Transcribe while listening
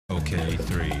Okay,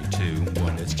 3, 2,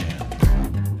 1, let's jam.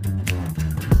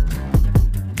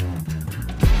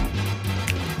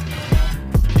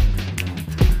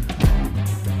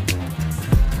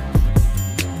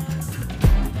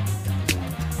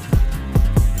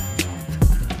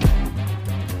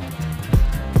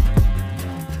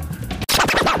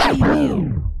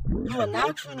 You are now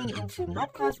tuning into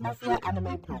Nerdcast Mafia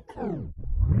Anime Podcast.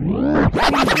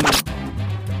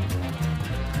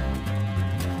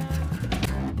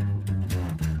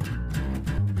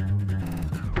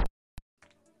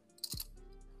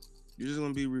 You're just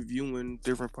gonna be reviewing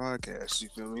different podcasts. You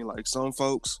feel me? Like some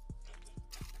folks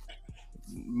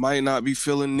might not be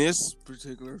feeling this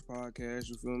particular podcast.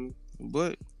 You feel me?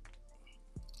 But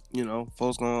you know,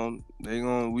 folks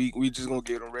we just gonna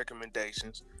give them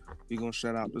recommendations. We gonna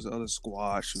shout out this other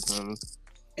squash. You feel me?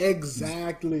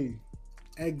 Exactly.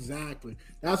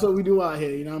 That's what we do out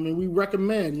here. You know what I mean? We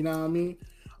recommend. You know what I mean?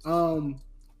 And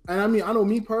I mean, I know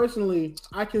me personally,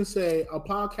 I can say a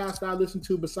podcast that I listen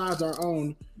to besides our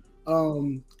own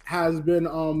has been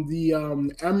the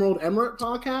Emerald Emirate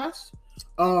podcast.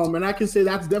 And I can say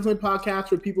that's definitely a podcast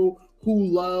for people who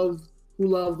love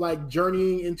like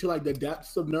journeying into like the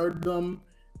depths of nerddom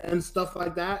and stuff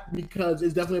like that, because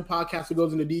it's definitely a podcast that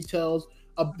goes into details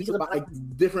about like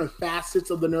different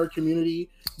facets of the nerd community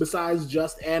besides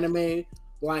just anime.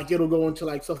 Like it'll go into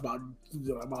like stuff about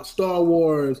Star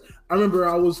Wars. I remember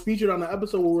I was featured on an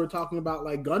episode where we were talking about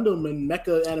like Gundam and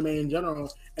mecha anime in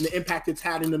general and the impact it's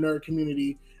had in the nerd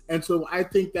community. And so I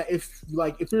think that if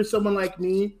you're someone like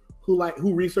me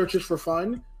who researches for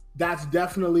fun, that's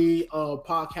definitely a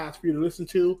podcast for you to listen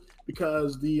to,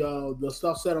 because the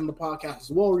stuff said on the podcast is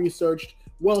well researched,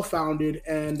 well founded,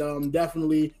 and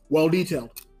definitely well detailed.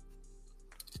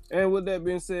 And with that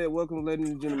being said, welcome, ladies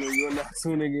and gentlemen. You're now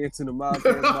tuning into the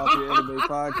Nerdcast Mafia Anime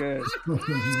Podcast.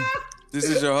 This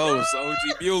is your host,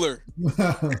 OG Bueller,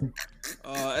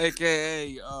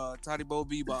 aka Toddy Bo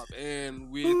Bebop, and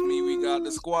with me we got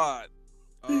the squad.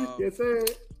 Yes, sir.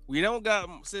 We don't got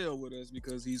Sale with us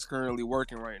because he's currently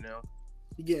working right now.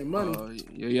 He getting money.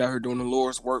 He out here doing the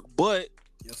Lord's work, but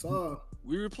yes, sir.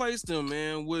 We replaced him,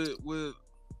 man, with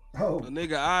a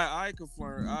nigga I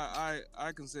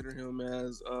consider him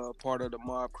as part of the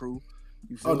mob crew.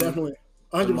 You feel me? Definitely.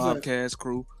 100%. The Mobcast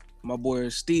crew. My boy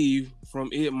Steve from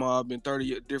It Mob and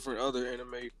 30 different other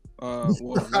anime,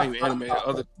 not even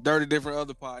anime, 30 different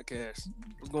other podcasts.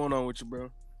 What's going on with you, bro?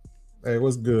 Hey,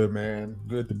 what's good, man?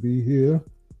 Good to be here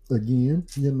again.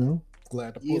 You know,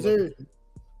 glad to pull up.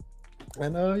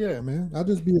 And yeah, man, I'll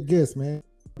just be a guest, man.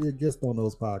 Be a guest on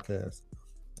those podcasts.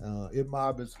 It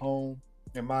Mob is home,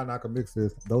 and My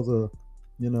Nakamixes. Those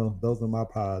are my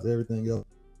pods. Everything else,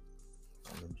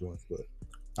 I'm joints, but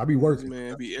I be working.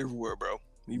 Man, be everywhere, bro.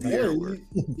 You be everywhere.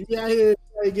 You be out here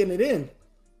getting it in.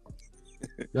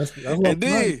 That's what I'm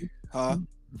trying huh?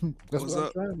 That's what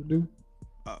I'm trying to do.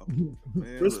 Oh,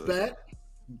 man, respect.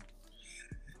 Look.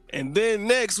 And then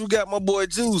next we got my boy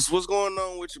Juice. What's going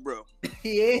on with you, bro?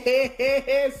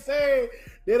 Yes, sir.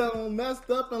 They done messed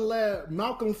up and let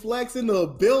Malcolm Flex in the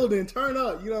building turn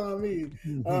up. You know what I mean?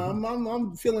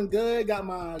 I'm feeling good. Got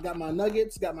my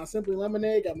nuggets. Got my Simply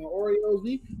Lemonade. Got my Oreos.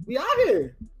 We out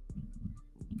here,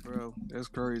 bro. That's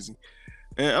crazy.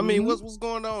 And I mean, what's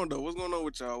going on though? What's going on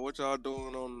with y'all? What y'all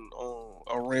doing on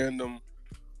a random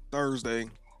Thursday?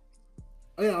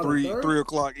 Oh, yeah, 3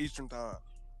 o'clock Eastern time.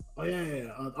 Oh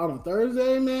yeah. On a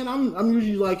Thursday, man, I'm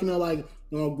usually like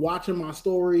watching my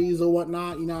stories or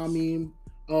whatnot. You know what I mean?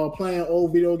 Playing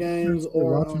old video games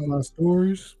or watching my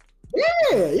stories.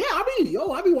 Yeah.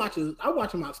 I be watching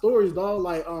my stories, dog.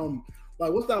 Like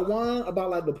what's that one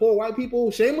about like the poor white people?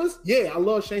 Shameless? Yeah, I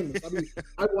love Shameless.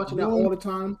 I be watching that all the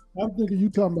time. I'm thinking you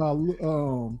talking about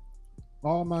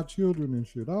All My Children and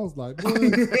shit. I was like, boy,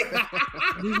 these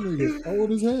niggas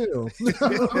old as hell.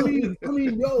 I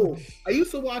mean, yo, I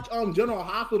used to watch General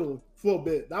Hospital for a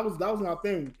bit. That was my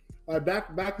thing. Like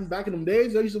back in them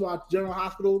days, I used to watch General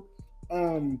Hospital.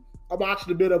 I watched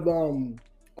a bit of Young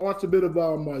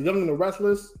and the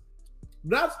Restless.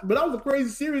 But that was a crazy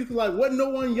series because like wasn't no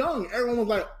one young. Everyone was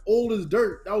like old as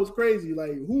dirt. That was crazy.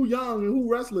 Like who young and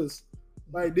who restless?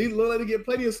 Like they look like they get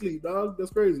plenty of sleep, dog.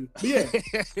 That's crazy. But yeah.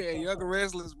 Young and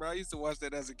Restless, bro. I used to watch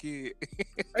that as a kid.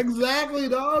 Exactly,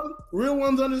 dog. Real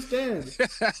ones understand.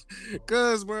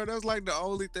 Cause, bro, that's like the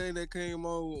only thing that came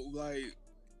on,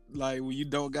 like when you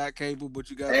don't got cable, but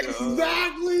you got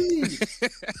exactly.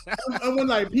 And when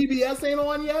like PBS ain't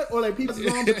on yet, or like PBS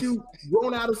is on, but you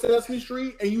grown out of Sesame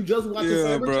Street and you just watching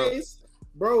Cyber Chase,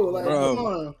 bro. Like, come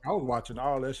on. I was watching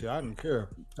all that shit. I didn't care.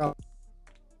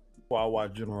 I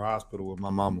watched General Hospital with my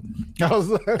mama. I was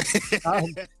like,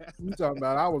 you talking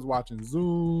about? I was watching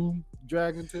Zoom,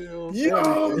 Dragon Tail.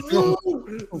 Yo,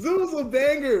 Zoo's a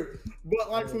banger. But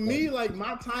like for me, like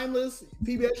my timeless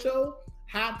PBS show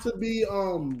had to be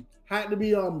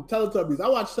Teletubbies. I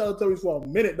watched Teletubbies for a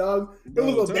minute, dog. It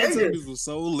was a banger. Teletubbies was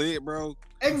so lit, bro.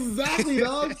 Exactly,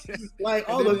 dog. Like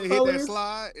all the the colors. hit that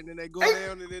slide, and then they go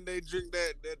down, and then they drink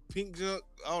that pink junk.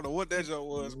 I don't know what that junk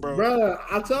was, bro. Bruh,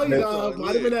 I tell you, dog,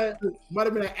 might have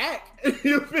been an act.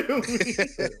 You feel me?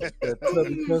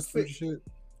 That shit.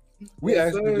 We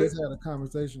actually just had a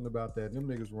conversation about that. Them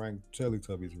niggas ranked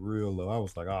Teletubbies real low. I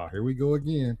was like, oh, here we go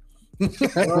again.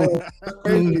 Bro,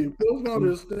 crazy. People don't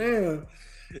understand.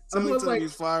 Teletubbies like,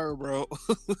 fire, bro.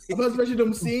 Especially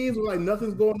them scenes where like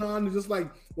nothing's going on. It's just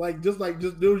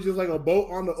there was just like a boat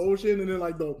on the ocean, and then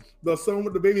like the sun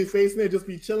with the baby face in it just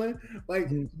be chilling. Like,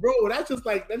 bro, that's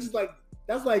like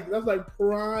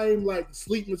prime like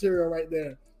sleep material right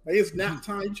there. Like it's nap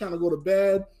time. You trying to go to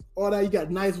bed, all that. You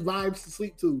got nice vibes to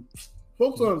sleep to.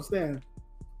 Folks don't understand.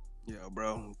 Yeah,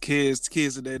 bro. Kids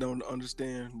today don't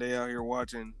understand. They out here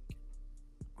watching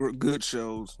good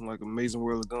shows like Amazing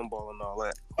World of Gumball and all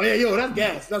that. Oh yeah, yo, that's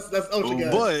gas. That's ultra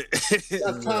gas. But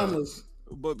that's timeless.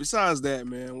 But besides that,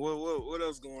 man, what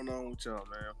else going on with y'all,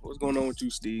 man? What's going on with you,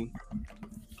 Steve?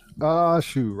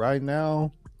 Shoot, right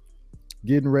now,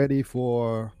 getting ready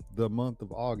for the month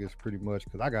of August, pretty much,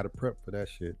 because I got to prep for that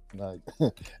shit. Like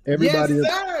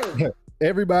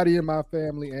everybody in my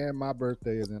family and my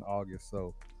birthday is in August,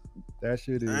 so that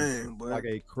shit is like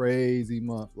a crazy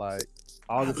month. Like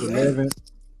August 11th,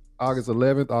 August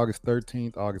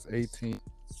 13th, August 18th,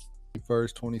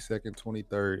 21st, 22nd,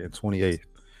 23rd, and 28th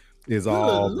is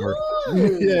all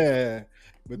yeah.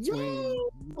 Between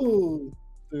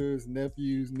sisters,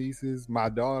 nephews, nieces, my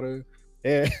daughter,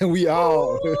 and we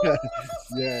all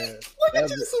yeah. Look at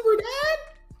you, super dad.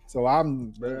 So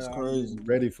I'm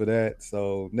ready for that.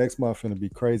 So next month gonna be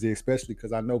crazy, especially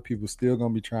because I know people still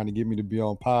gonna be trying to get me to be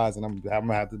on pods, and I'm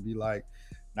gonna have to be like,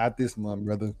 not this month,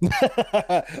 brother.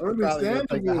 Probably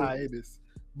take a hiatus.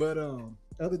 But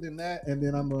other than that, and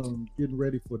then I'm getting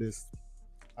ready for this.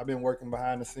 I've been working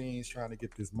behind the scenes trying to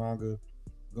get this manga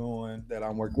going that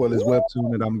I'm working. Well, this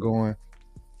webtoon that I'm going.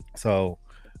 So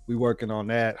we working on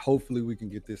that. Hopefully we can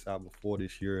get this out before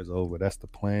this year is over. That's the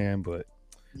plan. But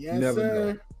yes,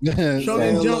 sir.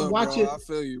 Shonen Jump, watch it. I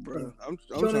feel you, bro. I'm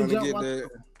trying to get that.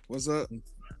 What's up?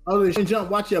 Oh, Shonen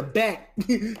Jump, watch your back.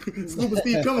 Scuba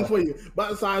Steve coming for you.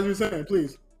 About the size you're saying,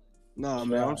 please. Nah,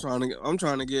 man, I'm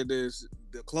trying to get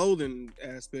the clothing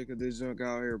aspect of this junk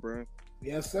out here, bro.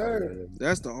 Yes, sir.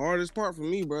 That's the hardest part for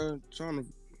me, bro. Trying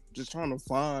to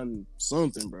find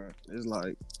something, bro. It's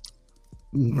like,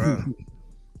 bro.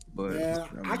 But yeah,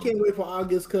 I can't wait for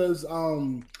August because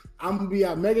I'm gonna be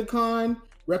at MegaCon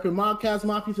repping Mobcast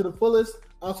Mafia to the fullest.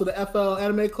 Also, the FL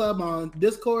Anime Club on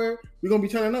Discord. We're gonna be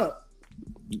turning up.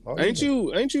 Oh, ain't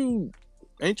you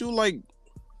like?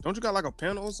 Don't you got like a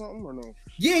panel or something or no?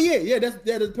 Yeah.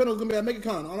 The panel's gonna be at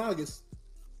MegaCon on August.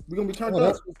 We're gonna be turned up.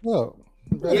 That's what's up.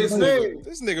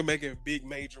 This nigga making big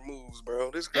major moves,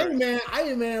 bro. This hey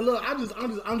man, look, I'm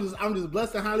just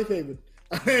blessed and highly favored.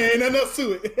 Ain't nothing else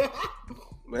to it.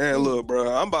 Man, look,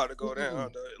 bro, I'm about to go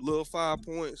down the little 5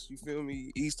 points. You feel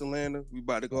me? East Atlanta. We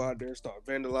about to go out there and start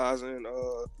vandalizing.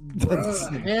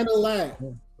 Handle that.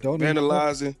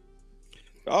 Vandalizing.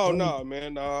 Oh no,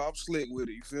 man! I'm slick with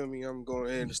it. You feel me? I'm going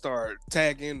ahead and start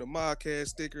tagging the Modcast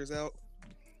stickers out.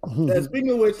 Yeah,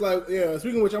 speaking of which, I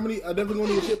definitely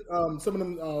going to ship some of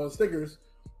them stickers.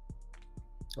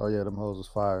 Oh yeah, them hoes was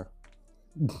fire.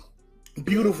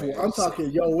 Beautiful. I'm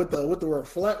talking, with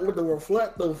the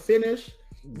reflective finish,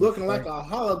 looking like a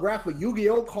holographic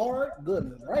Yu-Gi-Oh card.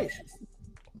 Goodness gracious.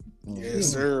 Yes,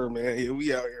 sir, man. Yeah,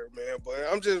 we out here, man. But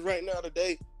I'm just right now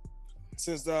today,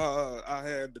 since I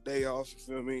had the day off. You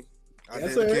feel me? I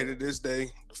dedicated this day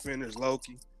to finish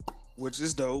Loki, which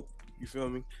is dope. You feel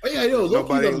me? Oh yeah,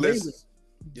 Loki's amazing.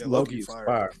 Yeah, Loki's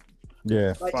fire.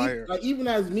 Yeah, fire. Even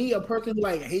as me, a person who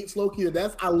hates Loki to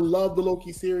death, I love the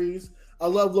Loki series. I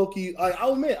love Loki.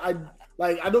 I'll admit, I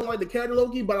don't like the character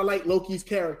Loki, but I like Loki's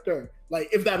character.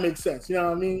 If that makes sense, you know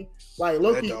what I mean?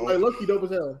 Loki dope as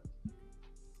hell.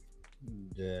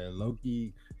 Yeah,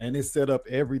 Loki, and it set up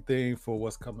everything for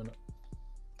what's coming up.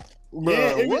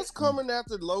 Bro, what's coming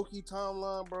after Loki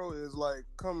timeline, bro, is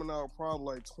coming out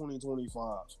probably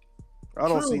 2025. I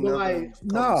don't see nothing.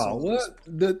 What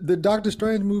the Doctor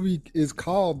Strange movie is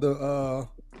called the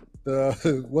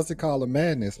what's it called? The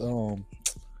Madness.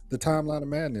 The Timeline of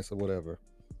Madness or whatever.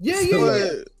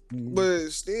 Yeah. But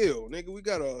still, nigga, we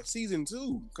got a season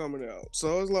 2 coming out.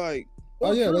 So it's like,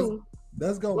 oh yeah,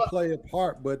 that's gonna play a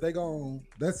part, but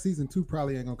that season 2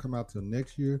 probably ain't gonna come out till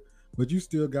next year. But you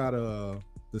still got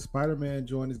The Spider-Man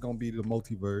joint is gonna be the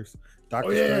multiverse.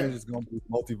 Doctor yeah. Strange is gonna be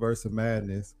multiverse of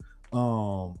madness.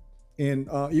 And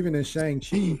even in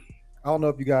Shang-Chi, I don't know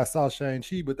if you guys saw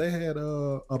Shang-Chi, but they had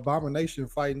Abomination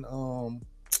fighting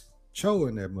Cho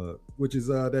in that mug, which is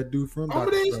that dude from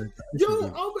Doctor Strange.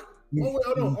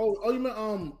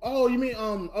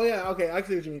 Oh yeah, okay, I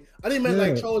see what you mean. I didn't mean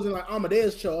like Cho's and like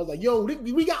Amadeus Cho. I was like, yo,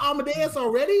 we got Amadeus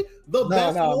already? No,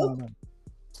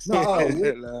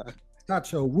 not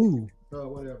Cho, Wu.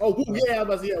 Whatever. Oh, Wu, yeah,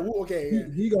 Wu, okay. Yeah.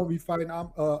 He gonna be fighting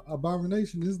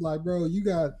Abomination. It's like, bro, you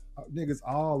got niggas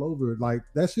all over. Like,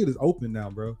 that shit is open now,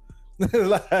 bro.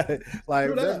 like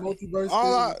that multiverse.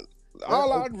 All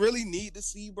I really need to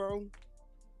see, bro,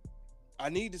 I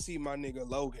need to see my nigga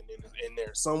Logan in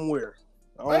there somewhere.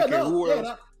 I don't care who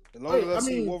else. As long as I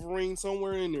see Wolverine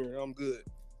somewhere in there, I'm good.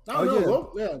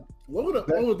 Logan,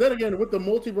 then again, with the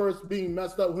multiverse being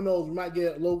messed up, who knows? We might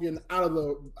get Logan out of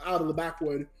the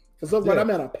backwood. Because I'm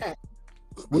at a pack.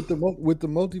 With the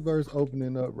multiverse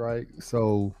opening up, right?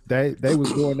 So they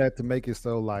was doing that to make it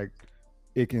so like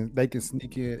they can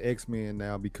sneak in X-Men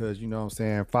now, because you know what I'm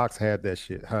saying, Fox had that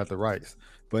shit, had the rights,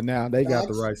 but now they got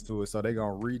the rights to it, so they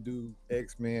gonna redo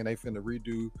X-Men. They finna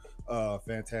redo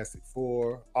Fantastic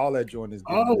Four. All that joint is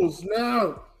good.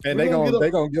 Snap! And they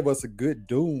gonna give us a good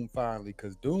Doom finally,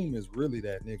 because Doom is really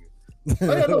that nigga.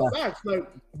 Facts. Like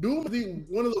Doom is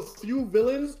one of the few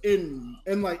villains in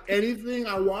like anything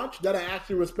I watch that I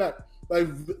actually respect. Like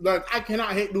I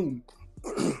cannot hate Doom.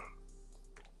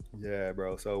 Yeah,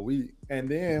 bro. So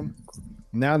then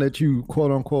now that you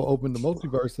quote unquote open the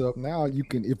multiverse up, now you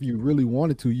can, if you really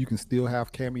wanted to, you can still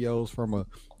have cameos from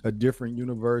a different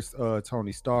universe,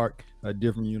 Tony Stark, a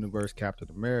different universe, Captain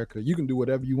America. You can do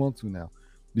whatever you want to now,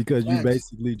 because you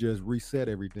basically just reset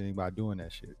everything by doing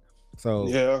that shit. So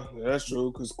yeah, that's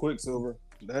true. Because Quicksilver,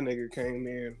 that nigga came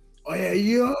in. Oh yeah,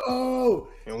 yo,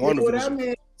 and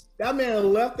that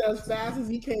man left as fast as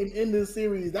he came in this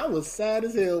series. That was sad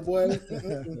as hell, boy.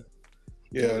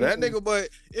 Yeah, that nigga, but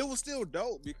it was still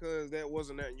dope because that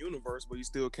wasn't that universe, but he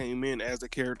still came in as the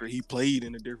character he played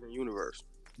in a different universe.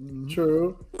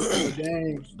 True.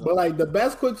 Dang. But like the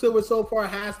best Quicksilver so far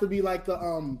has to be like the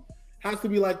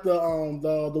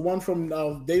one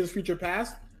from Days of Future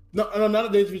Past. No,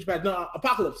 not Days of Future Past. No,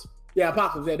 Apocalypse. Yeah,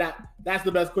 Apocalypse. Yeah, that's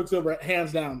the best Quicksilver,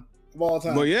 hands down, of all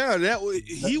time. But yeah,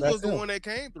 he was the one that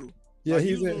came through. Yeah, like,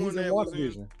 he's in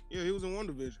WandaVision. Yeah, he was in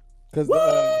WandaVision.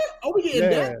 What? We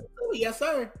getting that? Yes,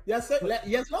 sir. Yes, sir.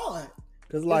 Yes, Lord.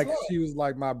 Because like she was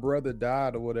like, my brother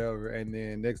died or whatever, and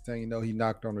then next thing you know, he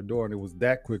knocked on the door and it was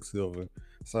that Quicksilver.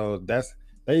 So that's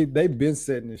they've been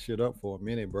setting this shit up for a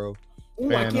minute, bro.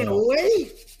 Ooh, I can't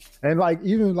wait. And like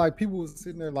even like people was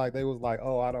sitting there like they was like,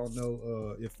 oh, I don't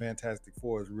know if Fantastic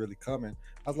Four is really coming.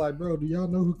 I was like, bro, do y'all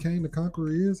know who Kang the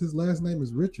Conqueror is? His last name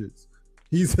is Richards.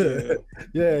 He's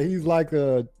he's like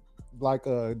a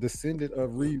descendant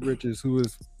of Reed Richards, who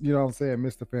is, you know what I'm saying,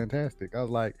 Mr. Fantastic. I was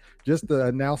like, just the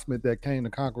announcement that Kang the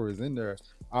Conqueror is in there,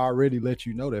 I already let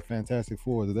you know that Fantastic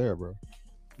Four is there, bro.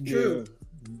 True.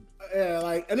 Yeah,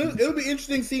 like, and it'll be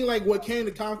interesting seeing like what Kang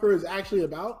the Conqueror is actually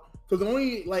about. Because the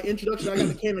only like introduction I got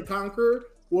to Kang the Conqueror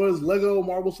was Lego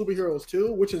Marvel Superheroes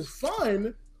 2, which is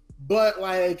fun, but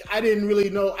like I didn't really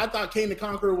know. I thought Kang the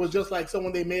Conqueror was just like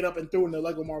someone they made up and threw in the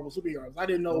Lego Marvel Superheroes. I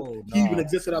didn't know he even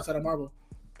existed outside of Marvel.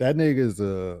 That nigga's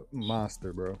a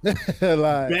monster, bro.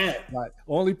 like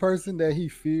only person that he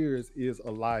fears is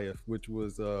Elias, which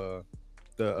was the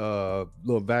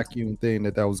little vacuum thing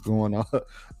that was going on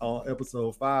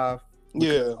episode 5.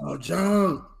 Yeah. Oh,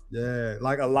 John. Yeah,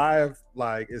 like Elias,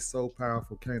 like it's so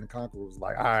powerful. Kang the Conqueror was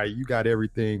like, all right, you got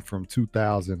everything from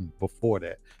 2000 before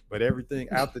that, but everything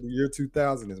after the year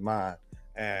 2000 is mine.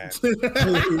 And that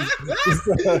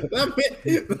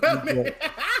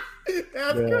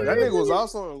nigga was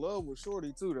also in love with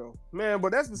Shorty too, though, man.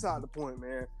 But that's beside the point,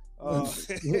 man. We was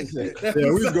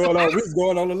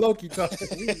going on the Loki talk.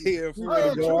 Yeah, for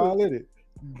real. Go all in it.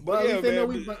 But yeah, man,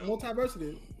 we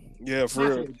multiversity. Yeah,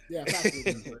 for real. Yeah,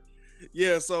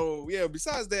 yeah. So yeah,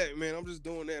 besides that, man, I'm just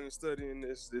doing that and studying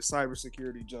this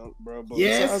cybersecurity junk, bro. But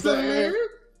yes, sir. Man,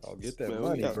 I'll get that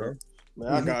money, bro. Man,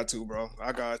 I got to, bro.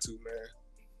 I got to, man.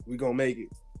 We gonna make it.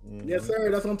 Yes,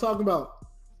 sir. That's what I'm talking about.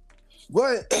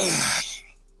 But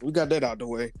we got that out the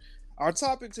way. Our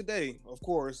topic today, of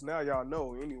course, now y'all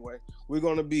know anyway, we're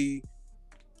going to be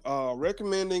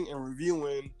recommending and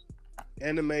reviewing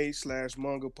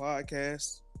anime/manga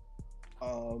podcasts.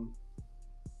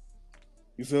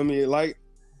 You feel me? Like,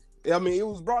 I mean, it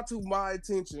was brought to my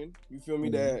attention, you feel me,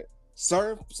 that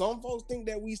some folks think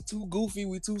that we too goofy,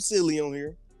 we too silly on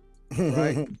here,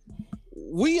 right?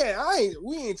 We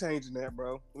ain't changing that,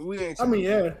 bro. We ain't changing. I mean,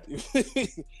 yeah.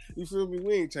 You feel me?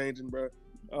 We ain't changing, bro.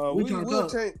 We'll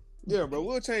change. Yeah, bro.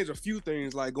 We'll change a few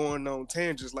things, like going on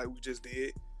tangents, like we just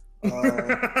did.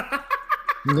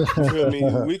 You feel me?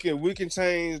 We can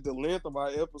change the length of our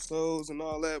episodes and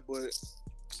all that, but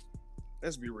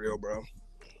let's be real, bro.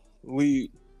 A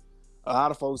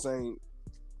lot of folks ain't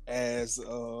as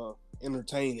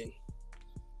entertaining.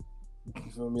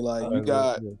 You feel me? Like you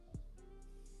got,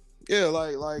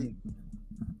 like.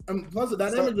 Plus the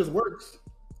dynamic just works.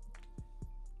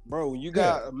 Bro, you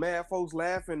got mad folks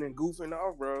laughing and goofing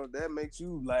off, bro. That makes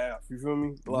you laugh. You feel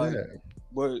me? Like,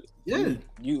 but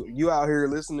you out here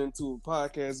listening to a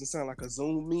podcast and sound like a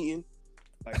Zoom meeting.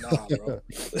 Like, nah, bro.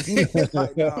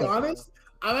 To be honest,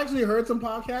 I've actually heard some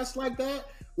podcasts like that.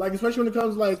 Like, especially when it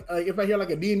comes like if I hear like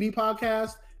a D&D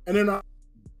podcast and then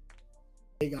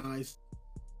hey guys,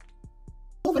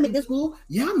 oh, make this move.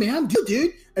 Yeah, man,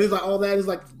 dude. And it's like all that is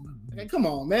like, hey, come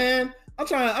on, man. I'm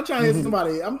trying to hit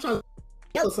somebody. I'm trying to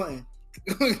yell something.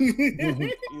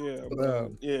 Yeah,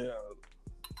 bro. Yeah.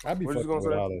 I be fucking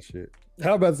with all that shit.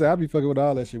 How about to say I be fucking with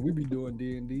all that shit? We be doing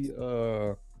D&D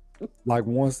like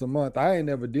once a month. I ain't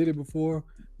never did it before,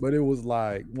 but it was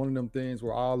like one of them things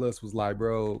where all us was like,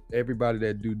 bro, everybody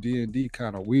that do D&D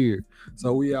kind of weird.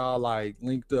 So we all like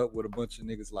linked up with a bunch of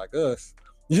niggas like us.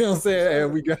 You know what I'm saying?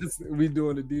 And we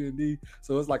doing the D&D.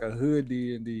 So it's like a hood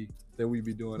D&D that we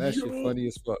be doing. That shit funny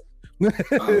as fuck. I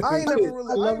ain't never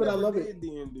really. I love it.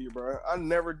 D&D, bro. I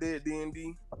never did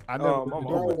D&D. I'm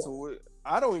open to it.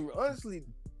 I don't even honestly.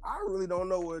 I really don't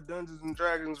know what Dungeons and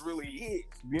Dragons really is.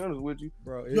 To be honest with you,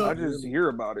 bro, I just hear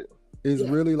about it. It's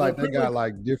really like they got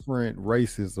like different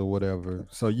races or whatever.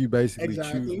 So you basically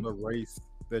choose the race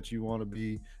that you want to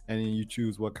be, and then you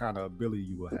choose what kind of ability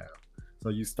you will have. So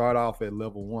you start off at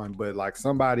level 1, but like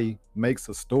somebody makes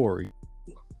a story,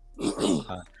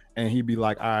 and he'd be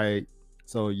like, all right.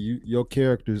 So your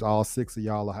characters, all 6 of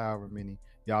y'all or however many,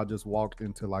 y'all just walked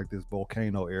into like this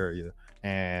volcano area,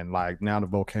 and like now the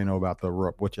volcano about to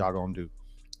erupt. What y'all gonna do?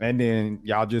 And then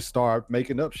y'all just start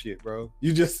making up shit, bro.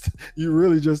 You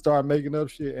really just start making up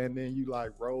shit, and then you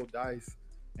like roll dice,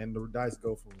 and the dice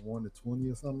go from 1 to 20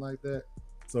 or something like that.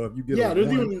 So if you get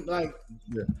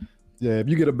if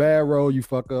you get a bad roll, you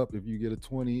fuck up. If you get a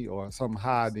 20 or something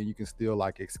high, then you can still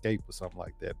like escape or something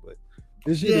like that. But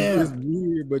this shit is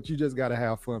weird, but you just gotta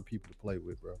have fun people to play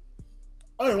with, bro.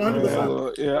 Oh,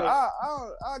 100%.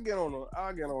 I'll get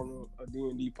on a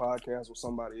D&D podcast with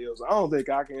somebody else. I don't think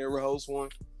I can ever host one.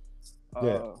 I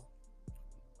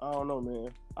don't know,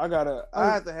 man. I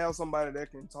have to have somebody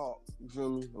that can talk. You feel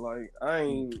me? Like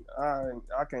I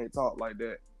can't talk like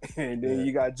that. And then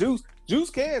you got Juice. Juice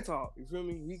can talk. You feel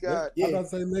me? He got. I'm about to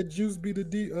say let Juice be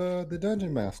the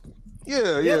dungeon master.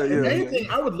 Yeah.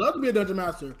 I would love to be a dungeon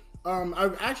master.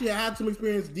 I've actually had some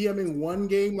experience DMing one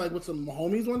game like with some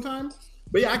homies one time.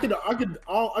 But yeah, I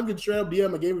could straight up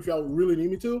DM a game if y'all really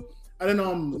need me to. And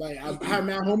then like I have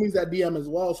mad homies that DM as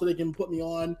well, so they can put me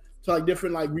on to like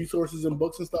different like resources and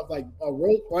books and stuff like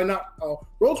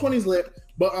Roll20's lit,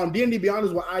 but D&D Beyond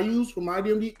is what I use for my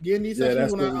D&D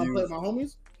sessions when I play with my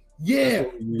homies. Yeah,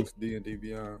 we use D&D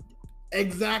Beyond.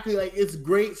 Exactly, like it's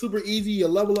great, super easy. You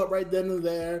level up right then and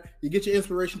there. You get your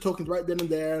inspiration tokens right then and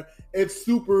there. It's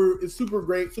super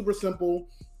great, super simple.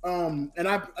 And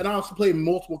I also play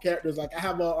multiple characters. Like I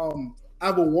have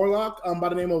a warlock by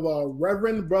the name of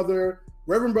Reverend Brother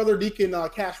Deacon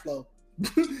Cashflow.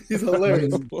 He's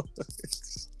hilarious,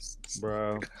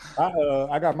 bro.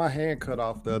 I got my hand cut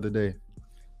off the other day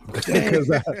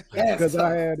because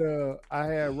I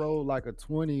had rolled like a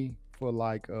 20 for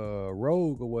like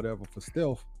rogue or whatever for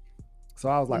stealth. So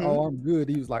I was like, oh, I'm good.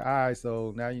 He was like, all right,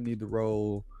 so now you need to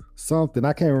roll something.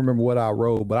 I can't remember what I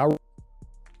rolled, but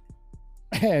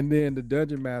and then the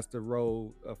dungeon master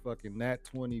rolled a fucking nat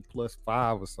 20 plus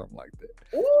 5 or something like that.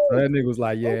 So that nigga was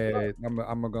like, yeah, I'm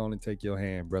gonna go and take your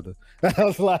hand, brother. I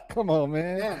was like, come on,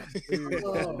 man.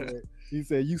 He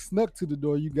said, you snuck to the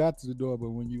door, you got to the door, but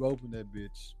when you opened that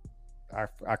bitch,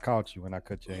 I caught you and I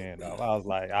cut your hand off. I was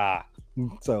like,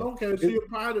 So okay, so you're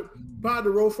probably to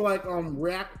roll for like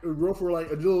roll for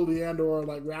like agility and or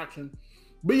like reaction.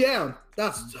 But yeah,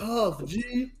 that's tough,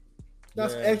 G.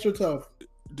 That's extra tough.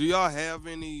 Do y'all have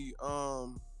any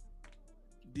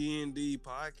D&D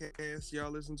podcasts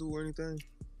y'all listen to or anything?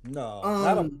 No.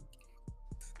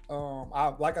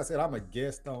 Like I said, I'm a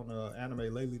guest on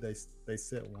Anime Lately. They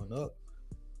set one up,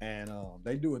 and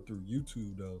they do it through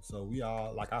YouTube though. So we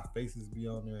all like our faces be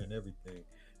on there and everything,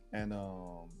 and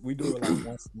we do it like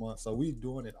once a month. So we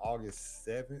doing it August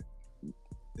 7th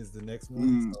is the next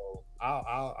one. So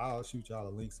I'll shoot y'all a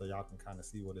link so y'all can kind of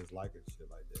see what it's like and shit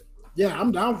like that. Yeah,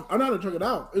 I'm down. I'm down to check it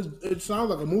out. It sounds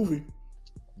like a movie.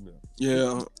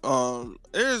 Yeah.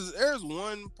 There's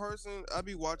one person I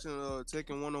be watching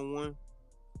Tekken 101,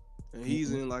 and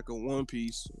he's in like a One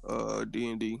Piece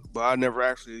D&D, but I never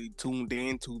actually tuned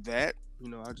into that. You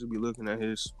know, I just be looking at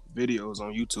his videos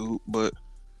on YouTube. But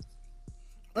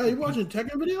hey, you watching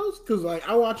Tekken videos? Cause like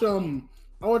I watch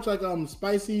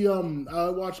spicy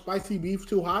beef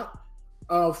too hot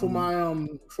for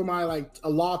my like a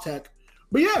law tech.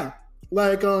 But yeah,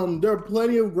 like there are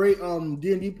plenty of great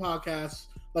D&D podcasts.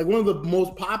 Like one of the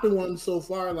most popular ones so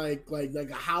far, like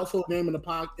a household name in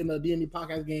the D&D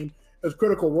podcast game is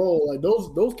Critical Role. Like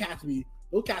those cats be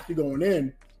going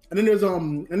in. And then there's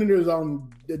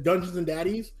the Dungeons and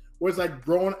Daddies, where it's like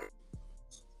grown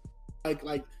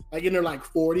like in their like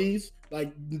 40s,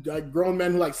 like grown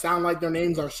men who like sound like their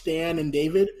names are Stan and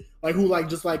David, like who like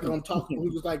just like talking, who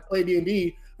just like play D&D,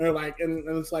 and they're like and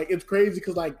it's like it's crazy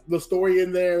because like the story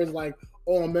in there is like,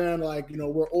 oh man, like you know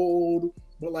we're old,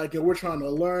 but like we're trying to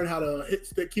learn how to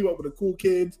keep up with the cool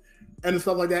kids and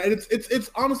stuff like that. And it's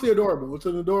honestly adorable. It's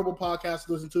an adorable podcast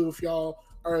to listen to if y'all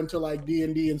are into like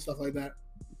D&D and stuff like that.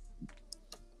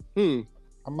 I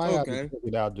might have to check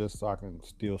it out just so I can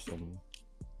steal some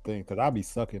things because I'll be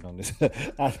sucking on this.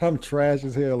 I'm trash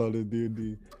as hell on this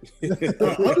D&D.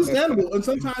 Understandable, and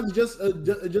sometimes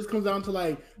it just comes down to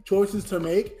like choices to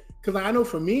make. Because I know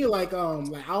for me, I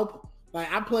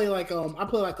play like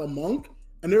a monk,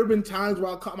 and there have been times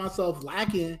where I caught myself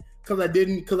lacking because I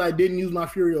didn't use my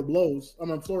flurry of blows and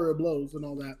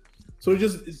all that. So it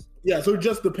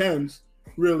just depends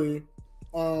really.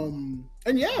 And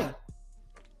yeah.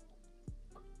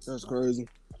 That's crazy.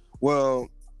 Well,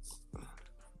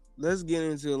 let's get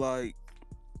into like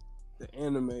the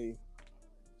anime /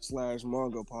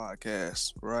 manga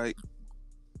podcast, right?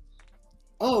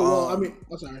 Oh well, I mean,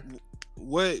 I'm sorry.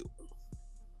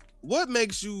 What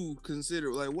makes you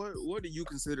consider like what do you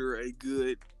consider a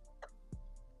good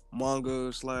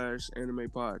manga / anime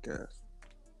podcast?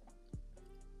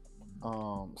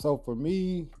 So for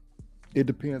me, it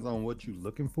depends on what you're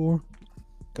looking for.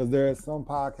 Because there are some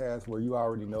podcasts where you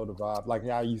already know the vibe. Like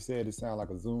how you said, it sounds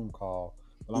like a Zoom call.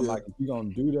 But I'm like, if you're going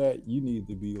to do that, you need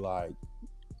to be like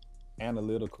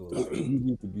analytical. Like, you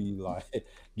need to be like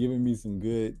giving me some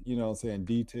good, you know what I'm saying,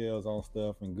 details on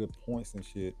stuff and good points and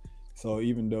shit. So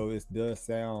even though it does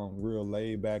sound real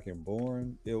laid back and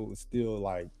boring, it'll still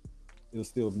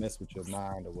mess with your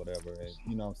mind or whatever. And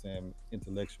you know what I'm saying,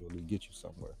 intellectually get you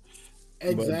somewhere.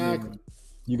 Exactly.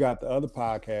 You got the other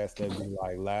podcasts that be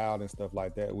like loud and stuff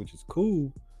like that, which is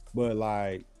cool, but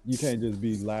like you can't just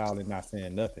be loud and not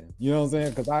saying nothing. You know what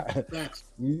I'm saying? Because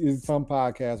it's some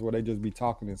podcasts where they just be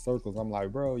talking in circles. I'm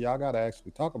like, bro, y'all gotta actually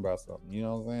talk about something. You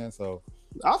know what I'm saying? So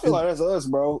I feel like that's us,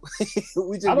 bro. I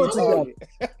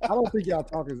don't think y'all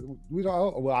talking. We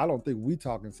don't. Well, I don't think we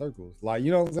talk in circles. Like,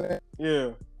 you know what I'm saying? Yeah.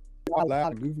 Y'all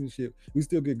loud and goofy and shit. We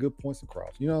still get good points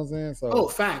across. You know what I'm saying? So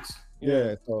facts.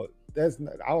 Yeah. So that's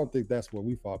not, I don't think that's where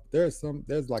we fall. There's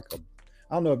like I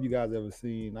don't know if you guys ever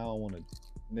seen, I don't want to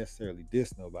necessarily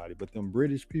diss nobody, but them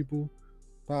British people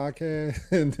podcast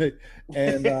and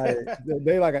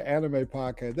they like an anime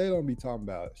podcast. They don't be talking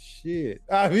about shit.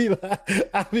 I be like,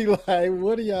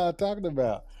 what are y'all talking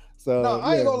about? So no,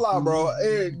 I ain't gonna lie, bro.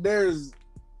 There's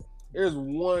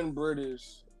one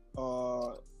British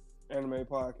anime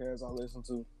podcast I listen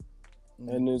to,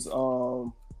 and it's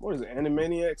what is it,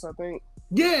 Animaniacs, I think.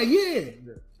 Yeah.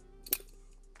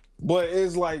 But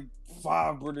it's like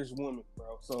 5 British women,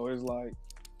 bro. So it's like,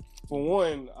 for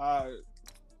one,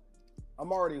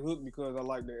 I'm already hooked because I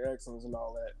like their accents and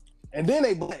all that, and then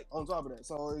they black on top of that.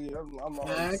 So yeah, I'm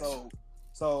already sold.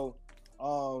 So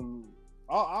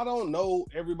I don't know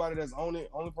everybody that's on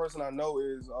it. Only person I know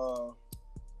is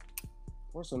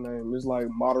what's her name? It's like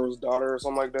Modera's daughter or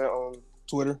something like that on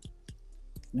Twitter.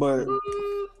 But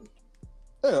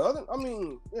yeah, other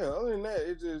than that,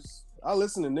 it just I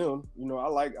listen to them. You know, I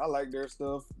like their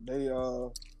stuff. They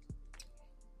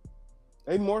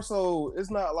more so. It's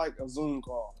not like a Zoom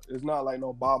call. It's not like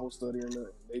no Bible study or nothing.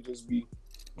 They just be,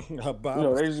 they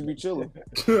just be chilling.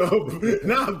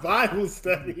 Not Bible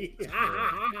study.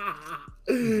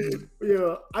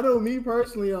 Yeah, I know me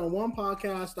personally on one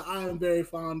podcast that I am very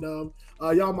fond of.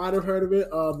 Y'all might have heard of it.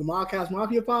 The Modcast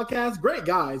Mafia podcast. Great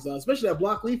guys, especially that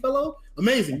Block Lee fellow.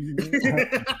 Amazing. But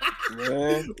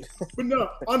no,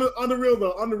 on the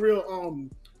real,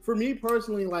 for me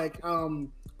personally, like,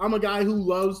 I'm a guy who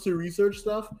loves to research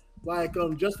stuff. Like,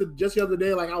 just the other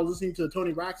day, like I was listening to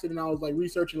Tony Braxton and I was like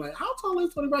researching like how tall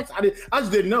is Tony Braxton? I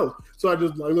just didn't know, so I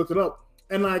just like looked it up.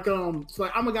 And like, so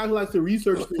like I'm a guy who likes to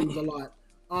research things a lot.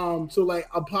 So like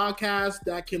a podcast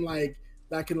that can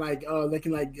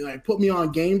put me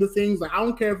on game to things. Like I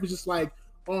don't care if it's just like,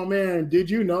 oh man, did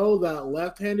you know that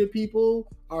left-handed people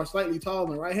are slightly taller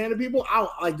than right-handed people?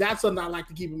 That's something I like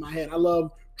to keep in my head. I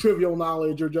love trivial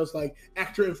knowledge or just like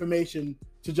extra information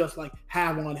to just like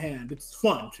have on hand. It's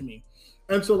fun to me.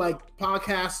 And so like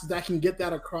podcasts that can get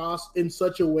that across in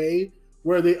such a way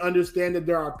where they understand that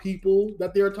there are people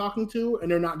that they're talking to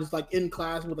and they're not just like in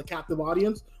class with a captive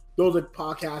audience. Those are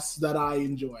podcasts that I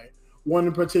enjoy. One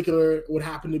in particular would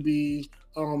happen to be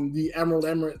the Emerald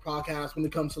Emirate podcast when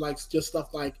it comes to like just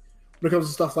stuff like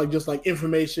just like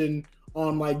information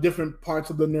on like different parts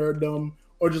of the nerddom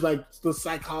or just like the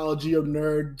psychology of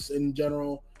nerds in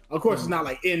general. Of course, it's not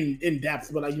like in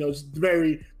depth, but like, you know, just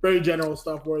very, very general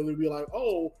stuff where they'd be like,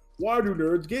 oh, why do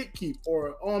nerds gatekeep?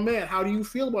 Or, oh man, how do you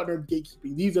feel about nerd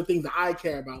gatekeeping? These are things that I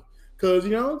care about because,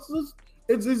 you know,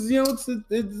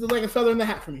 it's like a feather in the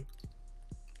hat for me.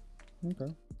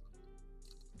 Okay.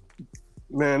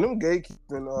 Man, them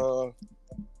gatekeeping,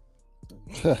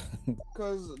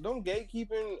 because them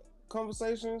gatekeeping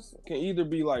conversations can either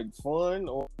be like fun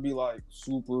or be like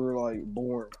super like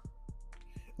boring.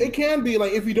 It can be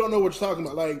like if you don't know what you're talking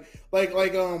about,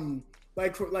 thankfully,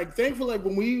 like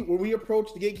when we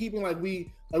approached the gatekeeping,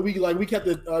 we kept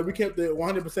it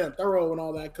 100% thorough and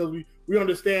all that because we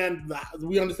understand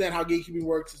how gatekeeping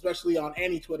works, especially on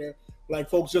any Twitter. Like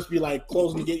folks just be like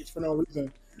closing the gates for no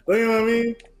reason. You know what I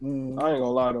mean? I ain't gonna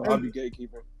lie though, I be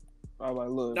gatekeeping. I'm like,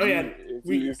 look,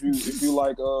 if you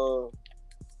like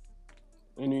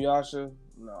Inuyasha,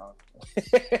 nah.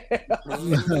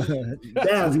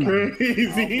 That's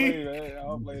crazy. I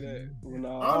don't play that.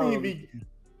 Nah, I don't even be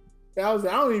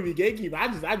gatekeeping. I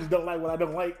just don't like what I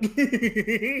don't like.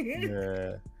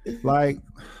 Yeah. Like,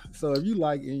 so if you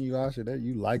like Inuyasha, that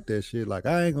you like that shit. Like,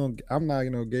 I'm not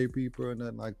gonna gay people or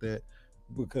nothing like that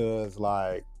because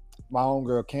like my own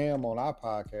girl Cam on our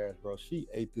podcast, bro, she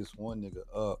ate this one nigga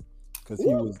up because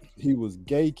he was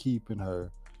gatekeeping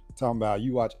her, talking about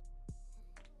you watch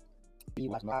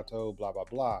Naruto, blah blah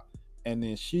blah, and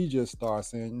then she just starts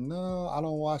saying, "No, I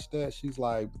don't watch that." She's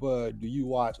like, "But do you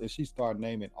watch?" And she started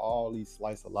naming all these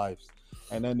slice of lives,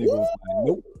 and that nigga was like,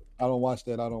 "Nope, I don't watch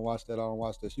that. I don't watch that. I don't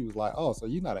watch that." She was like, "Oh, so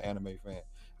you're not an anime fan?"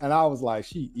 And I was like,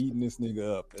 "She eating this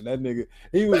nigga up," and that nigga,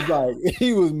 he was like,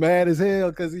 he was mad as hell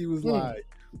because he was like,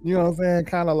 you know what I'm saying,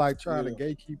 kind of like trying to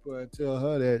gatekeep her and tell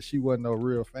her that she wasn't no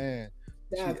real fan.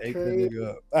 That's she ate crazy. the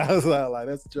nigga up. I was like,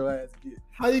 that's what your ass get.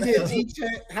 How you get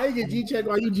G-check? How you get G-check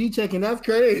while you G-checking? That's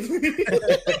crazy.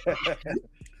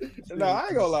 No, I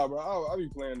ain't gonna lie, bro. I be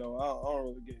playing though. I don't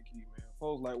really gatekeep, man.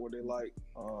 Folks like what they like.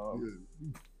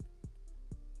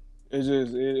 It's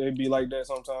just it be like that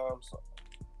sometimes,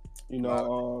 you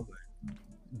know.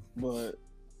 But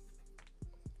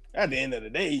at the end of the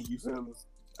day, you feel me?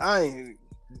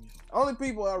 Only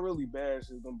people I really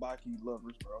bash is them Baki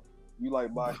lovers, bro. You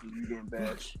like Baki, you getting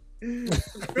bashed. You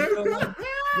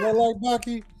don't like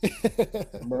Baki?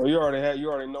 Bro, you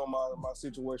already know my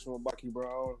situation with Baki,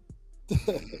 bro.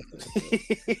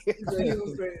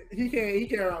 he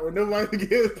can't rock with nobody to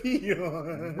get pee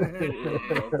on.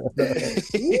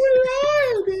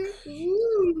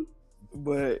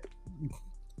 But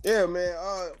yeah, man.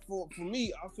 For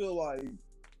me, I feel like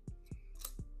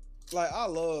I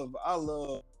love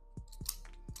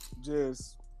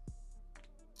just,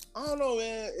 I don't know,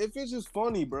 man. If it's just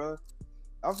funny, bro.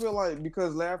 I feel like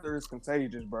because laughter is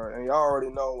contagious, bro, and y'all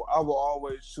already know, I will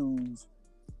always choose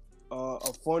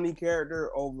a funny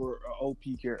character over an OP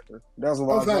character. That's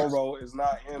why Zoro is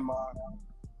not in my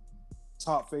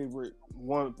top favorite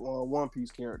One Piece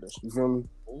characters. You feel me?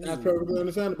 That's perfectly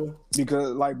understandable.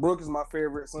 Because like Brook is my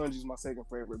favorite, Sanji's my second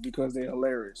favorite because they're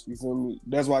hilarious. You feel me?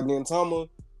 That's why Gintama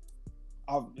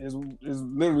is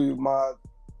literally my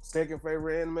second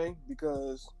favorite anime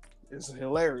because it's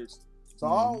hilarious. So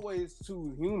I always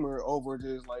choose humor over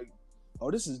just like,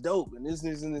 oh, this is dope and this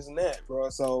and that,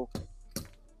 bro. So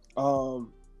for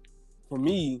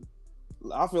me,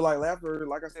 I feel like laughter,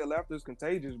 like I said, laughter is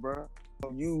contagious, bro.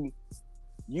 You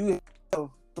have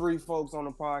 3 folks on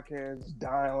the podcast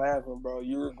dying laughing, bro.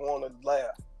 You're going to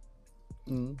laugh.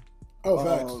 Mm-hmm. Oh,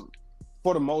 facts.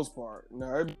 For the most part. Now,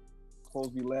 everybody's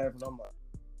supposed to be laughing. I'm like,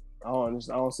 I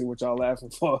don't see what y'all laughing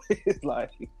for. It's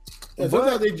like, but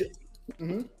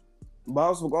I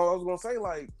was gonna say,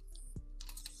 like,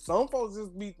 some folks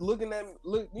just be listening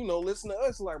to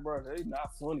us like, bro, they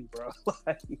not funny, bro.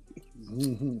 Like,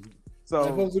 so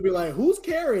and folks would be like, who's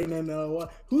Karen and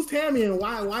who's Tammy and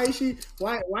why is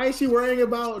she worrying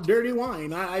about dirty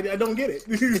wine? I don't get it.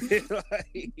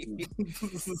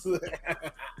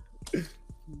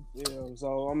 Yeah,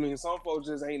 so I mean, some folks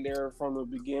just ain't there from the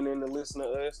beginning to listen to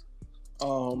us.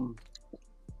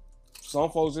 some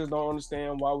folks just don't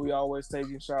understand why we always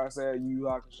taking shots at you,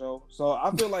 Hakusho. So I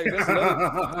feel like that's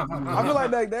another. I feel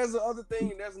like that's the other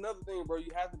thing. That's another thing, bro.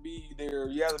 You have to be there.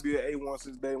 You have to be an A1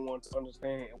 since day one to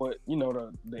understand what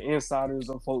the insiders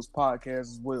of folks' podcasts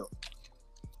as well.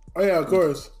 Oh yeah, of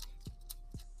course.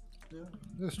 Yeah,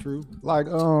 that's true. Like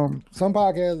some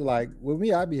podcasts, like with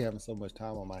me, I be having so much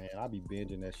time on my hand. I be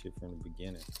binging that shit from the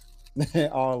beginning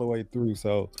all the way through.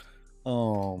 So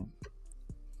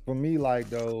for me, like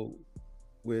though,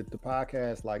 with the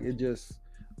podcast, like it just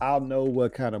I'll know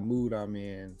what kind of mood I'm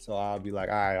in. So I'll be like,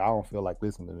 all right, I don't feel like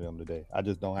listening to them today. I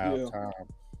just don't have time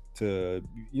to,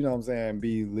 you know what I'm saying,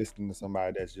 be listening to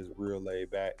somebody that's just real laid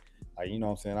back. Like, you know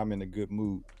what I'm saying, I'm in a good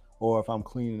mood. Or if I'm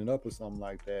cleaning up or something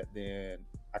like that, then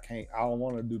I don't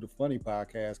want to do the funny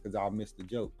podcast because I'll miss the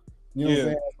joke. You know what I'm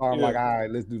saying? So I'm like, all right,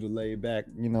 let's do the laid back,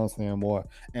 you know what I'm saying, more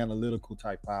analytical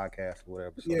type podcast or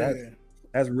whatever. So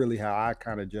that's really how I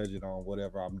kind of judge it on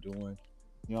whatever I'm doing,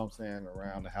 you know what I'm saying,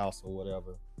 around the house or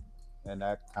whatever. And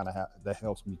that kind of that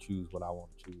helps me choose what I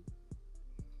want to choose.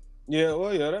 Yeah,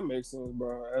 well, yeah, that makes sense,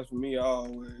 bro. As for me, I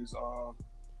always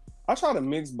I try to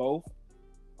mix both.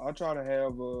 I try to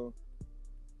have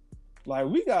like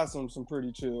we got some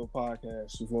pretty chill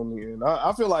podcasts, you feel me? And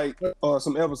I feel like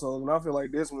some episodes, and I feel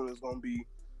like this one is gonna be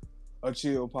a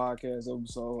chill podcast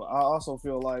episode. I also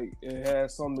feel like it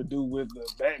has something to do with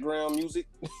the background music,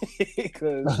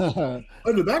 because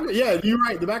the background, yeah, you're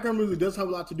right. The background music does have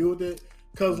a lot to do with it.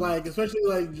 Cause like, especially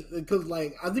like, cause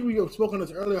like, I think we spoke on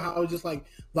this earlier. How it was just like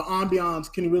the ambiance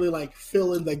can really like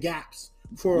fill in the gaps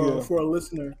for a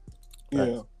listener.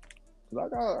 Yeah,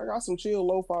 cause I got some chill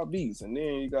lo-fi beats, and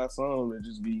then you got some that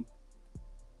just be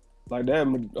like that.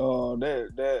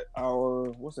 That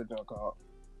our what's that junk called?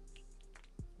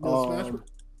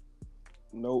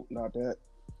 Nope, not that.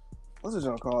 What's the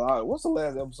junk called? What's the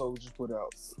last episode we just put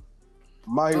out?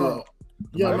 My Hero.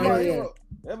 My Hero.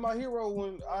 That's My Hero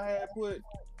when I had put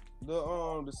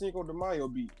the Cinco de Mayo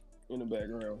beat in the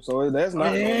background. So that's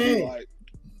not gonna be like,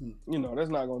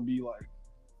 that's not gonna be like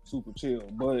super chill.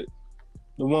 But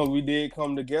the one we did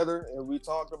come together and we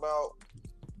talked about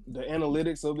the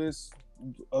analytics of this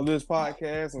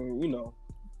podcast, and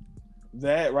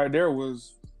that right there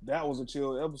was a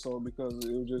chill episode because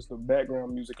it was just the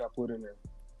background music I put in there.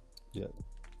 Yeah.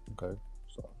 Okay.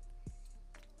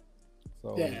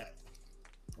 So yeah.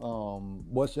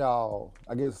 What's y'all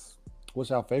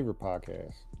favorite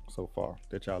podcast so far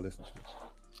that y'all listen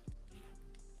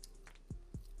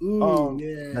to? Ooh,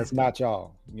 yeah. That's not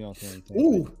y'all. You know what I'm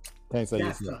saying? Can't say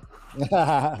that's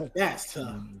tough. That's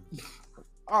tough.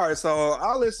 All right, so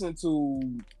I listened to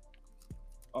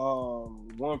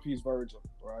One Piece Virgin,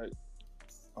 right?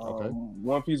 Okay.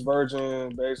 One Piece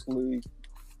Virgin, basically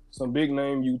some big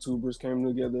name YouTubers came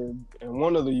together, and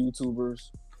one of the YouTubers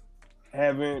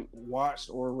haven't watched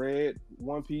or read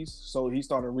One Piece, so he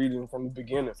started reading from the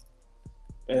beginning.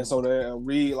 And so they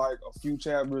read like a few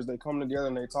chapters, they come together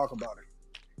and they talk about it.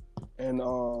 And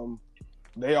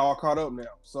they all caught up now.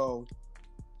 So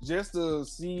just to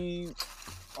see,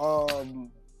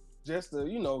 just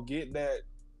to, get that,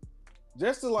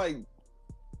 just to like,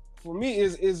 for me,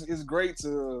 it's great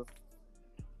to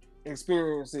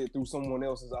experience it through someone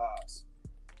else's eyes.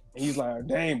 And he's like,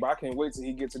 dang, but I can't wait till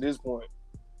he gets to this point.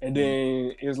 And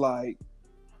then it's like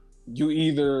you're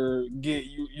either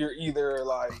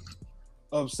like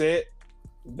upset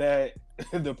that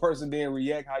the person didn't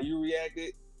react how you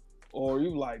reacted, or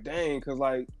you like, dang, because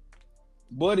like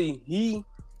Buddy, he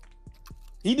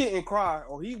didn't cry,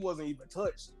 or he wasn't even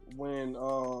touched when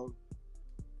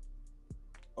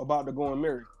about to go and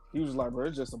marry. He was like, bro,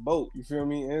 it's just a boat. You feel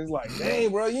me? And it's like, dang,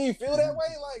 bro, you ain't feel that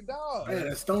way? Like, dog.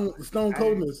 Yeah, stone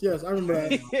coldness. Yes, I remember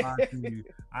that.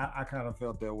 I kind of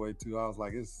felt that way too. I was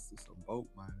like, it's a boat,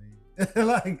 my nigga.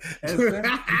 Like,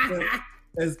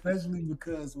 especially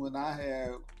because when I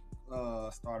had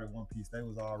started One Piece, they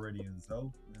was already in Zou.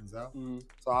 Mm-hmm.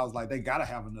 So I was like, they gotta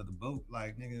have another boat.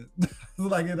 Like, nigga,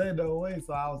 like it ain't no way.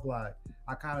 So I was like,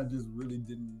 I kind of just really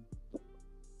didn't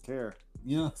care.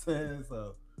 You know what I'm saying?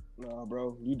 So. Nah,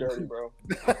 bro, you dirty, bro.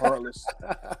 Heartless.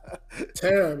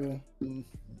 Terrible.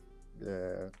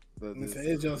 Yeah.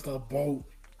 It's just a boat.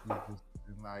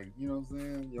 Like, you know what I'm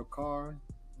saying? Your car,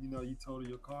 you totaled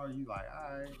your car, you like,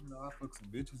 all right, I put some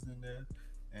bitches in there.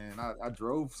 And I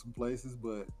drove some places,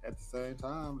 but at the same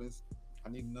time, I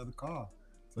need another car.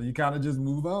 So you kind of just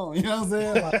move on, you know what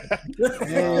I'm saying? Like,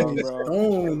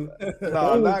 bro.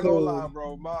 No, not gonna lie,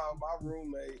 bro. My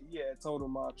roommate, he had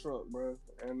totaled my truck, bro.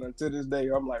 And to this day,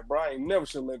 I'm like, bro, I ain't never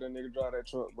should let that nigga drive that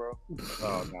truck, bro.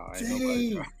 Oh no, I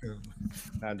ain't nobody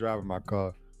not driving my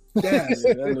car. Yeah,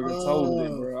 that nigga totaled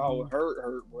it, bro. I was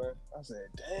hurt, bro. I said,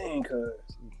 dang, cuz.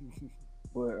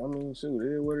 But I mean, shoot,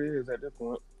 it is what it is at this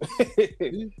point.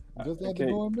 Just like the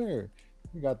Going Mary.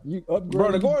 You upgrade.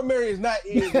 Bro, the Going Mary is not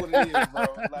is what it is, bro.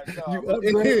 Like, no, you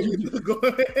upgrade.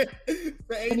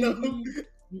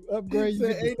 You upgrade.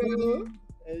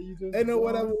 Ain't no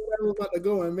whatever about the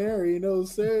Going Mary, no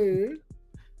sir.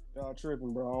 Y'all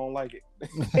tripping, bro. I don't like it.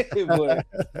 But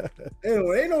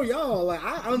anyway, ain't no y'all. Like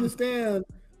I understand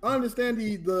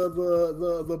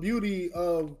the beauty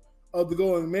of the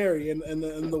Going Mary and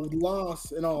the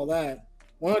loss and all that,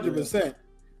 100%.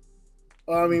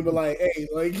 I mean, but like, hey,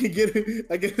 like you get it.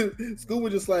 I get it. School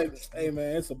was just like, hey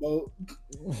man, it's a boat.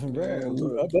 Man,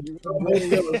 you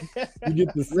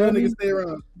get the sunny. Stay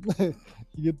around.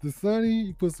 You get the sunny.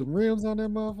 You put some rims on that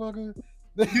motherfucker.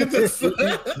 Get the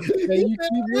sunny. And you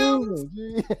keep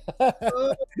moving.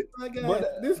 Oh my God,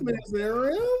 this man said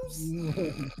rims.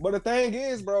 But the thing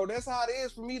is, bro, that's how it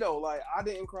is for me though. Like, I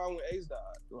didn't cry when Ace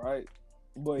died, right?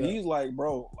 But he's like,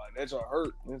 bro, like that y'all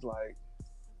hurt. And it's like,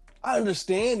 I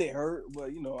understand it hurt,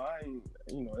 but you know, I ain't,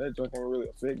 you know, that joke can't really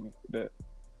affect me. That,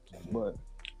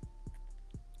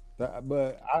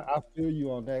 but I feel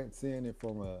you on that, seeing it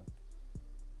from a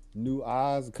new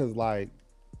eyes, because like,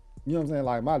 you know what I'm saying?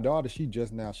 Like my daughter, she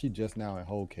just now in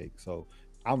Whole Cake, so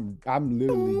I'm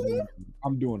literally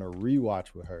I'm doing a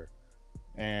rewatch with her,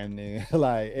 and then,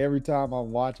 like every time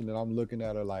I'm watching it, I'm looking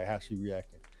at her like how she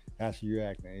reacting,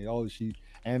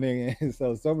 and then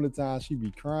so some of the times she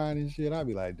be crying and shit. I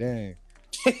be like, dang.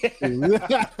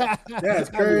 That's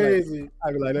crazy.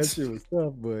 I be like, that shit was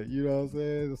tough, but you know what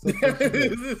I'm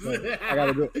saying? I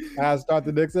gotta go. I start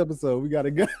the next episode. We gotta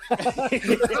go.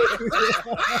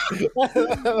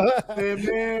 Hey,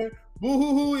 man, boo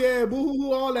hoo hoo, yeah, boo hoo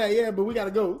hoo, all that, yeah, but we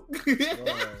gotta go.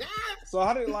 So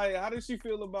how did she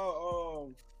feel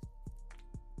about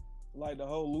like the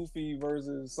whole Luffy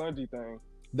versus Sanji thing?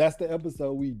 That's the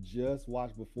episode we just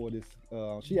watched before this.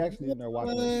 She actually in there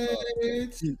watching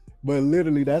it. But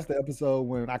literally, that's the episode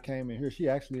when I came in here. She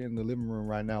actually in the living room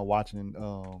right now watching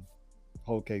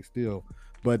Whole Cake still.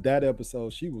 But that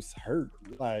episode, she was hurt.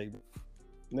 Like,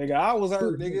 nigga, I was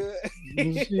hurt, nigga.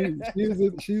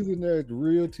 she's in there with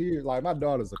real tears. Like, my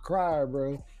daughter's a crier,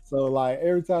 bro. So, like,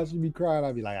 every time she be crying,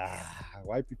 I be like,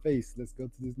 wipe your face. Let's go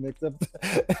to this next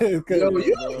episode.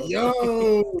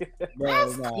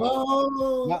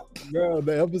 Bro,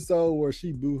 the episode where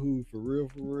she boohooed for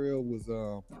real was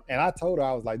and I told her,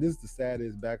 I was like, this is the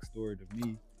saddest backstory to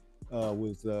me,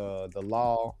 was the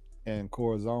Law and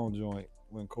Corazon joint,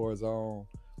 when Corazon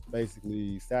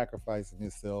basically sacrificing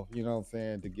himself, you know what I'm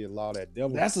saying, to get Law that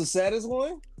devil. That's the saddest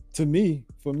one? For me.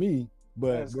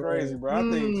 But that's crazy, bro.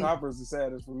 I think Chopper's the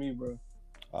saddest for me, bro.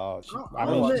 I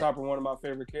know Chopper, one of my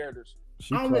favorite characters.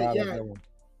 She cried on that one.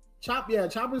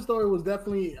 Chopper's story was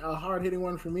definitely a hard-hitting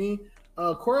one for me.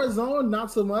 Corazon, not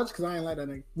so much, because I ain't like that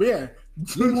nigga. But yeah.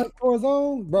 You like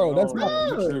Corazon? Bro, that's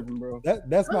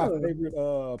that's my bro. favorite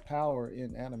power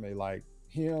in anime. Like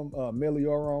him,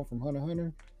 Melioron from Hunter x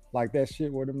Hunter. Like that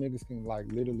shit where them niggas can like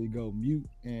literally go mute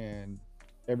and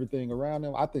everything around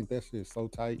them. I think that shit is so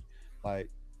tight. Like,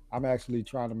 I'm actually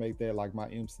trying to make that like my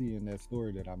MC in that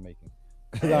story that I'm making.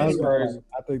 I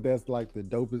think that's like the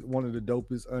dopest, one of the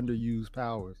dopest underused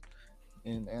powers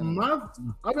in anime.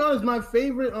 I'll be honest, my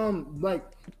favorite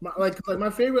my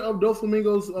favorite of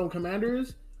Doflamingo's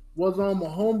commanders was a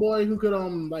homeboy who could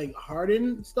like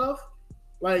harden stuff.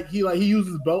 Like he used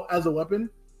his belt as a weapon.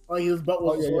 Like his belt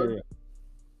was a sword.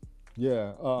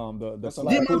 Yeah, that's a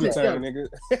lot of Pootie Tang, nigga.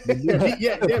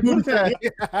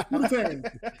 Pootie Tang.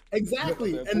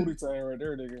 Exactly. And Pootie Tang right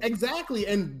there, nigga. Exactly.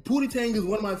 And Pootie Tang is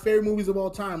one of my favorite movies of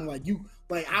all time.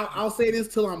 I'll say this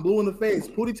till I'm blue in the face.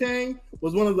 Pootie Tang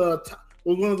was one of the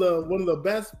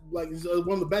best, like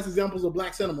one of the best examples of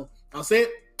black cinema. I'll say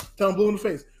it till I'm blue in the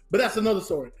face. But that's another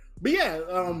story. But yeah,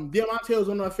 Diamante is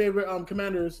one of my favorite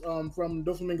commanders from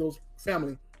Doflamingo's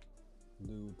family.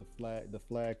 Dude, the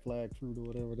flag truth or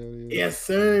whatever that is. Yes,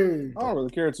 sir. I don't really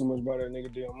care too much about that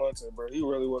nigga Diamante, bro. He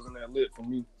really wasn't that lit for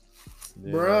me.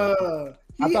 Yeah. Bruh.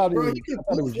 He could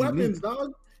boof weapons,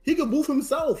 dog. He could boof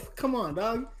himself. Come on,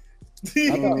 dog.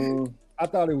 I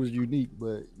thought it was unique,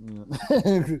 but you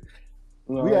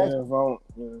know.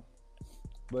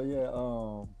 But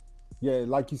yeah,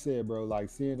 like you said, bro,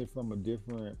 like seeing it from a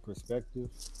different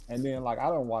perspective. And then like I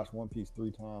don't watch One Piece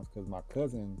 3 times because my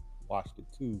cousin watched it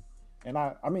too. And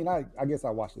I guess I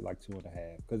watched it like 2.5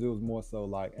 because it was more so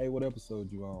like, hey, what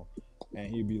episode you on?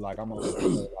 And he'd be like, I'm on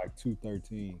episode like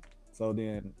 213. So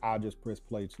then I'll just press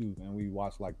play too, and we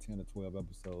watch like 10 or 12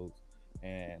 episodes.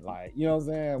 And like, you know what I'm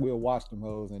saying? We'll watch them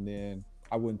hoes, and then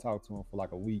I wouldn't talk to him for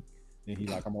like a week. then he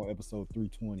like, I'm on episode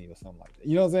 320 or something like that.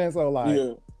 You know what I'm saying? So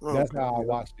like, that's how I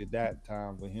watched it that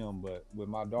time with him. But with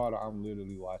my daughter, I'm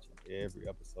literally watching every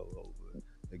episode over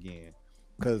again,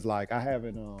 because like I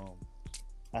haven't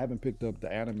picked up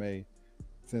the anime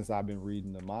since I've been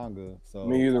reading the manga. So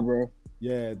me either, bro.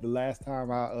 Yeah, the last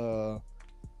time I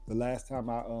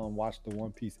watched the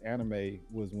One Piece anime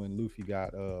was when Luffy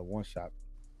got one shot.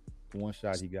 The one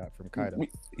shot he got from Kaido.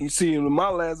 You see, my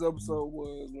last episode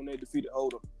was when they defeated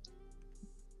Oda.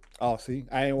 Oh, see,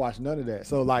 I ain't watched none of that.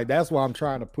 So like that's why I'm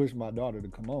trying to push my daughter to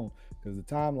come on, because the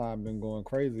timeline been going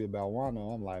crazy about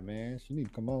Wano. I'm like, man, she need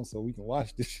to come on so we can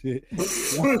watch this shit.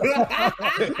 That's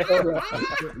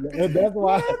why. That's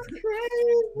why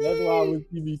when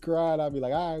she be crying, I'll be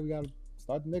like, all right, we gotta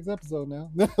start the next episode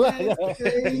now. That's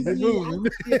crazy.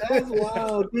 That's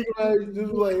wild. Think about it,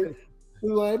 just like,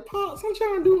 Pops, I'm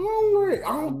trying to do homework.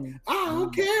 I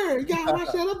don't care. You gotta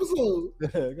watch that episode.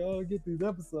 Go get these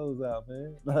episodes out,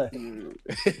 man. Like,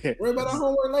 worry about our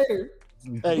homework later.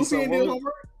 Hey,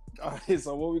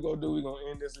 so what we gonna do? We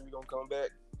gonna end this and we gonna come back.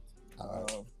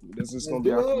 This is gonna be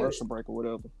our commercial break or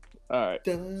whatever. All right.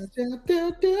 Da, da,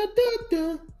 da, da, da,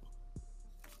 da.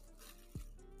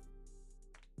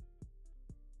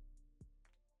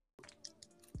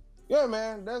 Yeah,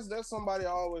 man, that's somebody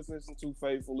I always listen to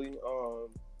faithfully.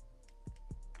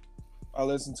 I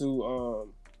listen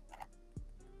to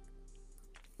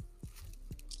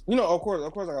of course I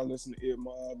gotta listen to It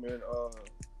Mob, man.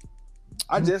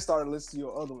 I just started listening to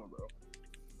your other one, bro.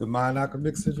 The Mind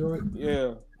Alchemix joint?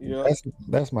 Yeah.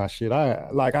 That's my shit.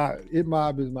 It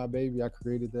Mob is my baby. I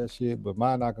created that shit, but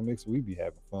Mind Alchemix, we be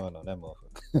having fun on that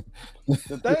motherfucker.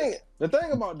 the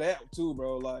thing about that too,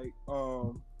 bro, like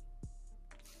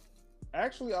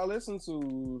actually, I listened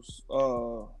to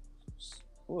what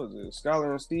was it,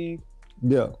 Skylar and Steve?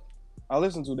 Yeah, I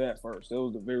listened to that first. That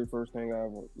was the very first thing I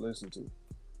ever listened to,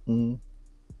 and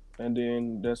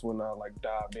then that's when I like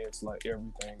dived into like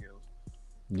everything else.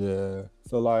 Yeah,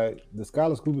 so like the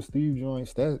Skylar, Scuba, Steve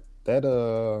joints, that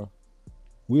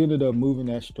we ended up moving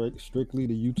that strictly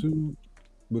to YouTube,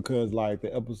 because like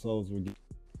the episodes were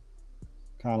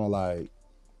kind of like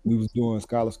we was doing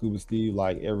Skylar, Scuba, Steve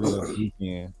like every other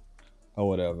weekend or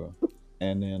whatever,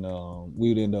 and then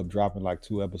we would end up dropping like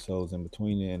 2 episodes in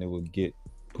between it, and it would get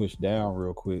pushed down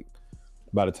real quick.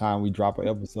 By the time we drop an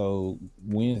episode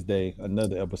Wednesday,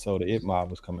 another episode of It Mob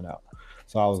was coming out.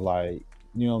 So I was like,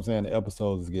 you know what I'm saying, the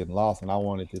episodes is getting lost, and I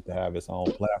wanted it to have its own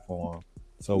platform.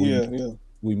 So we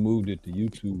moved it to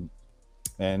YouTube,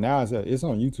 and now it's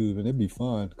on YouTube, and it'd be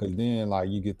fun because then like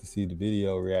you get to see the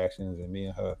video reactions and me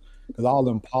and her, because all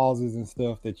them pauses and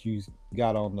stuff that you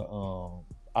got on the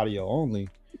audio only,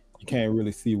 you can't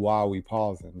really see why we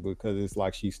pausing, because it's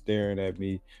like she's staring at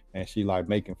me and she like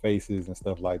making faces and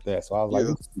stuff like that. So I was like,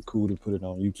 it'd be cool to put it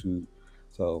on YouTube.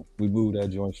 So we moved that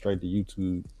joint straight to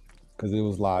YouTube, because it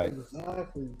was like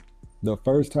the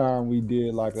first time we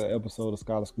did like an episode of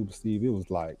Scholar Scuba Steve, it was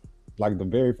like the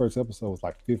very first episode was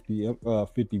like 50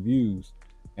 views,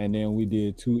 and then we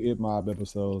did 2 It Mob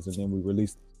episodes, and then we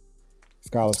released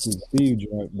Scholar Scuba Steve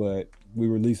joint, but we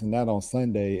releasing that on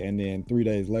Sunday, and then 3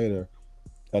 days later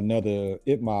another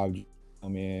It Mob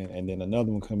come in, and then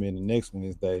another one come in the next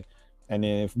Wednesday, and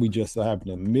then if we just so happen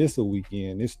to miss a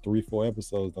weekend, it's 3-4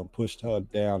 episodes done pushed her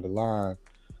down the line.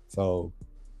 So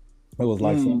it was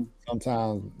like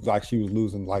sometimes like she was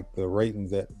losing like the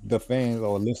ratings that the fans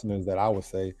or listeners that I would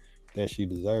say that she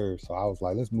deserves. So I was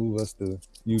like, let's move us to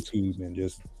YouTube and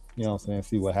just, you know what I'm saying,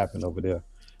 see what happened over there.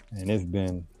 And it's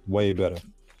been way better.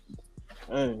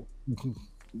 Hey,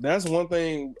 that's one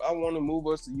thing I want to move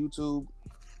us to YouTube.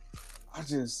 I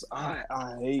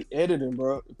hate editing,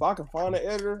 bro. If I can find an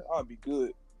editor, I'd be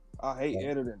good. I hate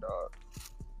editing, dog.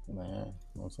 Man, you know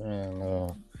what I'm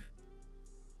saying?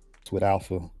 It's with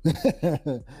Alpha.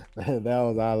 That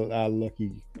was our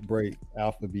lucky break.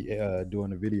 Alpha be doing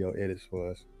the video edits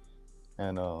for us.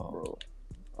 And bro,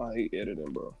 I hate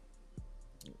editing, bro.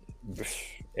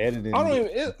 Editing.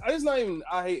 It's not even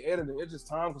I hate editing. It's just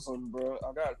time consuming, bro.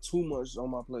 I got too much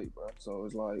on my plate, bro. So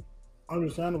it's like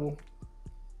understandable.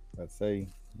 Let's say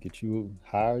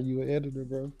hire you an editor,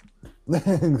 bro.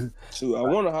 Shoot, I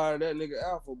want to hire that nigga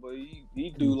Alpha, but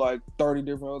he do like 30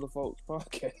 different other folks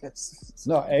podcasts.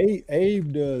 No,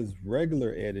 Abe does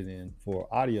regular editing for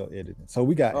audio editing. So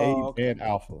we got Abe and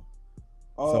Alpha.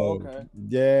 Okay.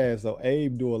 Yeah, so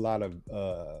Abe do a lot of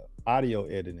audio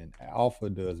editing. Alpha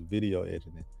does video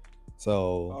editing.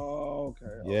 So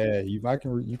yeah, you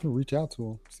can reach out to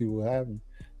him, see what happens.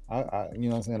 I you know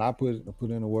what I'm saying, I put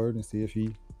in a word and see if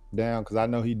he down, because I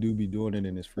know he do be doing it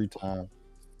in his free time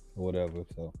or whatever.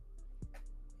 So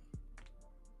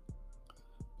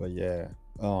but yeah,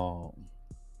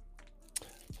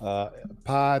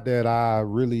 Pod that I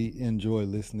really enjoy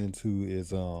listening to is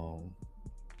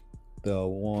the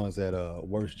ones at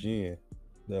Worst Gen,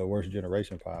 the Worst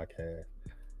Generation podcast.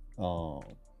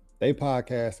 They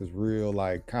podcast is real,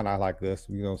 like kind of like us,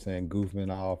 you know what I'm saying,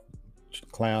 goofing off,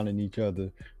 clowning each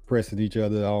other, pressing each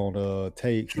other on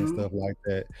takes and stuff like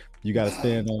that. You got to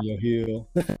stand on your heel.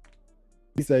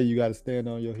 He say you got to stand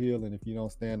on your heel, and if you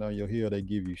don't stand on your heel, they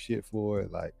give you shit for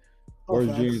it. Like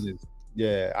Worst Gen is,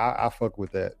 yeah, I fuck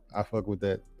with that. I fuck with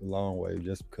that the long way,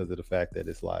 just because of the fact that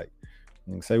it's like,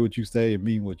 say what you say and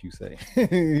mean what you say.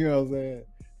 You know what I'm saying?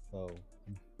 So.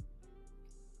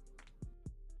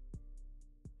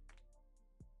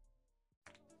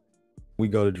 We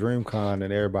go to DreamCon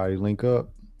and everybody link up.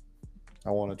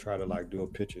 I want to try to like do a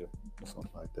picture or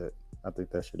something like that. I think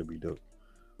that should be dope.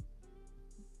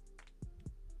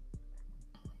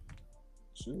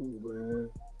 Shoot, man.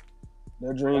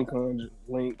 That DreamCon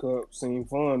link up seemed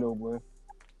fun though, boy.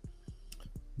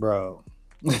 Bro,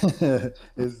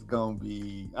 it's gonna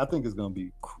be. I think it's gonna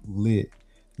be lit.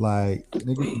 Like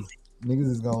niggas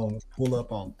is gonna pull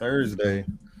up on Thursday.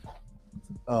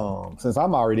 Since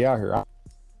I'm already out here.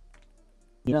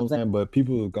 You know what I'm saying? But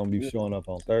people are gonna be showing up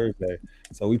on Thursday.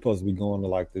 So we supposed to be going to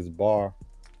like this bar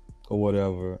or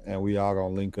whatever, and we all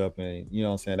gonna link up, and you know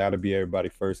what I'm saying, that'll be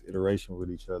everybody's first iteration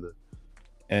with each other.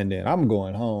 And then I'm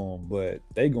going home, but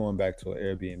they going back to an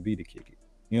Airbnb to kick it.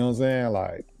 You know what I'm saying?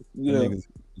 Like niggas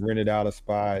rented out a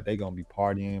spot, they gonna be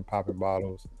partying, popping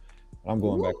bottles. I'm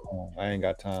going back home. I ain't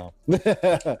got time.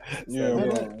 The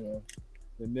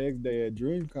next day at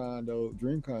DreamCon though,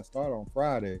 DreamCon start on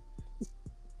Friday.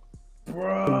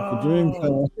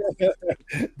 Bro,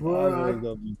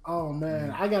 oh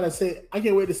man, I gotta say, I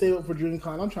can't wait to save up for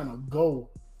DreamCon. I'm trying to go.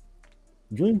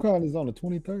 DreamCon is on the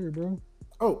 23rd, bro.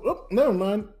 Oh, never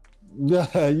mind.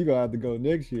 Yeah, you gonna have to go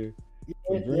next year.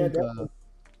 Yeah,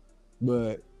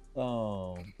 but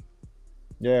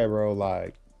yeah, bro.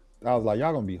 Like, I was like,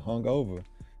 y'all gonna be hungover.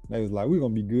 They was like, we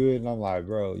gonna be good, and I'm like,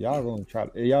 bro, y'all gonna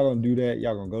do that.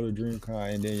 Y'all gonna go to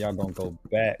DreamCon, and then y'all gonna go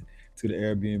back to the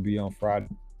Airbnb on Friday.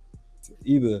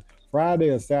 Either Friday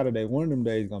or Saturday, one of them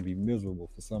days gonna be miserable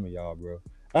for some of y'all, bro.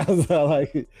 I was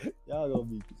like, y'all gonna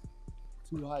be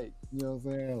too hyped, you know what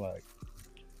I'm saying? Like,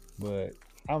 but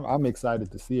I'm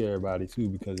excited to see everybody too,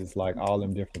 because it's like all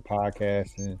them different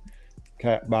podcasts and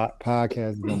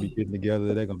podcasts gonna be getting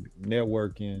together. They're gonna be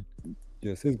networking.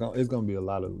 Just it's gonna be a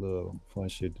lot of little fun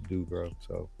shit to do, bro.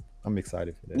 So I'm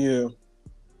excited for that. Yeah.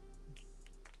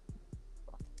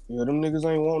 Yeah, them niggas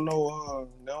ain't want no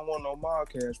they don't want no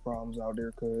podcast problems out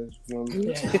there, cuz you feel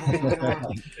me?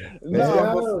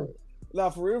 Nah,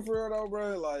 for real though,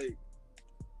 bro. Like,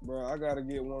 bro, I gotta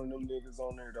get one of them niggas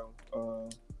on there though.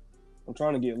 I'm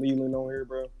trying to get Leland on here,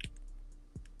 bro.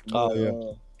 Oh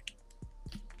yeah.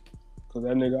 Cause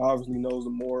that nigga obviously knows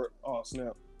more. Oh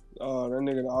snap. That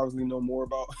nigga obviously know more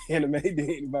about anime than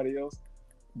anybody else.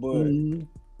 But yeah,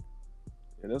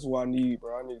 that's what I need,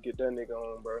 bro. I need to get that nigga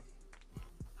on, bro.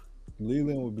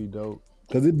 Leland would be dope,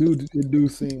 cause it do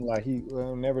seem like he,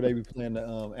 whenever they be playing the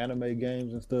anime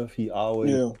games and stuff, he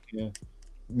always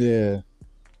yeah.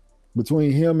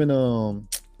 Between him and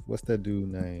what's that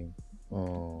dude name?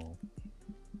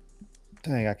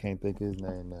 Dang, I can't think of his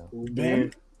name now.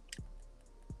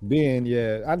 Ben,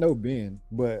 yeah, I know Ben,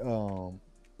 but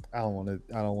I don't want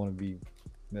to be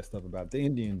messed up about the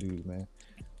Indian dude, man.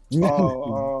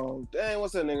 Dang,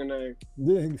 what's that nigga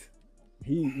name?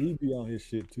 He be on his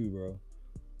shit too, bro.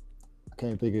 I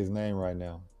can't think of his name right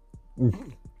now.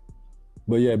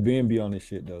 But yeah, Ben be on his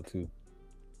shit though too.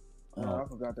 I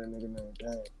forgot that nigga name.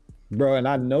 Dang. Bro, and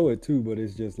I know it too, but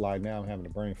it's just like now I'm having a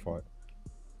brain fart.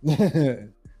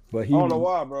 But he, I don't know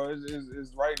why, bro.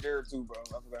 It's right there too, bro.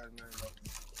 I forgot his name,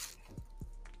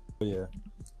 bro. Yeah,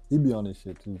 he be on this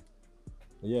shit too.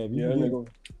 But yeah,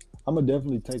 I'm gonna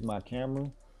definitely take my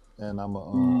camera and I'm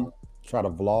gonna try to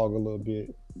vlog a little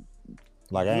bit.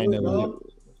 Like I ain't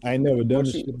never done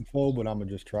this shit before, but I'm gonna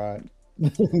just try it.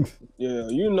 Yeah,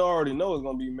 you already know it's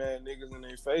gonna be mad niggas in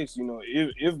their face. You know,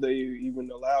 if they even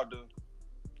allowed to.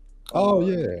 Oh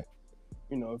yeah.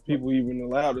 You know, if people even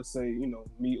allowed to say,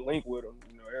 meet link with them,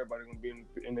 everybody gonna be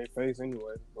in their face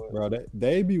anyway. But. Bro,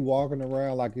 they be walking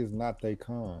around like it's not they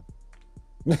con.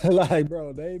 Like,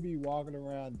 bro, they be walking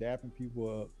around dapping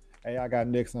people up. Hey, I got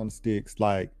next on the sticks.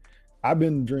 Like, I've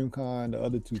been to DreamCon the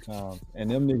other 2 times, and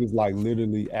them niggas like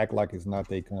literally act like it's not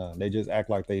they con. They just act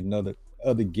like they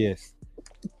other guests.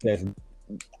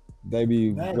 They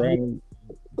be going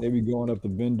up to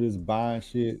vendors buying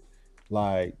shit.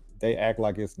 Like, they act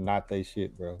like it's not they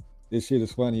shit, bro. This shit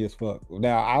is funny as fuck.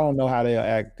 Now, I don't know how they'll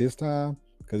act this time,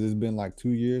 because it's been like 2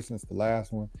 years since the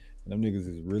last one. And them niggas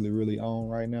is really, really on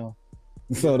right now.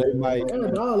 So they might. Yeah,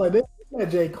 no, like they got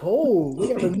J. Cole.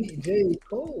 They got to meet J.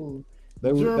 Cole.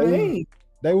 They was Jermaine.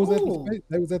 They was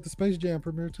at the Space Jam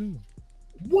premiere too.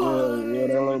 What? Yeah,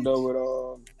 they linked up with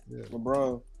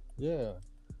LeBron. Yeah,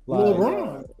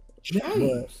 LeBron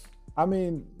James. I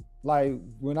mean, like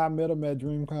when I met them at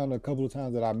DreamCon, a couple of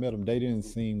times that I met them, they didn't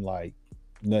seem like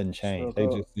nothing changed.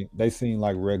 They seemed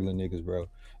like regular niggas, bro.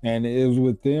 And it was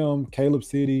with them, Caleb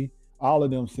City, all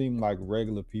of them seemed like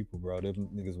regular people, bro. Them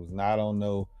niggas was not on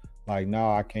no like,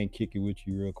 no, I can't kick it with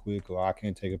you real quick, or I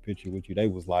can't take a picture with you. They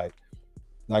was like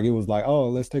it was like, oh,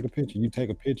 let's take a picture. You take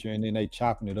a picture, and then they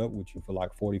chopping it up with you for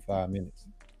like 45 minutes.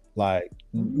 Like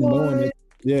knowing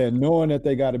that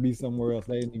they got to be somewhere else,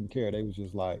 they didn't even care. They was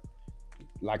just like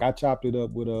I chopped it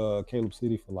up with Caleb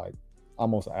City for like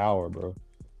almost an hour, bro.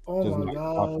 Oh just my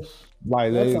gosh!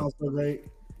 Like that sounds so great.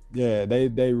 Yeah,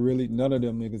 they really, none of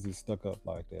them niggas is stuck up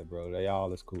like that, bro. They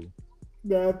all is cool.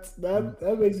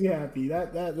 That makes me happy.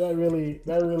 That really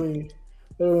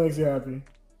makes you happy.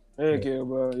 Heck yeah,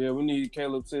 bro. Yeah, we need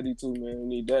Caleb City too, man. We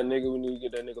need that nigga. We need to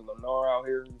get that nigga Lennar out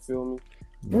here. You feel me?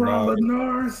 Bro,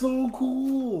 Lennar is so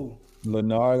cool.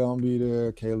 Lennar gonna be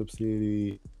there. Caleb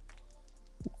City.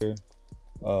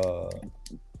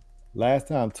 Last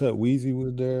time Tut Weezy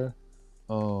was there.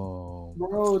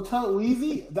 Bro, Tut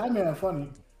Weezy, that man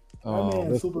funny. That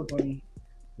man super funny.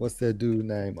 What's that dude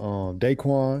name?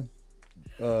 Daquan.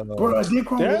 Bro,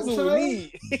 Daquan that's what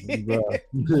we need. Bro.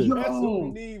 That's what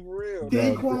we need for real.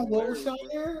 Daquan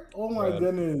Wilshire? Oh my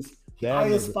goodness. I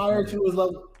aspire to his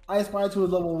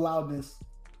level of loudness.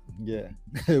 Yeah.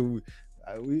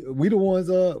 we the ones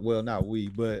well, not we,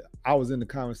 but I was in the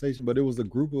conversation, but it was a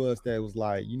group of us that was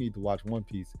like, you need to watch One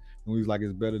Piece. And we was like,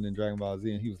 it's better than Dragon Ball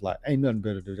Z. And he was like, ain't nothing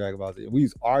better than Dragon Ball Z. And we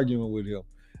was arguing with him.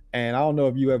 And I don't know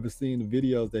if you ever seen the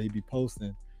videos that he be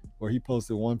posting, where he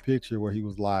posted one picture where he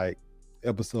was like,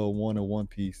 episode 1 of One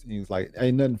Piece. And he was like,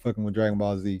 ain't nothing fucking with Dragon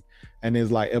Ball Z. And it's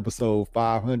like episode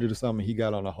 500 or something. He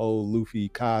got on a whole Luffy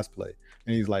cosplay.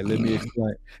 And he's like, let me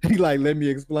explain. He like, let me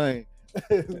explain.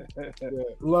 Yeah.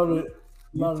 Love it.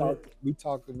 We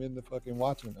talked him into fucking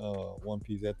watching One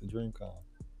Piece at the DreamCon.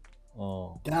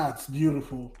 That's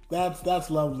beautiful. That's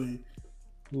lovely.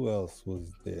 Who else was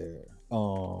there?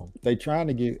 They trying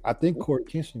to get, I think Corey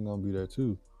Kenshin gonna be there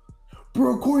too.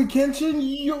 Bro, Corey Kenshin,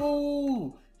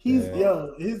 his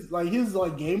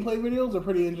gameplay videos are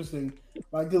pretty interesting.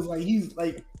 Like, cause like he's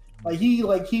he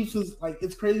keeps his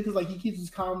it's crazy because like he keeps his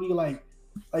comedy like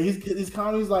his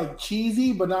comedy's like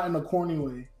cheesy but not in a corny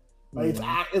way. Like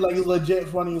it's legit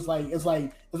funny. It's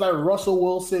like Russell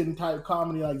Wilson type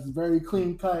comedy. Like it's very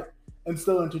clean cut and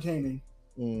still entertaining.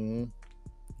 Mm-hmm.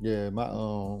 Yeah, my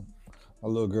little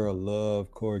girl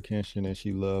loved Corey Kenshin, and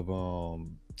she loved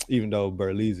even though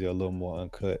Berleezy a little more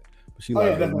uncut, but she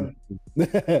like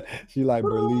she like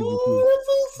Berleezy too. That's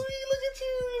so sweet. Look at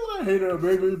you. Like, hey there,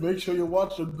 baby. Make sure you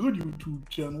watch the good YouTube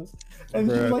channels. And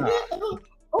she's like, yeah.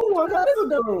 Oh my God, it's a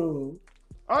girl.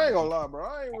 I ain't gonna lie, bro.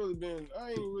 I ain't really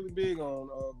big on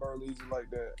Berleezy like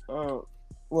that.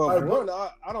 Well, I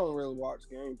don't really watch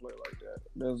gameplay like that.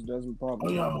 That's the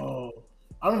problem.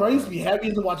 I remember I used to be heavy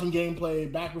into watching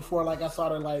gameplay back before like I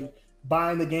started like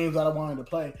buying the games that I wanted to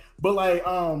play. But like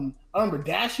I remember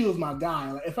Dashie was my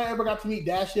guy. Like, if I ever got to meet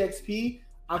Dashie XP,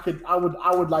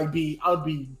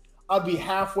 I'd be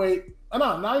halfway.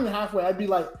 No, not even halfway. That'd be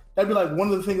like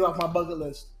one of the things off my bucket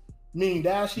list. Meaning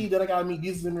Dashie, then I gotta meet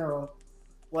Jesus Zamiro.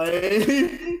 Like,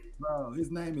 bro,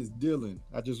 his name is Dylan.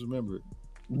 I just remembered.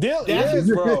 Dylan, yes,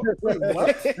 bro. Wait,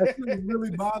 what? That shit is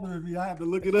really bothering me. I have to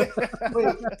look it up.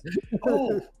 Wait.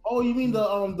 Oh, you mean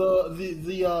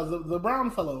the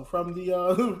brown fellow from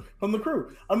the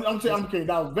crew? I'm kidding.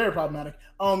 That was very problematic.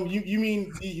 You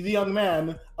mean the young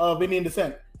man of Indian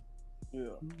descent? Yeah.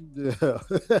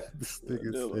 This thing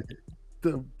is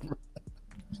sick.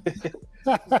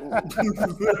 But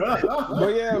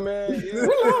yeah, man,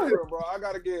 bro. I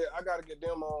gotta get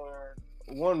them on there.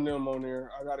 One of them on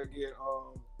there. I gotta get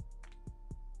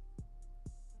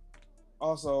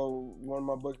also one of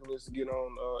my bucket lists to get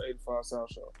on 85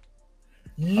 South Show.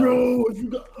 Yo, if you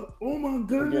got, oh my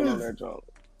goodness, that job.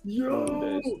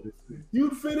 Yo, you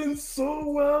fit in so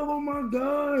well. Oh my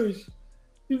gosh,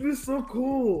 you'd be so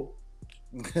cool.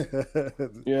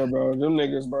 Yeah, bro. Them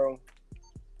niggas, bro.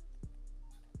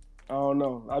 I don't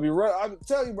know. I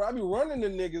tell you, bro. I be running the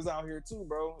niggas out here too,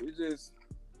 bro. It's just,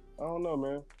 I don't know,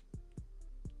 man.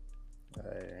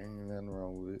 Hey, ain't nothing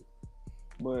wrong with it.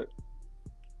 But,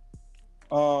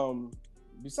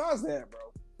 besides that,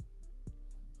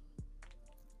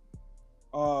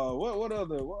 bro. What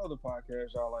other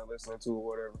podcast y'all like listening to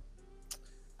or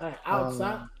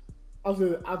whatever?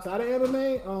 outside of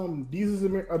anime, these is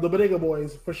the Bodega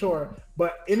Boys for sure.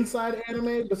 But inside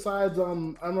anime, besides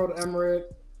Emerald Emirate,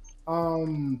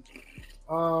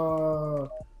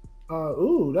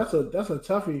 that's a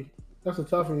toughie. That's a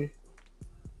toughie.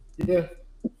 Yeah.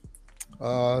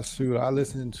 Shoot, I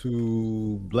listened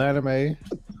to Blanime.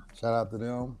 Shout out to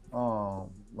them.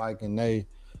 Mike and they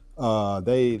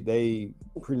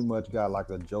pretty much got like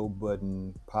a Joe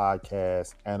Budden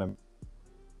podcast anime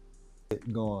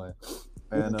going.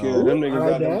 And them niggas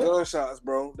got them gunshots,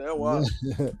 bro. That was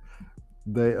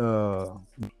they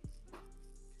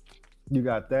you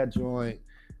got that joint.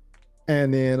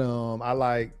 And then I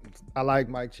like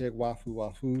Mike Check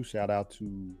Wafu. Shout out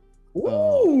to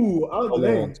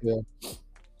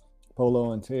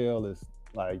Polo and Tail is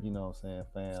like, you know what I'm saying,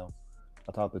 fam.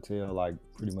 I talk to Tail like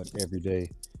pretty much every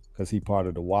day because he part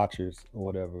of the Watchers or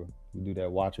whatever. We do that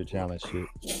Watcher Challenge shit.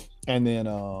 And then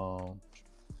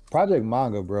Project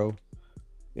Manga, bro.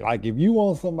 Like if you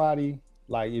want somebody,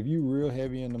 like if you real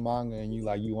heavy in the manga and you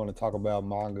want to talk about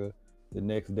manga the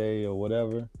next day or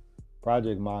whatever,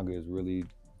 Project Manga is really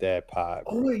that pod.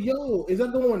 Bro. Oh wait, yo, is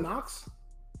that the one with Nox?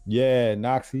 Yeah,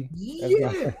 Noxy.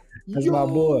 That's my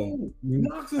boy.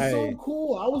 Nox is so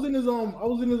cool. I was in his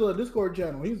Discord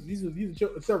channel. He's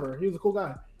a server. He was a cool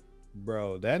guy.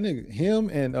 Bro, that nigga, him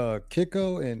and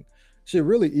Kiko and shit,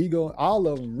 really ego, all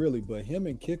of them really, but him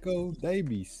and Kiko, they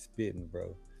be spitting,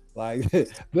 bro. Like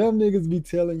them niggas be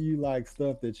telling you like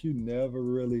stuff that you never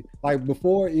really like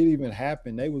before it even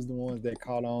happened. They was the ones that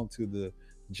caught on to the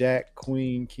Jack,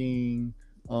 Queen, King,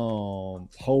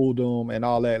 Hold'em and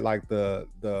all that, like the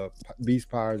Beast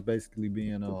Pirates basically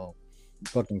being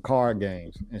fucking card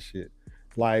games and shit.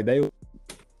 Like they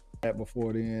that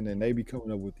before then, and they be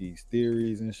coming up with these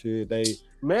theories and shit.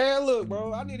 Man, look,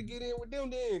 bro, I need to get in with them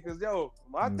then, cause yo,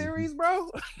 my theories, bro.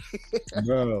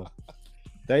 Bro,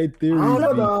 they theories. I don't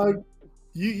know, dog.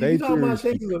 You talking about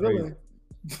shaking the villain?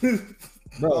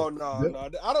 Bro,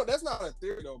 no, I don't. That's not a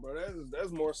theory though, bro.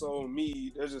 That's more so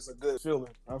me. That's just a good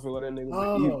feeling. I feel like that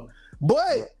nigga's evil.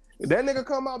 But that nigga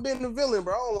come out being the villain,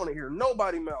 bro. I don't want to hear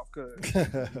nobody mouth cuz.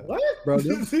 What? Bro,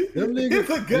 them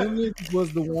niggas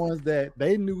was the ones that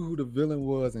they knew who the villain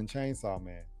was in Chainsaw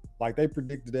Man. Like they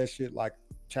predicted that shit like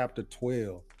chapter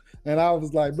 12. And I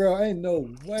was like, bro, ain't no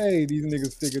way these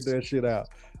niggas figured that shit out.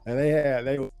 And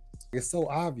it's so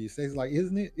obvious. They was like,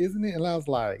 isn't it? And I was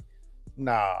like,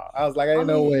 nah. I was like, ain't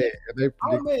no way.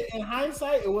 In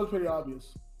hindsight, it was pretty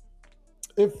obvious.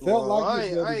 It felt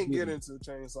like I ain't getting into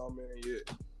Chainsaw Man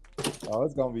yet. Oh,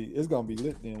 it's gonna be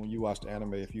lit then when you watch the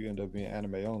anime if you end up being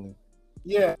anime only.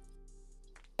 Yeah,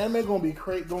 anime gonna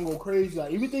go crazy.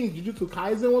 Like if you think Jujutsu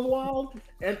Kaisen was wild,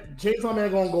 and Chainsaw Man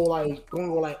gonna go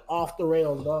like off the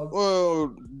rails, dog.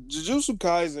 Well, Jujutsu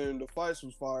Kaisen, the fights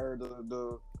was fire.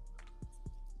 The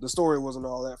story wasn't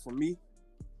all that for me.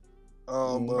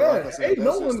 But like I said,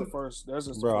 that's just the first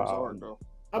arc, though.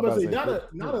 I would say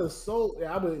not a soul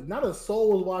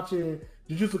was watching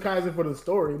Jujutsu Kaisen for the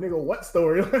story, nigga. What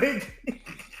story? Like,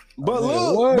 but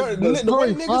look, the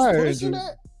way niggas pushing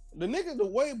that, the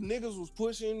way niggas was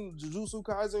pushing Jujutsu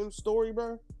Kaisen story,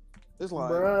 bro. It's like,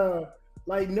 bro,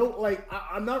 like no, like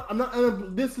I'm not.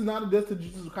 This is not a diss to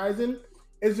Jujutsu Kaisen.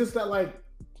 It's just that like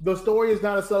the story is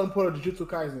not a selling point of Jujutsu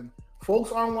Kaisen.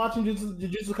 Folks aren't watching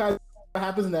Jujutsu Kaisen. What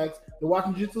happens next? They're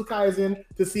watching Jujutsu Kaisen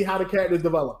to see how the characters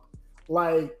develop.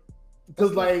 Like,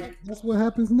 because like that's what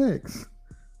happens next.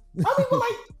 But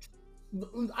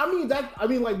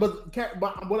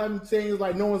what I'm saying is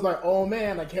like no one's like, oh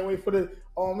man, I can't wait for this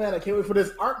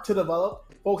arc to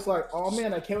develop. Folks like, oh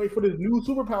man, I can't wait for this new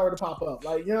superpower to pop up.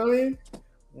 Like, you know what I mean?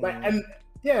 Like, and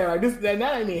yeah, like this, and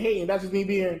that ain't me hating. That's me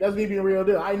being real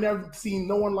deal. I never seen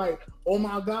no one like, oh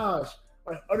my gosh.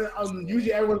 Like,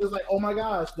 usually everyone's just like, oh my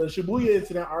gosh, the Shibuya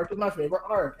incident arc is my favorite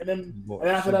arc, and then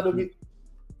after that it'll be.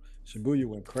 Shibuya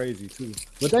went crazy too,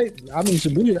 but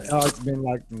Shibuya arc's been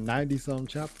like 90-some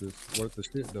chapters worth of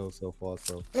shit though so far.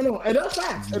 So I know, and that's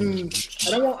facts. And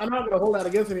I'm not gonna hold that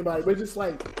against anybody, but it's just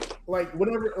like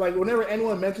whenever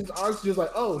anyone mentions arcs, just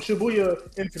like, oh, Shibuya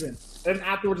incident, and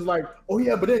afterwards it's like, oh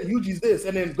yeah, but then Yuji's this,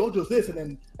 and then Gojo's this, and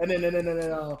then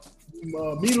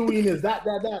Midorine is that,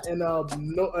 and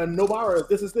Nobara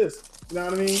is this. You know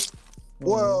what I mean?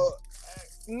 Well,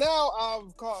 now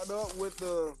I've caught up with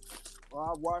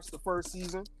I watched the first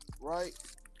season, right?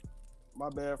 My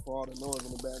bad for all the noise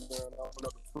in the background. I went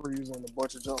up the freezer and a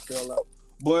bunch of junk fell out.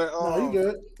 But no, you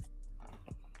good.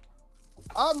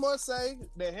 I must say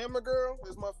that Hammer Girl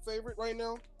is my favorite right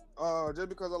now. Just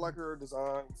because I like her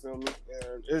design, you feel me?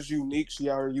 And it's unique. She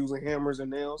out here using hammers and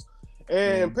nails.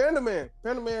 And Panda Man,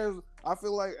 I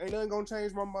feel like ain't nothing gonna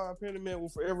change my mind. Panda Man will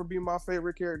forever be my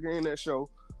favorite character in that show.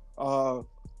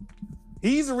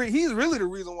 He's really the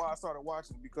reason why I started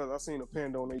watching, because I seen a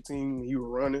Panda on 18 when he was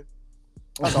running.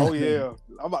 I thought, oh yeah,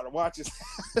 I'm about to watch it.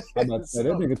 I'm about to say,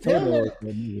 that nigga Turbo is that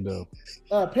movie though.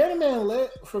 Panda Man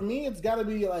lit, for me, it's got to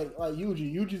be like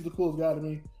Yuji. Yuji's the coolest guy to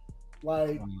me.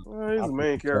 Like, he's the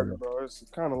main character, bro. It's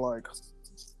kind of like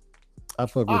I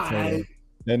fuck with Turbo.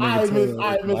 That nigga I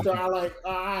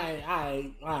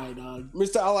dog.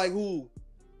 Mr. I like who?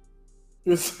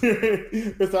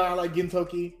 Mr. I like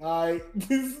Gintoki. Alright.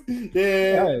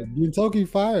 Yeah, Gintoki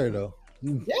fire though.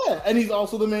 Yeah, and he's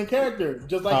also the main character,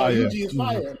 just like Yuji is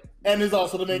fire, and is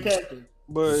also the main character.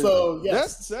 But so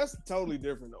yes, that's totally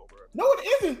different though, bro. No,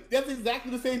 it isn't. That's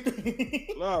exactly the same thing.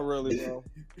 Not really, bro.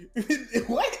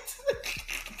 What?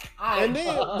 And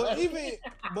then,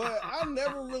 but I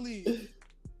never really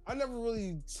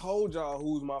told y'all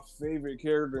who's my favorite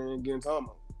character in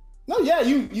Gintama. No, yeah,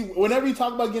 you whenever you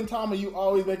talk about Gintama, you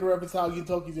always make a reference to how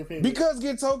Gintoki's your favorite. Because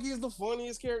Gintoki is the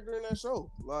funniest character in that show.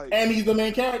 Like, and he's the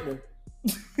main character.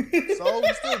 So he's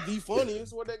still the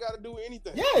funniest. What they got to do with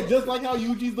anything? Yeah, just like how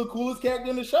Yuji's the coolest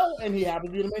character in the show, and he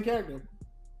happens to be the main character.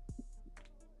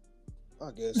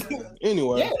 I guess. Man.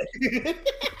 Anyway. Yeah.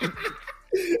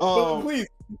 Please,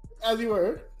 as you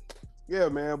were. Yeah,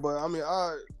 man. But I mean,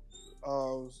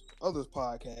 others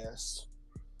podcasts.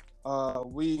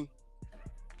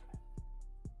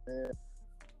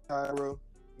 Tyra,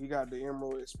 he got the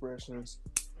Emerald Expressions.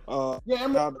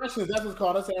 Emerald Expressions. That's what it's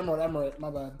called. That's Emerald.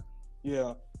 My bad.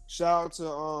 Yeah. Shout out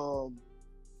to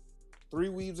Three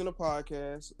Weaves in the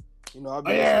podcast. You know, I've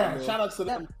been shout out to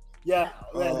them. Yeah,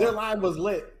 their live was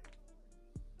lit.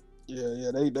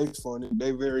 Yeah, they funny. They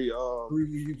very Three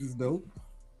Weaves is dope.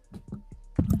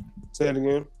 Say it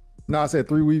again. No, I said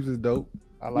Three Weaves is dope.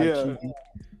 I like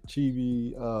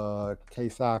Chibi,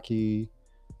 Keisaki,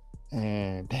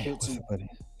 and damn, what's somebody?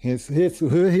 His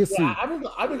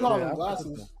I've been calling them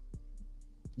Glasses.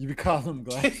 You be calling them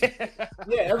Glasses?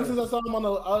 Yeah, ever since I saw him on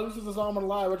the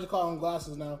live, I just call him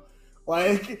Glasses now.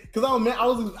 Like, because I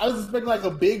was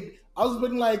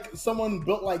expecting like someone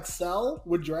built like Cell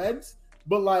with dreads,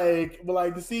 but like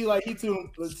to see like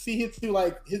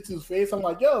Hitsu's face, I'm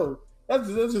like, yo, that's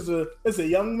just a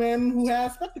young man who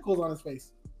has spectacles on his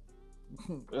face.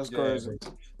 That's crazy.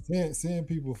 Seeing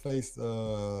people face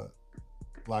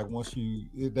like once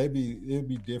it'd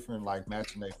be different, like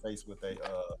matching their face with their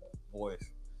voice.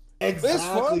 Exactly, it's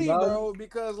funny, bro,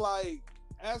 because like,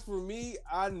 as for me,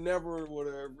 I never would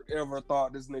have ever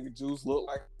thought this nigga Juice looked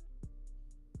like.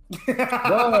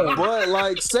 But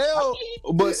like Cell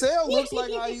looks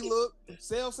like how he look.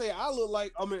 Cell say I look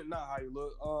like, I mean, not how you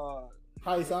look.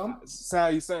 How you sound? How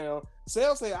you sound.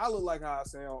 Cell say I look like how I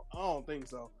sound. I don't think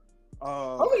so.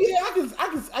 I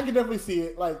can definitely see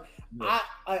it. Like, yeah.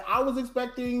 I was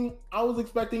expecting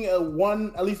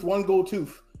at least one gold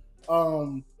tooth.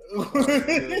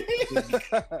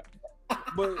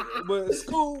 But it's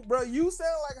cool, bro. You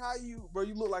sound like you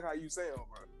look like how you sound,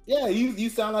 bro. Yeah, you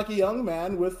sound like a young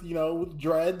man with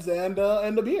dreads and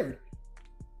a beard.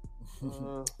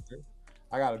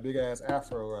 I got a big ass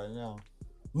afro right now.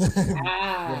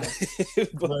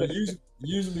 But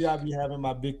usually I be having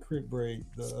my big crit braid,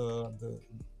 the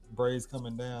braids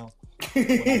coming down.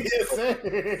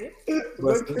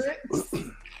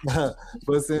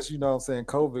 But since you know what I'm saying,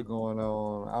 COVID going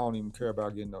on, I don't even care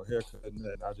about getting no haircut.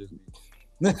 I just be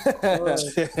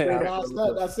that's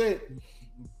it.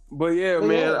 But yeah,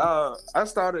 man, I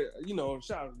started,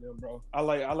 shout out to them, bro. I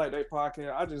like their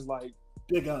podcast. I just like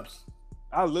big ups.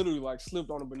 I literally like slipped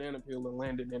on a banana peel and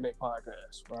landed in their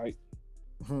podcast, right?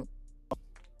 Mm-hmm.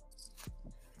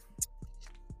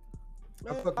 Man,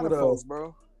 I fuck with folks,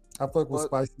 bro. I fuck with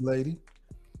Spicy Lady.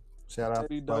 Shout out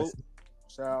to Spicy.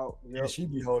 Shout out. Yep. Yeah, she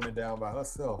be holding it down by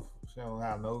herself. She don't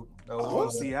have no. I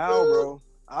don't see how, bro.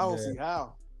 I don't see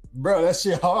how. Bro, that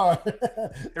shit hard.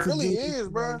 It really is,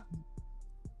 bro.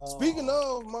 Speaking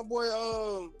of my boy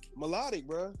Melodic,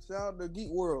 bro. Shout out to Geek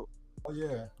World. Oh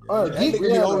yeah. Geek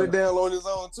World be holding it down on his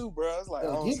own too, bro. It's like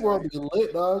Geek World be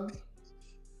lit, dog.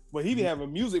 But he be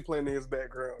having music playing in his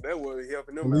background. That was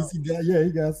helping him At least out.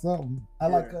 He got something. I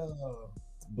like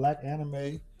Black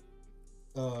Anime.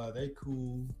 They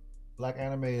cool. Black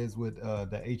Anime is with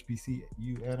the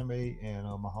HBCU anime and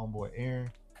my homeboy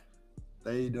Aaron.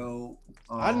 They dope.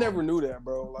 I never knew that,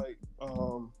 bro. Like,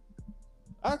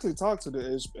 I actually talked to the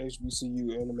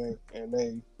HBCU anime,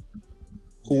 and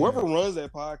whoever runs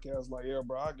that podcast, like, yeah,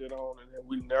 bro, I get on, and then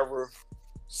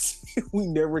we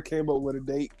never came up with a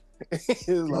date. It's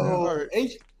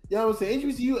like, I would say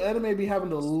HBCU anime be having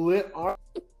the lit art.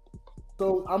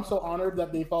 So I'm so honored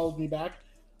that they followed me back.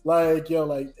 Like,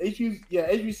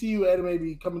 HBCU anime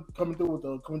be coming through with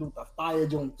the fire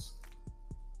joints.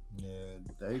 Yeah,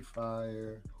 they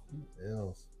fire. Who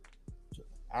else?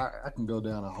 I can go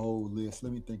down a whole list.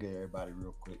 Let me think of everybody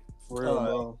real quick. For real,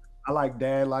 bro. I like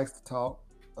Dad Likes to Talk.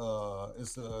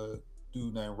 It's a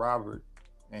dude named Robert,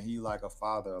 and he like a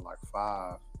father of like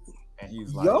 5, and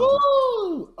he's like,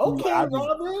 okay, I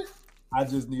Robert. I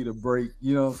just need a break.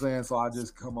 You know what I'm saying? So I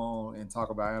just come on and talk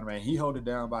about anime. And he hold it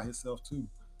down by himself too.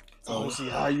 So see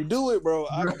how you do it, bro.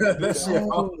 I That's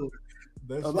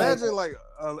imagine like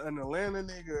an Atlanta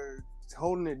nigga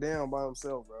holding it down by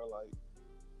himself, bro. Like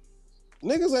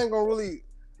niggas ain't gonna really.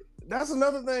 That's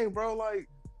another thing, bro. Like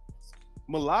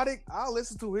Melodic, I'll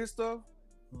listen to his stuff,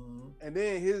 and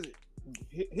then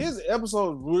his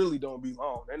episodes really don't be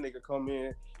long. That nigga come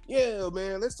in, yeah,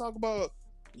 man. Let's talk about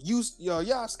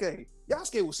Yasuke.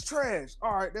 Yasuke was trash.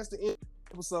 All right, that's the end of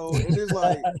the episode, and it's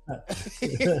like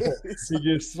he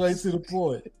gets straight to the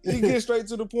point. He gets straight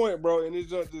to the point, bro, and it's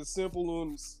just simple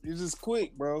and it's just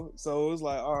quick, bro. So it's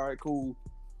like, all right, cool.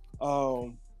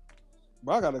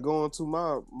 But I gotta go into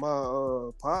my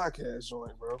podcast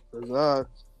joint, bro, because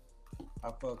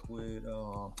I fuck with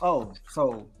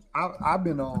so I've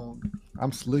been on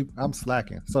I'm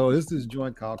slacking. So this is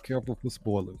joint called Careful for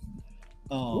Spoilers.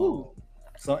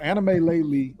 So Anime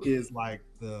Lately is like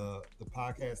the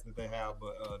podcast that they have,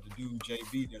 but the dude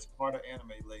JB that's part of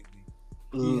Anime Lately,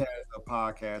 he has a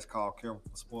podcast called Careful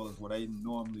for Spoilers where they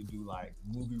normally do like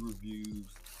movie reviews,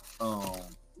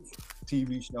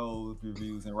 TV shows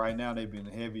reviews, and right now they've been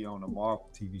heavy on the Marvel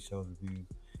TV shows reviews.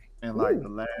 And like the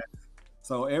last,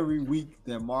 so every week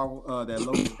that Marvel that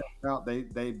Loki comes out,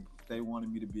 they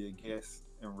wanted me to be a guest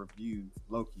and review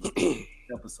Loki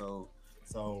episode.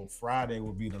 So Friday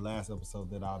will be the last episode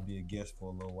that I'll be a guest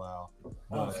for a little while.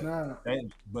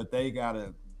 But they got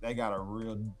a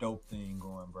real dope thing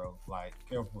going, bro. Like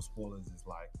Careful Spoilers is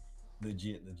like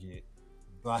legit.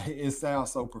 Like it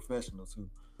sounds so professional too.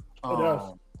 It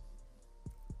does.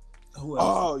 Who else?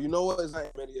 Oh, you know what? It's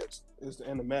not Animatics. It's the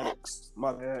Animatics.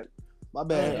 My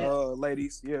bad,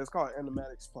 ladies. Yeah, it's called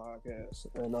Animatics Podcast.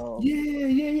 And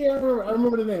yeah. I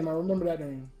remember the name. I remember that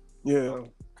name. Yeah.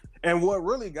 And what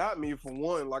really got me, for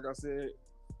one, like I said,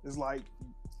 is like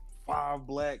 5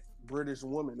 black British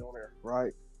women on there,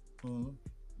 right? Mm-hmm.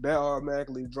 That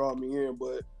automatically draw me in.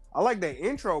 But I like that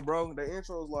intro, bro. The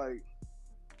intro is like,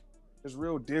 it's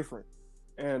real different.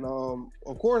 And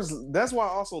of course, that's why I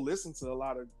also listen to a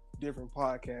lot of different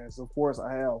podcasts. Of course,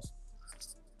 I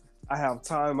have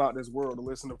time out this world to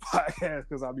listen to podcasts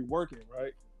because I'll be working,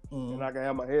 right? And I can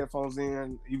have my headphones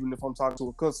in, even if I'm talking to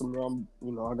a customer. I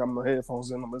got my headphones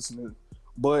in, I'm listening.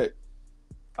 But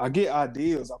I get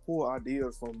ideas. I pull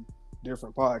ideas from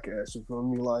different podcasts. You feel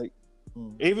me? Like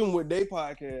even with their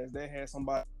podcast, they had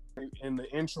somebody in the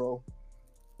intro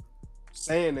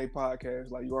saying they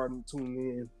podcast, like you already tuned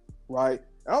in, right?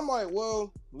 And I'm like,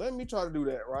 well, let me try to do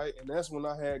that, right? And that's when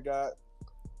I had got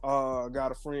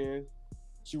a friend.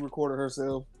 She recorded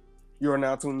herself. You are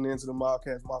now tuning into the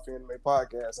Mobcast Mafia Anime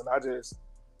Podcast, and I just,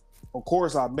 of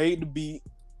course, I made the beat.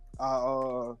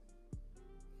 I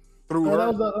threw her.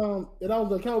 That was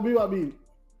the Cowboy Bebop beat.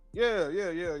 Yeah.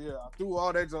 I threw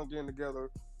all that junk in together.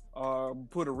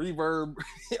 Put a reverb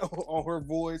on her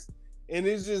voice, and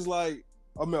it's just like,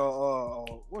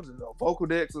 what's it, a vocal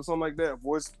decks or something like that,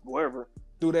 voice, whatever.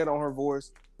 Threw that on her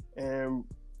voice, and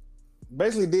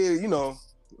basically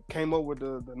came up with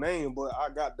the name. But I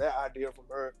got that idea from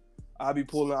her. I be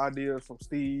pulling ideas from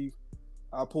Steve.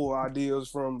 I pull ideas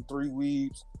from 3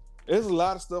 Weebs. There's a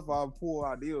lot of stuff I pull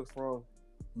ideas from,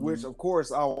 which of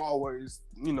course I'll always,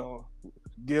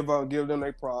 give them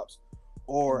their props,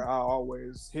 or I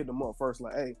always hit them up first,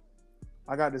 like, hey,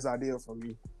 I got this idea from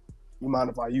you. You mind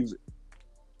if I use it?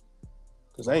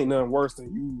 Because ain't nothing worse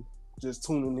than you just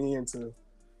tuning in to,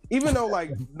 even though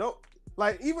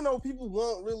even though people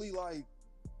won't really like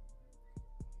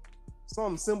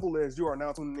something simple as you are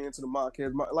now tuning into the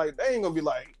podcast, like they ain't gonna be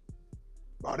like,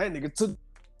 oh, that nigga took.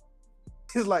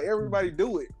 It's like everybody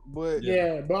do it, but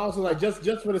but also like just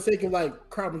for the sake of like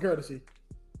crowd and courtesy.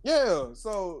 Yeah,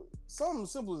 so something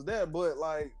simple as that, but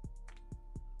like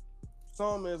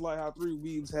something is like how 3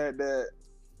 Weebs had that.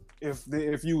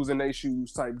 If you was in their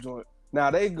shoes type joint.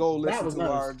 Now they go listen to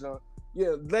our joint.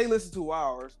 Yeah, they listen to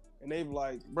ours. And they be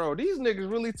like, bro, these niggas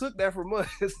really took that from us.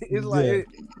 It's like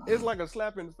it's like a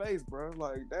slap in the face, bro.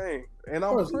 Like, dang. And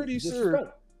I'm pretty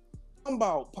sure, I'm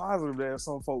about positive that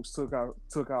some folks took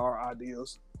our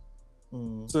ideas.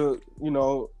 To,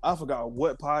 I forgot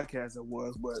what podcast it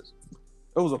was, but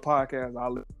it was a podcast I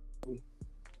listened to.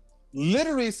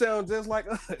 Literally sound just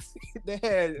like us. They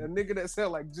had a nigga that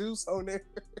sound like Juice on there.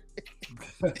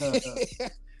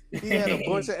 He had a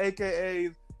bunch of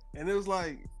AKAs, and it was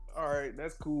like, all right,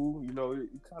 that's cool. You know,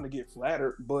 you kind of get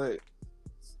flattered, but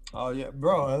Oh yeah,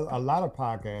 bro. A lot of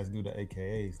podcasts do the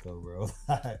AKAs though, bro.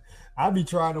 I be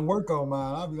trying to work on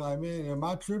mine. I'll be like, man, am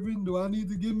I tripping? Do I need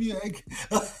to give me an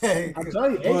AKA? I'm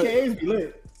telling you, AKAs be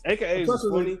lit. AKAs is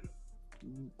funny.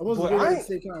 I wasn't good at the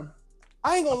same time.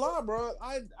 I ain't gonna lie, bro.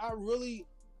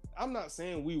 I'm not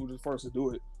saying we were the first to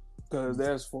do it, because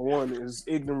that's, for one, is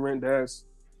ignorant. That's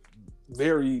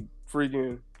very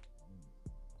freaking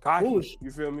cocky. Foolish.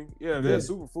 You feel me? Yeah, that's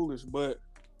super foolish. But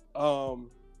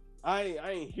I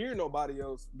ain't hear nobody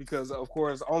else, because of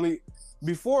course, only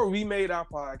before we made our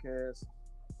podcast,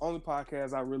 only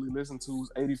podcast I really listened to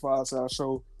was 85 South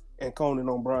Show and Conan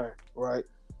O'Brien, right?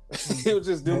 It was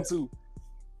just them two.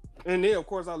 And then of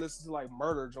course I listened to like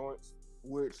murder joints,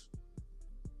 which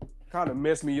kind of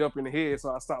messed me up in the head,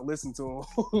 so I stopped listening to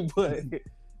them. But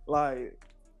like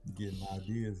getting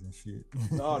ideas and shit.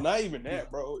 No, not even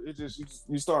that, bro. It just you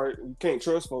can't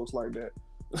trust folks like that.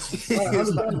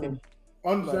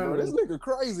 Understandable. This nigga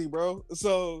crazy, bro.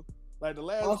 So like the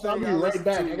last also, I'll be right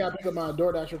back. I gotta pick up my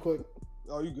DoorDash real quick.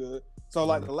 Oh, you good. So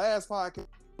like the last podcast,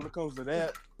 when it comes to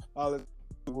that, was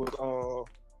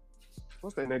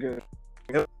what's that nigga?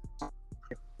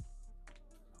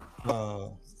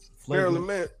 Marilyn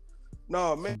Man.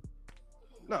 No, man.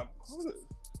 No. What was it?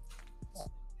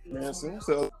 Manson.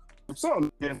 So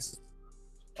something Manson.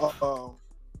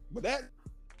 But that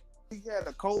he had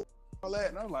a cold all that,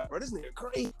 and I was like, bro, this nigga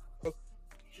crazy.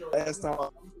 Last time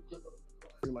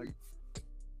like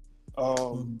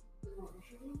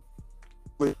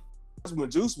but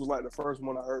when Juice was like the first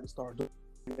one I heard to start doing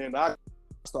it, and I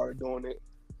started doing it.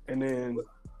 And then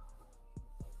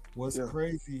what's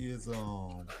crazy is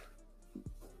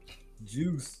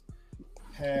Juice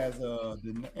has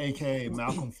the AKA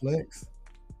Malcolm Flex.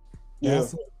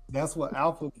 That's what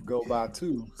Alpha go by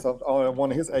too. So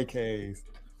one of his AKAs.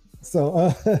 So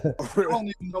I don't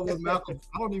even know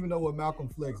what Malcolm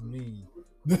Flex means.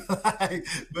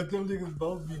 But them niggas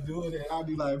both be doing it. I'll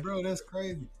be like, bro, that's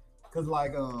crazy. Cause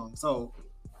like so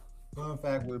fun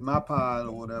fact with my pod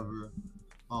or whatever,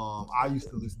 I used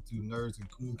to listen to Nerds and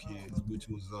Cool Kids, which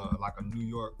was like a New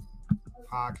York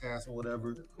podcast or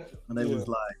whatever, and they was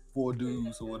like 4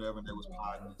 dudes or whatever, and they was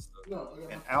podding and stuff.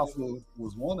 And Alpha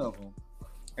was one of them.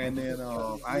 And then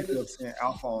I ended up seeing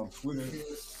Alpha on Twitter,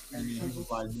 and he was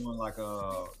like doing like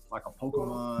a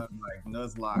Pokemon like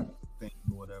Nuzlocke thing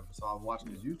or whatever. So I was watching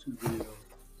his YouTube video,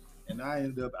 and I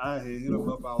had hit him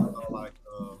up. I was all like,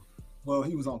 well,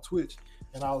 he was on Twitch,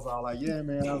 and I was all like, yeah,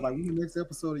 man. I was like, when the next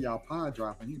episode of y'all pod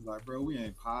dropping? He was like, bro, we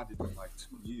ain't podded in like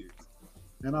 2 years.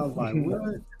 And I was like, what?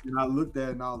 And I looked at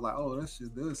it and I was like, oh, that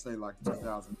shit does say like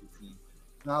 2018.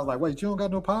 And I was like, wait, you don't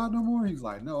got no pod no more? He's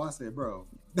like, no. I said, bro.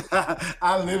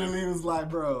 I literally was like,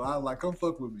 bro. I was like, come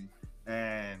fuck with me.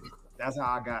 And that's how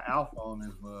I got Alpha on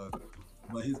this mug.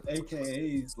 But his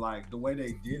AKAs, like the way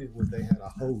they did it was they had a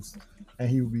host, and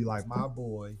he would be like, my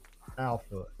boy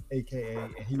Alpha, AKA,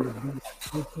 and he would do like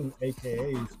 15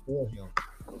 AKAs for him.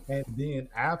 And then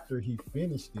after he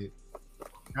finished it,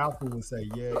 Alpha would say,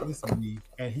 yeah, it's me.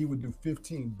 And he would do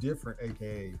 15 different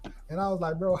AKAs. And I was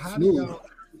like, bro, how do y'all...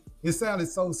 It sounded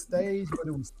so staged, but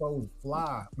it was so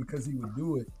fly because he would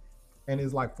do it. And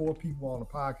it's like 4 people on the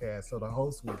podcast. So the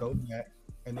host would go back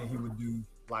and then he would do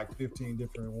like 15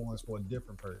 different ones for a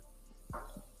different person.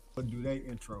 But do they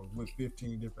intro with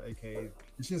 15 different AKAs.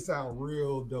 It should sound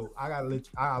real dope. I'll link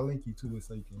you to it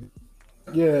so you can.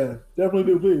 Yeah,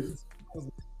 definitely do, please.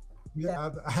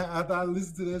 Yeah, after I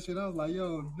listened to that shit, I was like,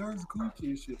 yo, Nerds Cool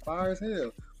Kid shit, fire as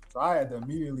hell. So I had to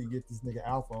immediately get this nigga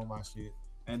Alpha on my shit.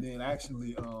 And then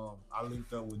actually, I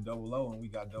linked up with Double O, and we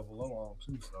got Double O on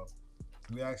too. So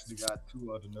we actually got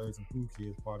 2 other Nerds and Cool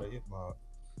Kids part of It Mob.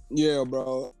 Yeah,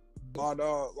 bro. My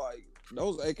dog, like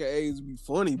those AKAs be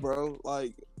funny, bro.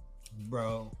 Like,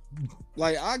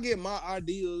 I get my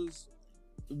ideas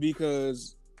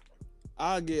because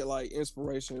I get like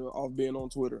inspiration off being on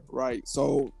Twitter, right?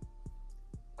 So,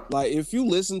 like, if you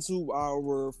listen to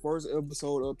our first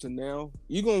episode up to now,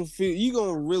 you're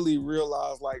gonna really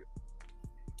realize like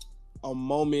a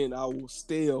moment I was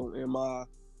stale in my,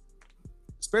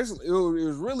 especially it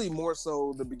was really more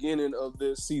so the beginning of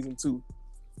this season 2,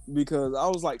 because I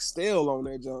was like stale on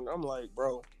that junk. I'm like,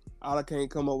 bro, I can't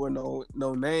come up with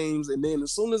no names. And then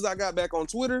as soon as I got back on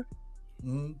Twitter,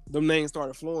 them names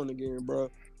started flowing again, bro.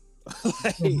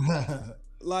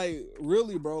 like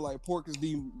really, bro. Like Porcus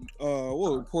D,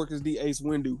 Porcus D Ace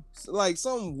Windu, like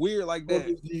something weird like that.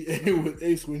 Porcus D with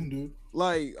Ace Windu,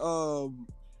 like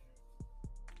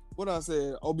what I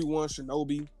said, Obi-Wan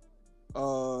Shinobi,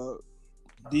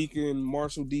 Deacon,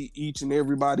 Marshall D, each and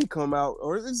everybody come out,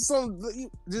 or it's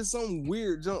just some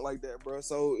weird junk like that, bro.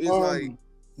 So it's like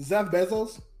Jeff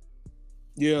Bezos?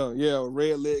 Yeah,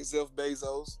 red leg Jeff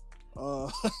Bezos.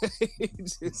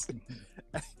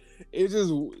 It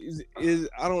just is.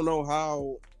 I don't know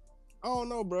how. I don't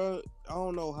know, bro. I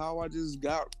don't know how I just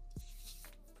got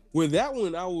with that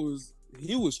one.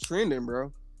 He was trending,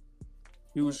 bro.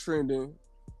 He was trending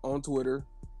on Twitter,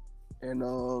 and I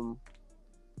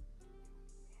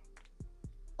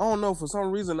don't know, for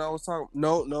some reason I was talking.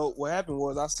 No. What happened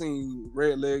was I seen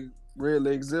Red Leg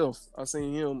Zilf. I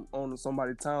seen him on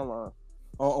somebody's timeline,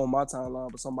 or on my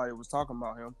timeline, but somebody was talking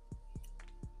about him.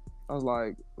 I was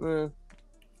like, well,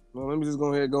 let me just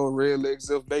go ahead and go Red Leg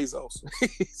Zilf Bezos.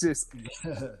 It's just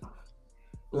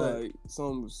like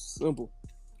something simple.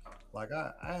 Like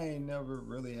I ain't never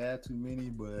really had too many,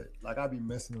 but like I be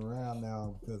messing around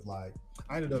now because like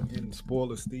I ended up getting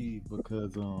Spoiler Steve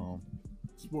because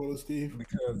Spoiler Steve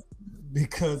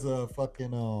because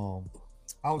fucking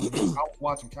I was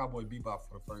watching Cowboy Bebop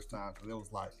for the first time because it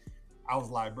was like I was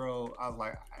like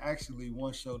actually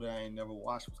one show that I ain't never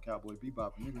watched was Cowboy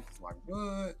Bebop, and niggas was like,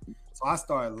 what? So I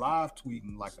started live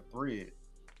tweeting like a thread.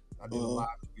 I did a live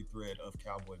tweet thread of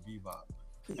Cowboy Bebop.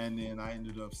 And then I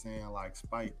ended up saying like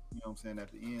Spike, you know what I'm saying?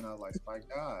 At the end, I was like, Spike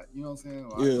died. You know what I'm saying?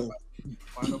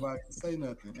 Why nobody can say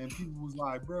nothing? And people was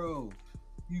like, bro,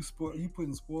 you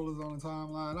putting spoilers on the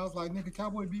timeline. I was like, nigga,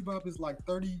 Cowboy Bebop is like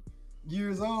 30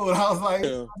 years old. I was like,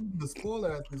 I need the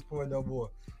spoiler at this point, no more.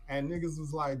 And niggas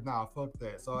was like, nah, fuck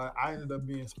that. So I ended up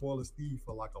being Spoiler Steve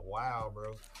for like a while,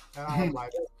 bro. And I was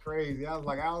like, that's crazy. I was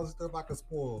like, all the stuff I could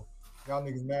spoil. Y'all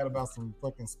niggas mad about some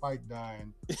fucking Spike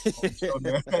dying.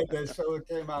 That show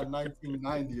came out in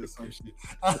 1990 or some shit.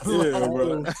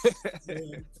 Bro.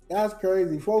 That's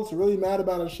crazy. Folks are really mad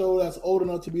about a show that's old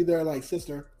enough to be their like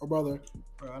sister or brother.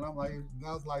 Bro, and I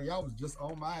was like, y'all was just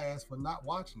on my ass for not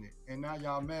watching it, and now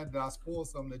y'all mad that I spoiled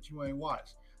something that you ain't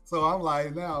watched. So I'm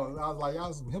like, now I was like,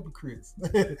 y'all some hypocrites.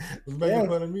 Was making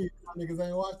fun of me. Y'all niggas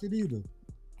ain't watched it either.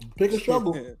 Pick a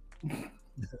struggle.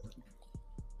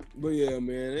 But yeah,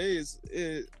 man,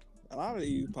 a lot of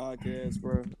these podcasts,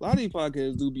 bro. A lot of these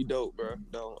podcasts do be dope, bro.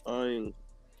 Though I ain't.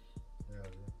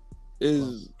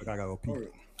 I gotta go pee.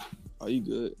 Are you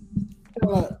good?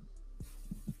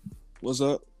 What's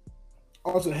up?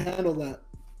 Also handle that.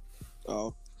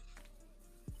 Oh,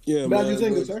 yeah, man. You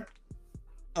think, sir?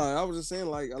 I was just saying,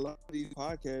 like a lot of these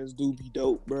podcasts do be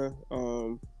dope, bro.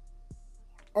 Oh,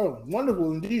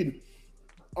 wonderful indeed.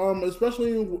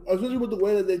 Especially with the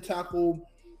way that they tackle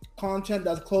content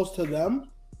that's close to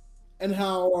them, and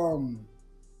how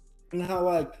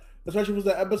like, especially with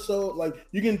the episode, like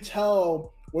you can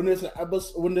tell when there's an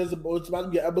episode, it's about to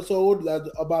be an episode that's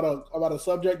about a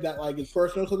subject that like is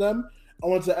personal to them,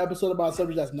 and when it's an episode about a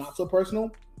subject that's not so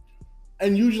personal.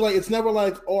 And usually, like, it's never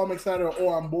like, oh, I'm excited or oh,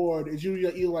 I'm bored. It's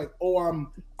usually either like, oh,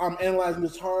 I'm analyzing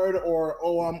this hard, or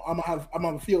oh, I'm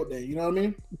on a field day. You know what I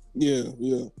mean?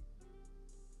 Yeah.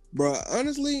 Bro,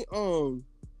 honestly, it was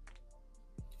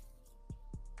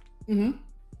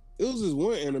this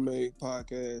one anime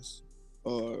podcast.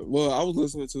 Well, I was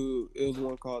listening to, it was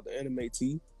one called the Anime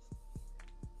Tea.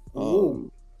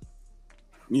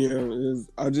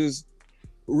 I just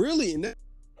really, and that's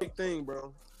a big thing,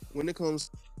 bro. When it comes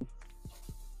to,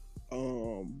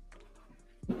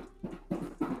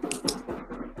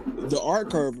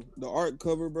 the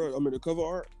cover, bro. I mean, the cover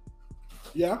art.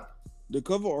 Yeah. The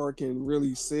cover art can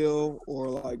really sell or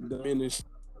like diminish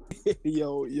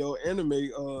your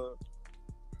anime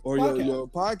or your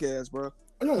podcast, bro.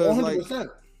 I know 100%. Like,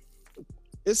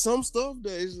 it's some stuff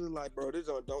that is just like, bro, this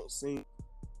don't seem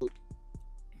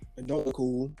and don't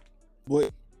cool,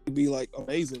 but it'd be like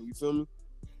amazing. You feel me?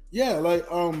 Yeah, like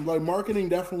marketing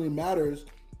definitely matters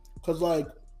because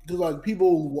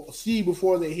people see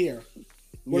before they hear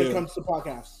when it comes to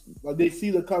podcasts. Like they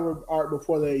see the cover art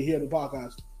before they hear the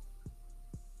podcast.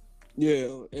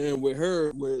 Yeah, and with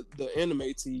the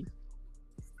Anime Tea,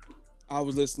 I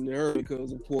was listening to her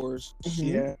because, of course,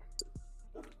 she had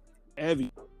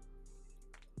Abby,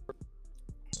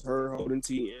 her holding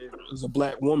tea, and is a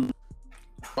black woman.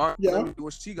 Yeah,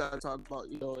 what she got to talk about,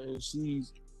 and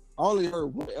she's only heard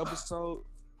one episode.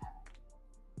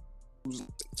 Was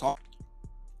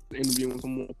interviewing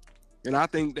someone, and I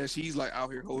think that she's like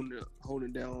out here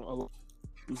holding down a lot.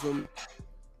 You feel me?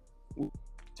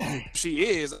 She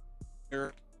is.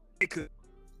 I can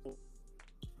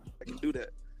do that.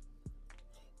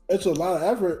 It's a lot of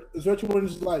effort, especially when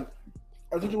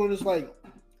it's like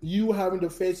you having to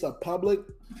face a public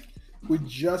with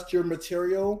just your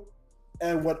material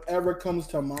and whatever comes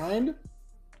to mind.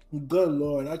 Good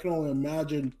Lord, I can only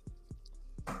imagine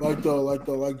just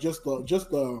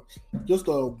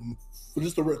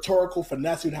the rhetorical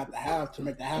finesse you'd have to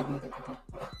make that happen.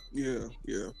 Yeah.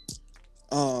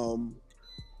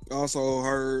 Also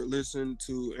listened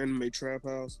to Anime Trap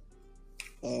House.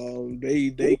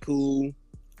 They cool.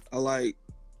 I like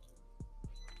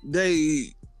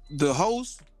the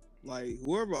host, like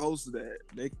whoever hosted that,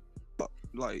 they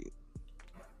like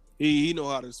he know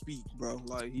how to speak, bro.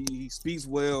 Like he speaks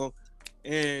well,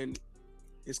 and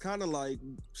it's kind of like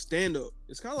stand up.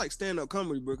 It's kind of like stand up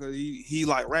comedy because he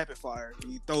like rapid fire.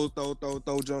 He throw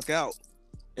junk out,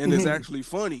 and it's actually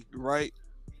funny, right?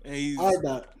 And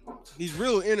he's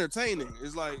real entertaining.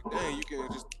 It's like, dang, you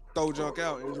can just throw junk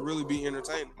out and it's really be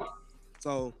entertaining.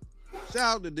 So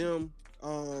shout out to them.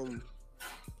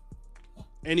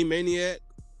 Animaniac,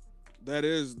 that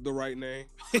is the right name.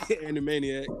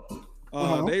 Animaniac.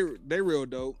 They real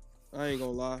dope. I ain't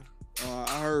gonna lie.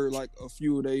 I heard like a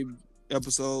few of their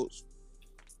episodes.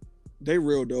 They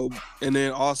real dope. And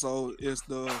then also it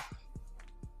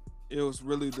was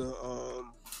really the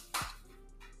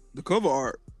cover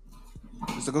art.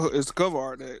 It's the cover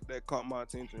art that caught my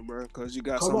attention, bro. Because you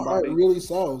got cover somebody. Art really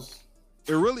sells.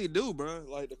 It really do, bro.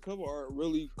 Like the cover art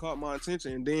really caught my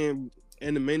attention. And then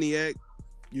in the Maniac,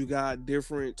 you got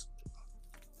different,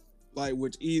 like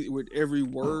with every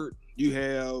word you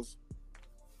have.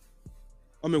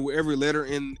 I mean, with every letter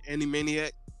in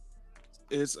Animaniac,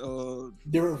 it's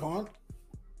different font.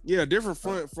 Yeah, different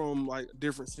font from like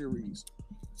different series.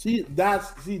 See,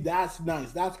 that's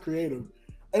nice. That's creative,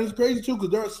 and it's crazy too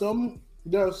because there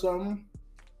are some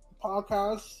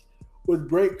podcasts with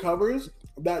great covers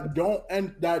that don't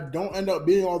end up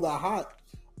being all that hot,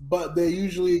 but they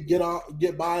usually get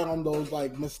by on those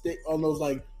like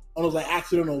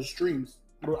accidental streams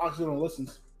or accidental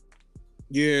listens.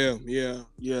 Yes.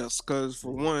 Because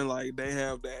for one, like they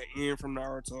have that N from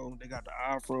Naruto, they got the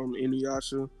I from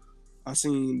Inuyasha. I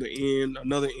seen the N,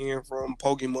 another N from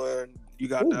Pokemon. You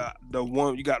got the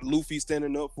one, you got Luffy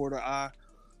standing up for the I.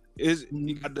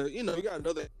 You got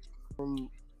another from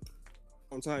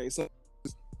on time. So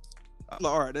I'm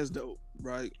like, all right, that's dope,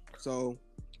 right? So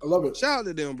I love it. Shout out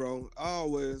to them, bro. I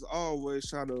always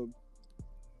try to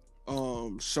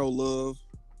show love.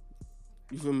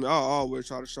 You feel me? I always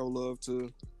try to show love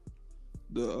to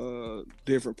the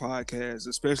different podcasts,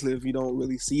 especially if you don't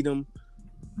really see them.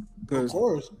 Of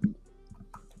course.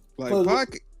 Like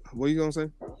what are you gonna say?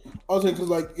 I was saying because,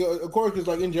 like, of course, because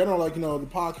like in general, like the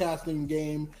podcasting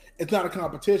game, it's not a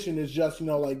competition. It's just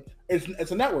like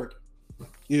it's a network.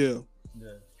 Yeah.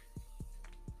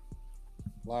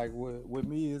 Like with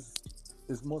me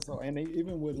it's more so, and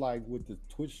even with the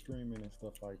Twitch streaming and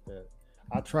stuff like that,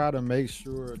 I try to make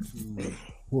sure to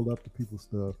pull up the people's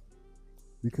stuff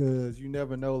because you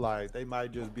never know. Like they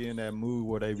might just be in that mood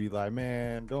where they be like,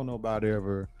 "Man, don't nobody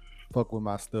ever fuck with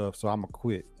my stuff, so I'ma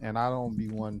quit." And I don't be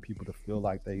wanting people to feel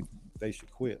like they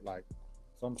should quit. Like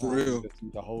sometimes you just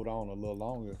need to hold on a little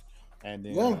longer, and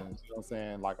then you know what I'm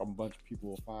saying, like a bunch of people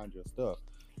will find your stuff.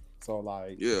 So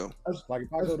like if I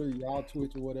go to y'all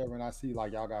Twitch or whatever and I see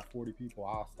like y'all got 40 people,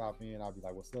 I'll stop in, I'll be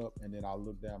like, "What's up?" And then I'll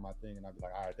look down my thing and I'll be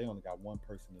like, "All right, they only got one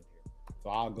person in here."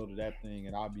 So I'll go to that thing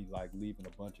and I'll be like leaving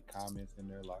a bunch of comments in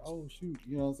there like, "Oh shoot,"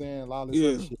 you know what I'm saying? A lot of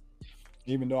this shit.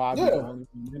 Even though I'll be the only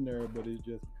one in there, but it's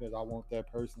just because I want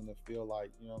that person to feel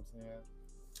like, you know what I'm saying,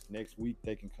 next week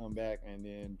they can come back and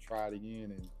then try it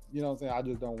again. And you know what I'm saying? I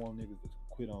just don't want niggas to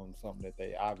quit on something that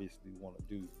they obviously want to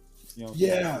do. You know what I'm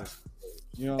saying?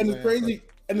 You know what it's crazy.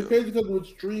 And it's crazy because with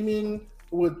streaming,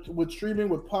 with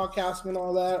podcasting and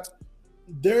all that,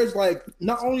 there's like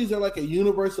not only is there like a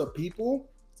universe of people,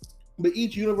 but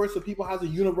each universe of people has a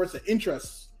universe of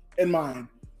interests in mind.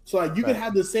 So like you can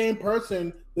have the same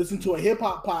person listen to a hip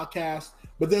hop podcast,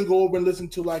 but then go over and listen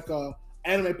to like a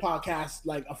anime podcast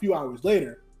like a few hours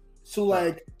later. So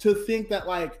like to think that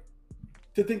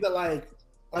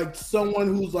someone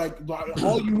who's like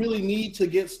all you really need to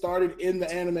get started in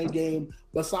the anime game,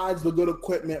 besides the good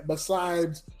equipment,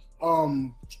 besides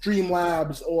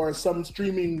Streamlabs or some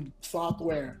streaming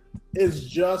software, is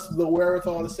just the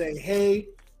wherewithal to say, "Hey,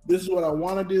 this is what I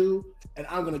want to do, and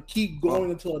I'm gonna keep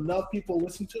going until enough people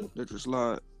listen to it." That's just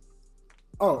lied.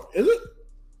 Oh, is it?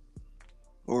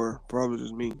 Or probably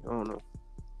just me. I don't know.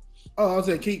 Oh, I was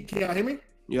like, can y'all hear me?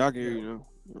 Yeah, I can hear you now.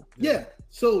 Yeah.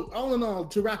 So all in all,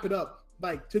 to wrap it up,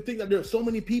 like to think that there are so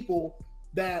many people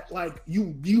that like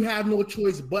you have no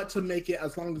choice but to make it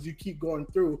as long as you keep going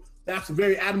through. That's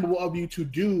very admirable of you to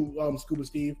do, Scuba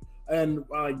Steve, and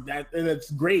it's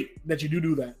great that you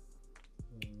do that.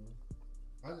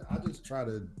 I just try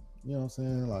to, you know what I'm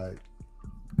saying, like,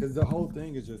 because the whole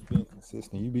thing is just being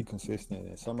consistent. You be consistent,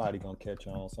 and somebody gonna catch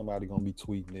on. Somebody gonna be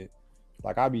tweeting it.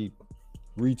 Like I be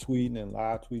retweeting and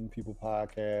live tweeting people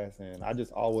podcasts, and I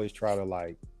just always try to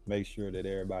like make sure that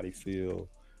everybody feel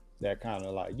that kind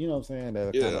of like, you know what I'm saying,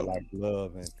 that Yeah. kind of like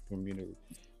love and community,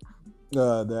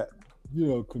 that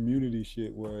community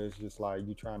shit where it's just like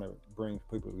you trying to bring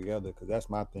people together, because that's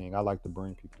my thing. I like to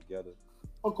bring people together.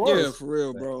 Of course. Yeah, for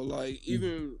real, bro. Like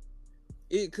even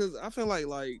because I feel like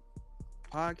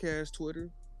podcast Twitter,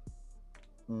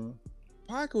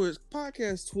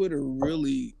 podcast Twitter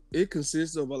really, it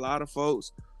consists of a lot of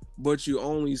folks, but you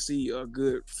only see a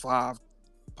good 5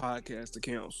 podcast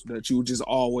accounts that you just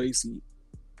always see.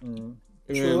 And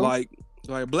like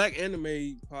Black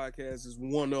Anime Podcast is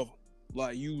one of them.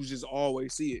 Like you just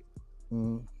always see it.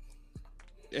 And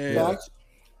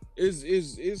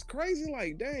it's crazy.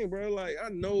 Like, dang, bro. Like I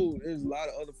know there's a lot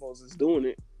of other folks that's doing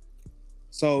it.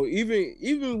 So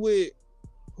even with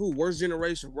Worst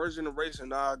Generation,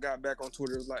 I got back on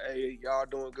Twitter. It was like, hey, y'all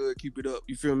doing good, keep it up.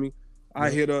 You feel me? I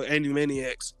hit up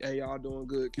Animaniacs. Hey, y'all doing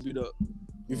good, keep it up.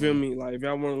 You feel me? Like if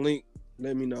y'all want a link,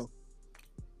 let me know.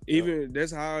 Even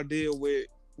that's how I did with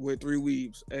 3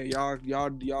 Weebs. Hey, y'all,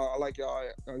 I like y'all.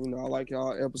 I like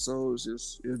y'all episodes.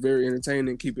 It's very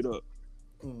entertaining. Keep it up.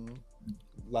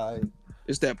 Like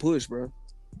it's that push, bro.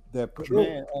 That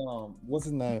man. What's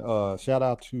his name? Shout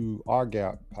out to our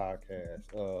Gap podcast.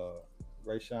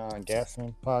 Rayshawn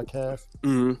Gasson podcast.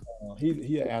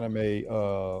 He an anime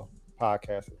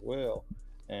podcast as well.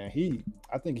 And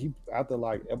I think after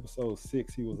like episode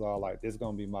 6, he was all like, "This is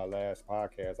gonna be my last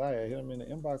podcast." I had hit him in the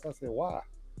inbox. I said, "Why?"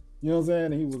 You know what I'm saying?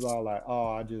 And he was all like, "Oh,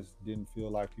 I just didn't feel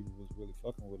like people was really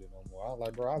fucking with it no more." I was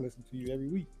like, "Bro, I listen to you every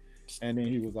week." And then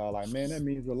he was all like, "Man, that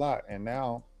means a lot." And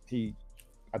now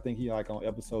I think he like on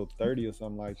episode 30 or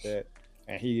something like that.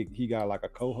 And he got like a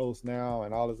co-host now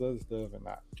and all this other stuff. And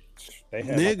they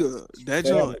had that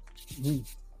joint.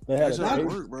 They had that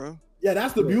work, bro. Yeah,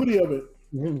 that's the beauty of it.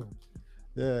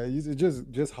 Yeah, you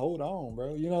just hold on,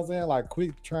 bro. You know what I'm saying? Like,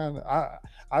 quit trying to.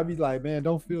 I be like, man,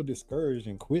 don't feel discouraged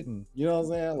and quitting. You know what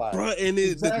I'm saying? Like, bro. And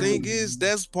the thing is,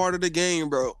 that's part of the game,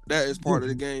 bro. That is part of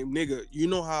the game, nigga. You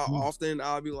know how often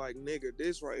I'll be like, nigga,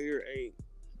 this right here ain't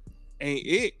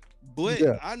it. But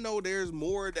I know there's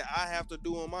more that I have to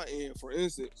do on my end. For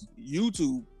instance,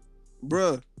 YouTube,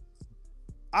 bruh.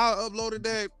 I uploaded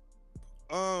that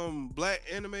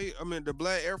the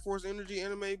Black Air Force Energy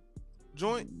anime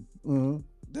joint.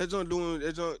 That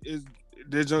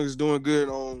junk is doing good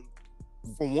on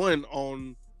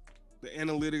the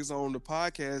analytics on the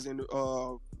podcast and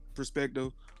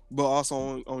perspective, but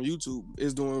also on YouTube.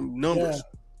 It's doing numbers.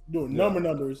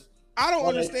 Numbers. I don't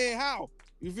understand how.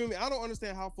 You feel me? I don't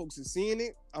understand how folks are seeing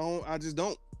it. I just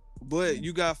don't. But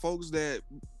you got folks that,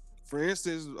 for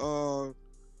instance,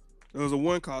 there was a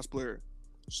one cosplayer.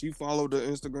 She followed the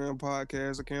Instagram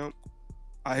podcast account.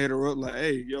 I hit her up like,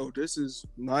 "Hey, yo, this is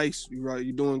nice. You right?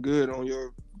 You doing good on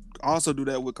your." I also do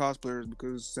that with cosplayers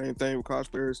because same thing with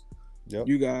cosplayers. Yep.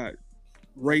 You got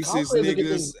racist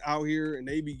niggas out here, and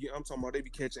I'm talking about they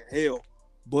be catching hell.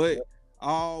 But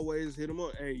I always hit them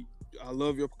up. Hey, I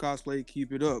love your cosplay.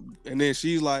 Keep it up. And then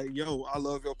she's like, "Yo, I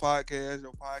love your podcast.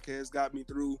 Your podcast got me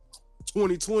through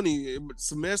 2020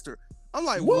 semester." I'm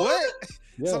like, what?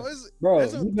 Yeah. So bro,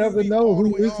 you never know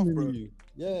who's listening to you.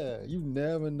 Yeah, you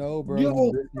never know, bro.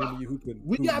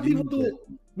 We got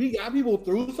people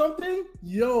through something.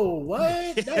 Yo,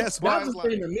 what? That's the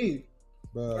thing to me,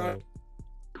 bro.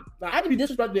 Like, I can be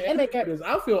disrespecting anime characters.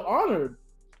 I feel honored.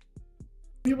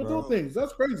 People do things.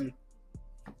 That's crazy.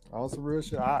 On some real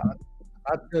shit. I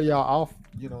tell y'all off,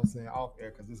 you know what I'm saying, off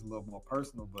air, because it's a little more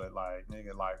personal, but like,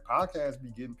 nigga, like, podcasts be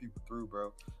getting people through,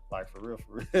 bro. Like, for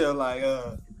real. Like,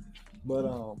 but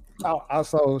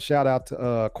also shout out to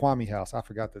Kwame House. I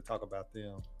forgot to talk about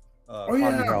them.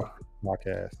 Kwame House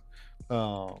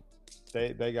podcast.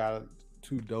 They got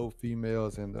 2 dope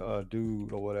females and a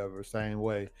dude or whatever, same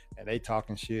way, and they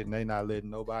talking shit and they not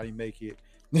letting nobody make it.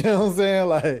 You know what I'm saying?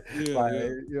 Like, you know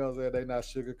what I'm saying? They not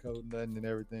sugarcoating nothing and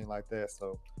everything like that.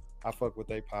 So I fuck with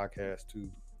their podcast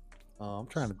too. I'm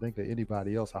trying to think of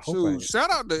anybody else. Shout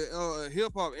out to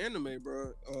Hip Hop Anime,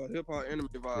 bro. Hip Hop Anime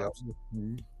Vibes.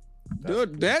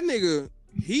 That nigga,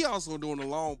 he also doing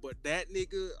alone, but that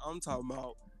nigga, I'm talking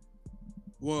about.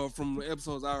 Well, from the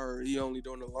episodes I heard, he only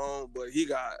doing alone, but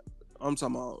I'm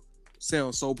talking about,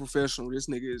 sounds so professional. This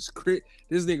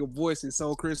nigga voice is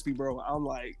so crispy, bro. I'm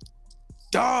like,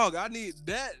 dog, I need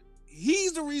that.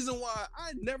 He's the reason why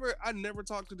I never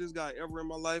talked to this guy ever in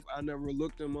my life. I never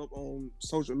looked him up on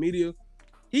social media.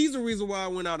 He's the reason why I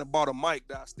went out and bought a mic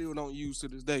that I still don't use to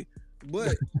this day.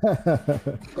 But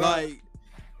like,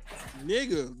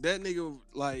 that nigga,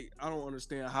 like, I don't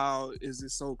understand how is it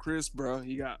so crisp, bro.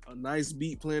 He got a nice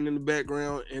beat playing in the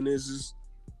background, and it's just,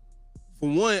 for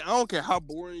one, I don't care how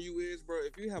boring you is, bro.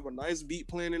 If you have a nice beat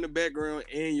playing in the background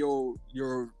and your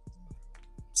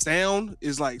sound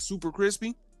is like super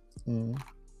crispy,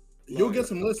 you'll get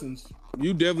some listens.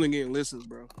 You definitely getting listens,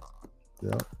 bro.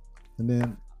 Yeah. And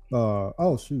then,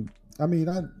 oh shoot, I mean,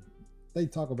 they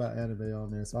talk about anime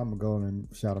on there, so I'm gonna go and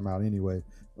shout them out anyway.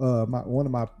 One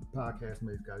of my podcast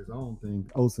mates got his own thing,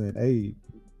 Osa and Abe,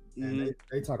 and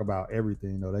they talk about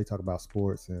everything. Though they talk about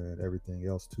sports and everything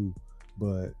else too,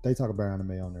 but they talk about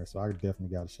anime on there, so I definitely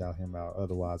got to shout him out.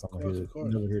 Otherwise, I'm gonna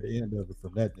never hear the end of it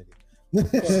from that nigga.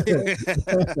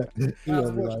 You're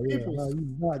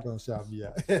not gonna shout me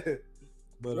out.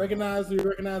 But you're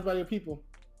recognized by your people.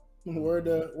 Word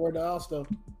to also.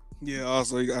 Yeah,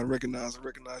 also you gotta recognize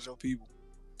your people.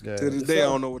 Yeah. To this day, I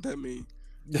don't know what that means.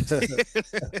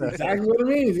 Exactly what it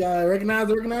means. You gotta recognize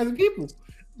the people.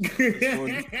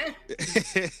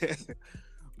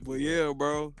 But yeah,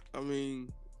 bro. I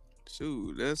mean,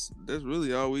 shoot, that's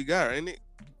really all we got, ain't it?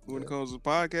 When it comes to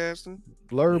podcasting,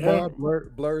 Blur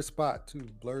Spot too.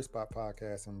 Blur Spot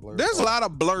podcast and Blur. There's a lot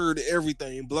of blurred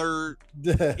everything, blurred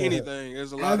anything.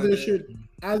 There's a lot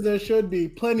as there should be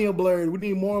plenty of blurred. We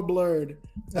need more blurred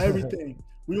everything.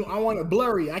 I want it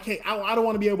blurry. I don't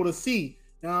want to be able to see.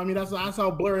 You know what I mean? That's how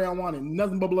blurry I want it.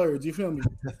 Nothing but blurs. You feel me?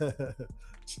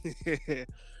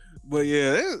 But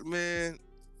yeah, man.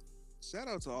 Shout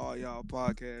out to all y'all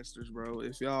podcasters, bro.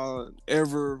 If y'all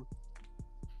ever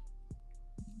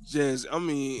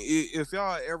if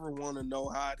y'all ever want to know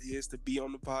how it is to be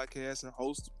on the podcast and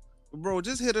host, bro,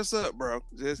 just hit us up, bro.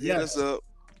 Just hit us up.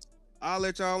 I'll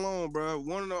let y'all on, bro.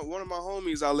 One of my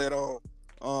homies I let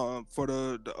on for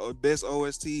the best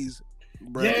OSTs,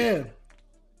 bro. Yeah.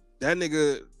 That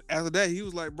nigga, after that, he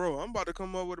was like, bro, I'm about to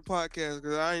come up with a podcast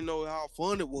because I didn't know how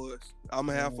fun it was. I'm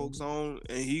going to have folks on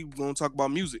and he going to talk about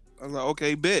music. I was like,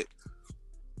 okay, bet.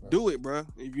 Do it, bro.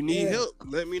 If you need help,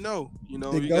 let me know. You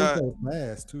know, it goes so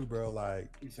fast too, bro. Like,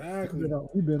 exactly.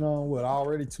 We've been on what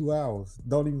already 2 hours.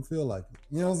 Don't even feel like it.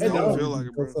 You know what I'm saying? It don't feel like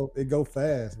it, bro. So it go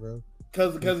fast, bro.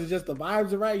 Because it's just the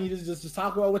vibes are right. You just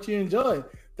talk about what you enjoy.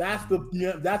 That's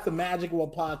the magic of a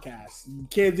podcast.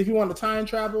 Kids, if you want to time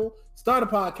travel, start a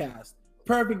podcast.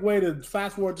 Perfect way to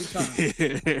fast forward through time.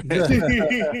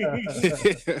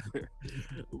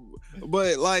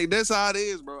 But like that's how it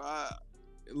is, bro.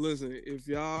 Listen, if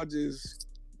y'all just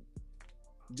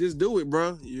do it,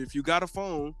 bro. If you got a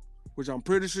phone, which I'm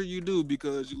pretty sure you do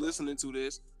because you're listening to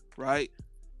this, right?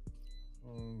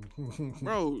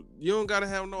 Bro, you don't gotta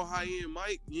have no high-end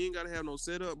mic. You ain't gotta have no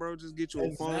setup, bro. Just get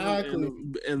your phone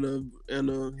and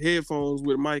the headphones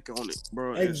with mic on it,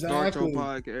 bro. And start your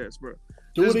podcast, bro.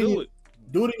 Do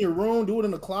it in your room. Do it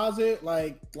in the closet.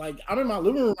 Like I'm in my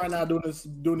living room right now doing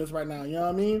this right now. You know what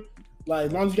I mean? Like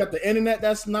as long as you got the internet,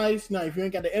 that's nice. Now if you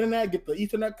ain't got the internet, get the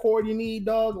Ethernet cord you need,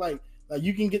 dog. Like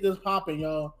you can get this popping,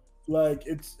 y'all. Like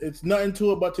it's nothing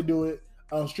to it but to do it.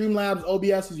 Streamlabs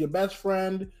OBS is your best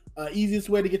friend. Easiest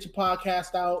way to get your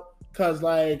podcast out because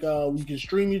you can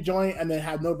stream your joint and then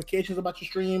have notifications about your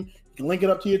stream. You can link it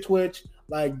up to your Twitch.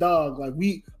 Like dog,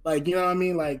 you know what I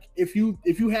mean? Like if you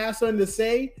have something to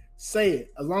say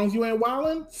it. As long as you ain't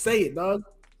wilding, say it, dog.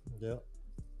 Yeah.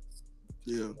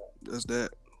 Yeah, that's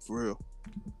that for real.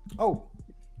 Oh,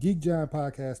 Geek Giant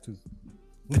podcast too.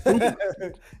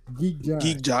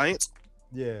 Geek Giants.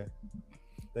 Yeah.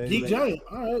 Geek Giant.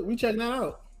 All right, we checking that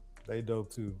out. They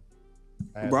dope too.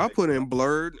 Bro, I put in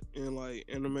blurred and like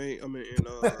anime. I mean, in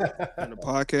the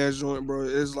podcast joint, bro.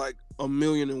 It's like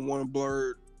 1,000,001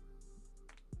 blurred.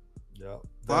 Yeah,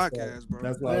 podcast, bro.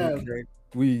 That's why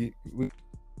we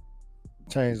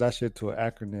changed that shit to an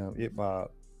acronym, ITMOB,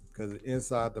 because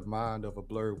inside the mind of a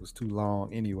blurred was too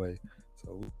long anyway.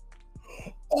 So,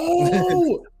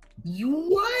 what?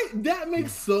 That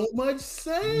makes so much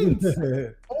sense.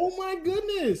 Oh my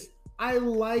goodness, I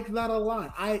like that a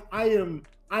lot. I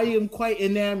am quite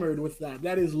enamored with that.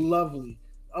 That is lovely.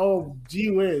 Oh,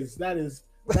 gee whiz. That is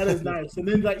nice. And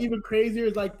then even crazier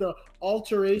is like the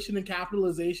alteration and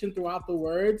capitalization throughout the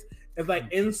words. It's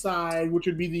like inside, which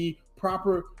would be the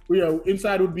proper,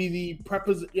 inside would be the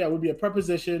would be a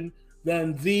preposition.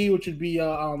 Then the, which would be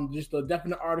just a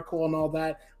definite article and all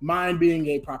that. Mine being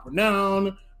a proper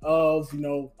noun of,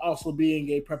 also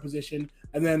being a preposition.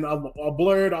 And then a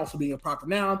blurred also being a proper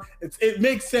noun. It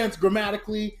makes sense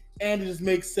grammatically. And it just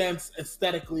makes sense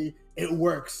aesthetically. It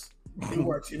works. It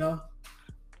works,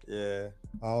 Yeah.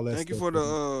 All that. Thank you for the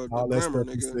all that grammar,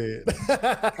 stuff nigga.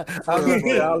 you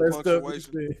said. all that stuff you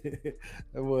said.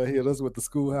 That boy hit us with the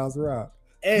Schoolhouse Rock.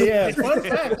 Hey, yeah. Fun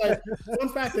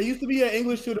fact. I used to be an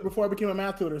English tutor before I became a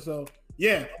math tutor. So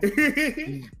yeah.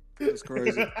 That's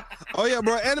crazy. Oh yeah,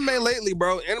 bro. Anime lately.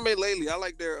 I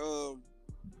like their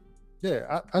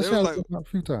Yeah, I shot them a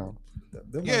few times.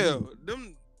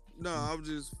 No, I'm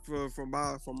just from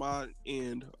my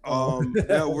end. Oh.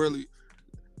 That really,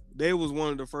 they was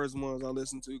one of the first ones I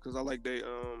listened to because I like they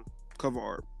cover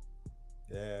art.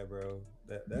 Yeah, bro.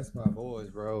 That's my boys,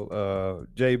 bro.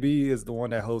 JB is the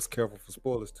one that hosts Careful for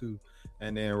Spoilers too,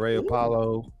 and then Ray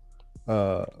Apollo.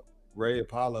 Ray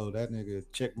Apollo, that nigga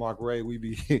checkmark Ray. We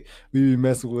be we be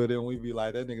messing with him. We be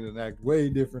like that nigga done act way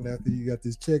different after you got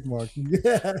this check mark.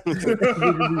 Yeah,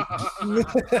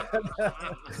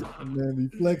 man, be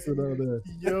flexing on that.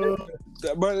 Yo,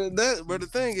 But the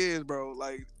thing is, bro,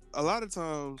 like a lot of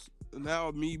times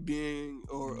now, me being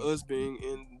or us being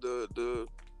in the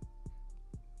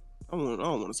I don't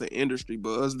want to say industry,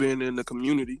 but us being in the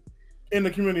community. in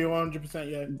the community,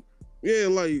 100%. Yeah. Yeah,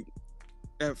 like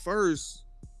at first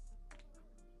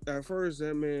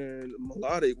that man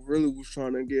Melodic really was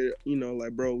trying to get,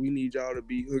 like, bro, we need y'all to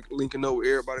be linking up with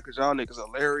everybody because y'all niggas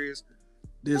hilarious.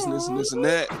 This and this and this and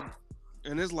that.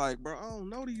 And it's like, bro, I don't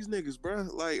know these niggas, bro.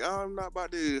 Like, I'm not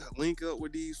about to link up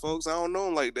with these folks. I don't know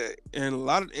them like that.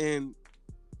 And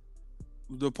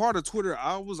the part of Twitter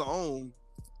I was on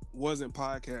wasn't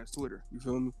podcast Twitter. You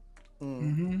feel me?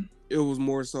 Mm-hmm. It was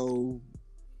more so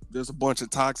just a bunch of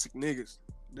toxic niggas.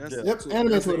 That's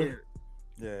anime Twitter.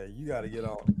 Yeah, you got to get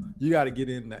on. You got to get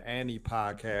in the Annie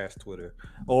podcast Twitter,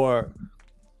 or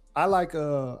I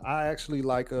actually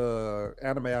like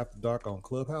Anime After Dark on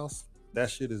Clubhouse. That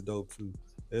shit is dope too.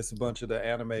 It's a bunch of the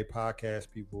anime podcast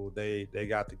people. They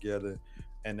got together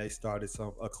and they started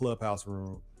a Clubhouse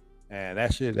room, and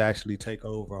that shit actually take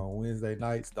over on Wednesday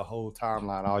nights. The whole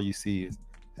timeline, all you see is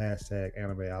hashtag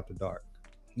Anime After Dark.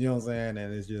 You know what I'm saying?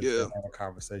 And it's just a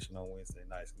conversation on Wednesday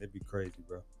nights, and it'd be crazy,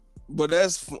 bro. But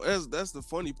that's the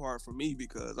funny part for me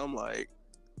because I'm like,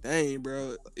 dang,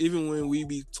 bro. Even when we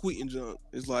be tweeting junk,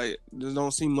 it's like it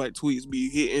don't seem like tweets be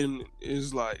hitting.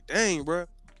 It's like, dang, bro.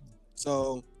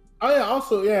 So. Oh yeah.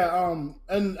 Also, yeah.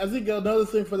 And I think another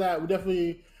thing for that, we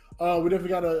definitely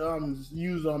gotta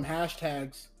use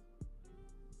hashtags.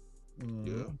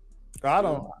 Yeah. I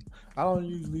don't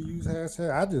usually use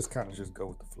hashtags. I just kind of just go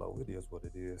with the flow. It is what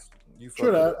it is.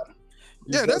 True that.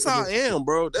 Yeah, that's how I am,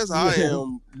 bro. That's how I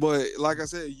am. But like I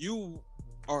said, you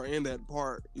are in that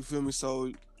part. You feel me?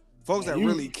 So folks that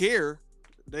really care,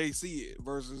 they see it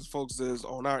versus folks that's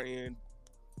on our end.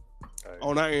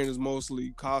 On our end is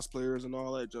mostly cosplayers and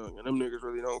all that junk, and them niggas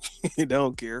really they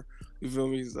don't care. You feel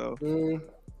me? So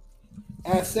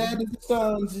as sad as it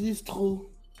sounds, it's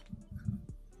true.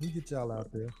 We get y'all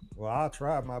out there. Well, I'll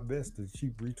try my best to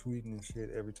keep retweeting and shit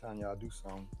every time y'all do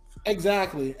something.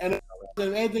 Exactly, and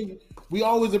anything we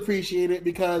always appreciate it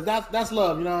because that's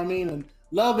love. You know what I mean? And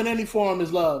love in any form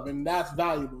is love, and that's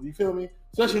valuable. You feel me?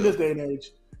 Especially in this day and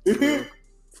age.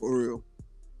 For real.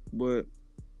 But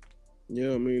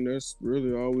yeah, I mean that's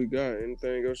really all we got.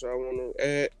 Anything else y'all want to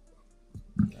add?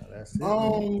 No, that's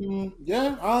it.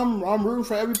 Yeah, I'm rooting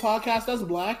for every podcast that's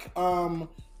black.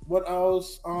 What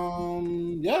else?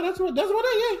 Yeah, that's what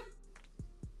it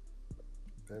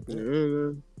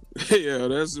is. Yeah,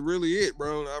 that's really it,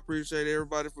 bro. I appreciate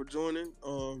everybody for joining.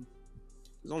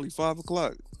 It's only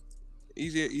 5:00.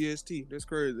 Easy at EST. That's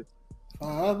crazy.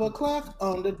 5:00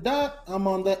 on the dot. I'm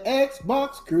on the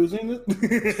Xbox cruising.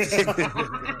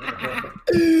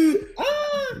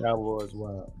 That was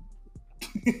wild.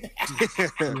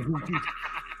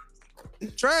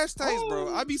 Trash Taste,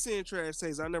 bro. I be seeing Trash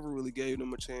Taste. I never really gave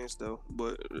them a chance though,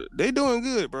 but they doing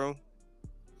good, bro.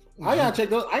 I gotta check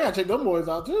them boys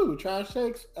out too. Trash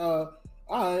Takes. I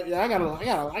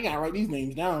gotta write these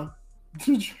names down.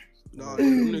 No,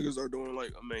 them niggas are doing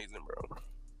like amazing, bro.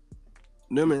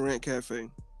 Them and Rant Cafe.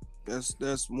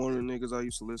 That's one of the niggas I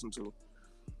used to listen to,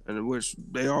 and which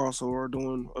they also are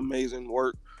doing amazing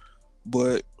work.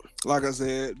 But like I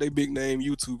said, they big name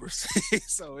YouTubers,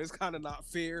 so it's kind of not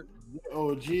fair.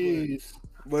 Oh jeez.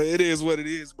 But it is what it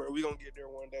is, bro. We gonna get there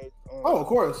one day. Of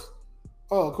course.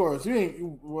 You ain't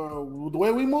the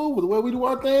way we move, the way we do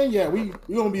our thing. Yeah, we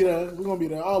gonna be there. We're gonna be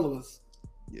there, all of us.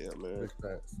 Yeah, man.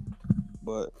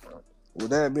 But with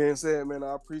that being said, man,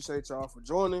 I appreciate y'all for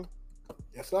joining.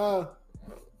 Yes, sir.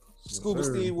 Scuba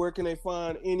Steve, where can they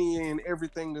find any and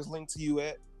everything that's linked to you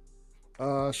at?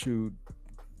 Shoot.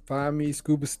 Find me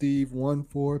Scuba Steve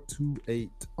 1428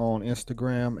 on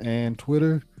Instagram and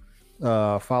Twitter.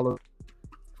 Follow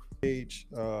page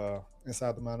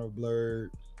Inside the Mind of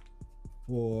Blurred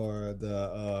for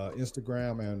the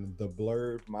Instagram and the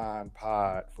Blurred Mind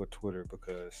Pod for Twitter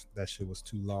because that shit was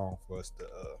too long for us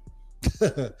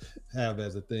to have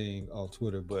as a thing on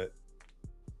Twitter. But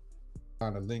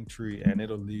on a link tree and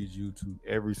it'll lead you to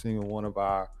every single one of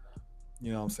our,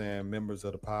 you know what I'm saying, members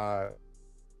of the pod,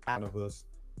 one of us.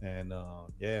 And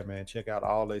yeah, man, check out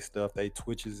all their stuff. They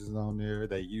Twitches is on there,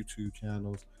 they YouTube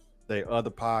channels. their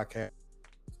other podcast.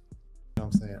 You know what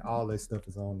I'm saying? All that stuff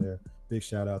is on there. Big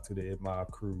shout out to the Mob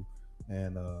crew.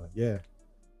 And yeah.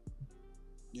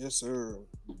 Yes, sir.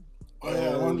 Oh,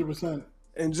 yeah, 100%.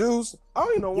 And Juice, I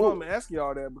don't even know why I'm asking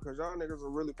y'all that because y'all niggas are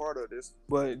really part of this.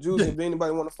 But Juice, if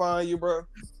anybody want to find you, bro.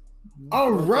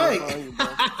 All right.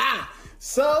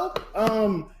 So,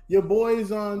 your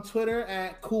boy's on Twitter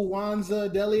at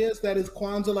Kwanzaa Delius. That is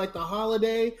Kwanzaa like the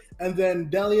holiday, and then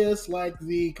Delius like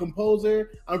the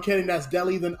composer. I'm kidding. That's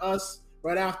Deli than us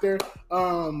right after.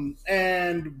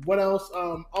 And what else?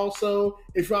 Also,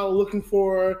 if y'all are looking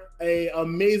for a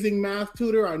amazing math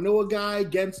tutor, I know a guy,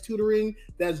 Gens Tutoring.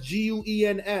 That's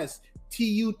GUENS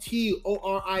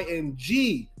TUTORING.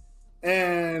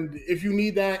 And if you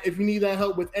need that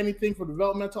help with anything from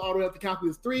developmental all the way up to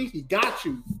calculus 3, he got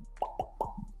you.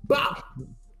 Bow.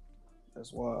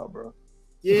 That's wild, bro.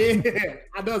 Yeah,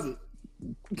 how does it?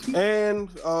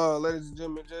 And ladies and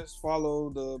gentlemen, just follow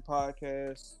the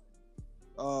podcast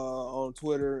on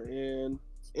Twitter and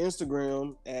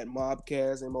Instagram at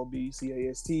Mobcast,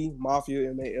 MOBCAST,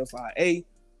 Mafia, MAFIA.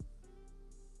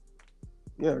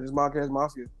 Yeah, just Mobcast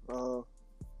Mafia.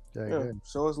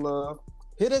 Show us love.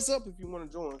 Hit us up if you want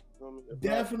to join.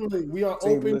 Definitely, we are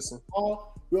open.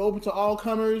 We're open to all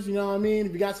comers. You know what I mean?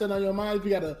 If you got something on your mind, if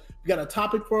you got a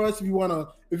topic for us, if you wanna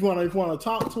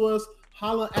talk to us,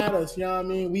 holla at us. You know what I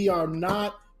mean? We are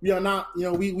not. You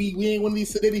know, we ain't one of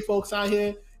these sedity folks out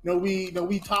here.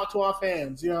 We talk to our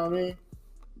fans. You know what I mean?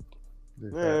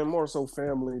 Man, more so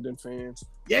family than fans.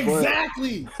 Yeah,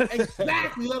 exactly.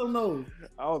 Exactly. Let them know.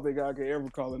 I don't think I could ever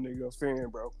call a nigga a fan,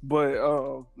 bro. But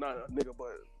not a nigga,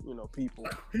 but people.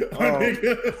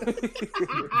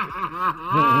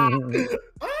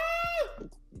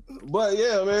 But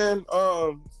yeah, man.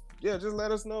 Just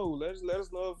let us know. Let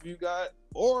us know if you got,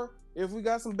 or if we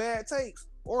got some bad takes,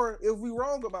 or if we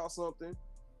wrong about something.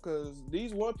 Because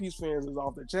these One Piece fans is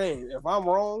off the chain. If I'm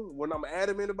wrong, when I'm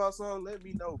adamant about something, let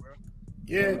me know, bro.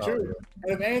 Yeah, true.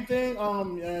 And if anything,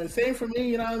 same for me,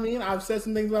 you know what I mean? I've said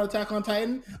some things about Attack on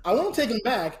Titan. I won't take them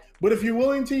back, but if you're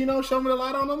willing to, show me the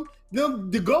light on them,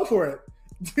 then go for it.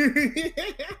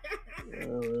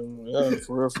 Yeah,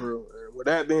 for real. With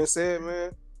that being said,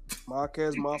 man,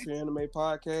 Mobcast Mafia Anime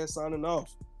Podcast signing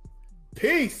off.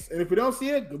 Peace. And if we don't see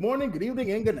it, good morning, good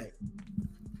evening, and good night.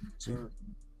 Sure.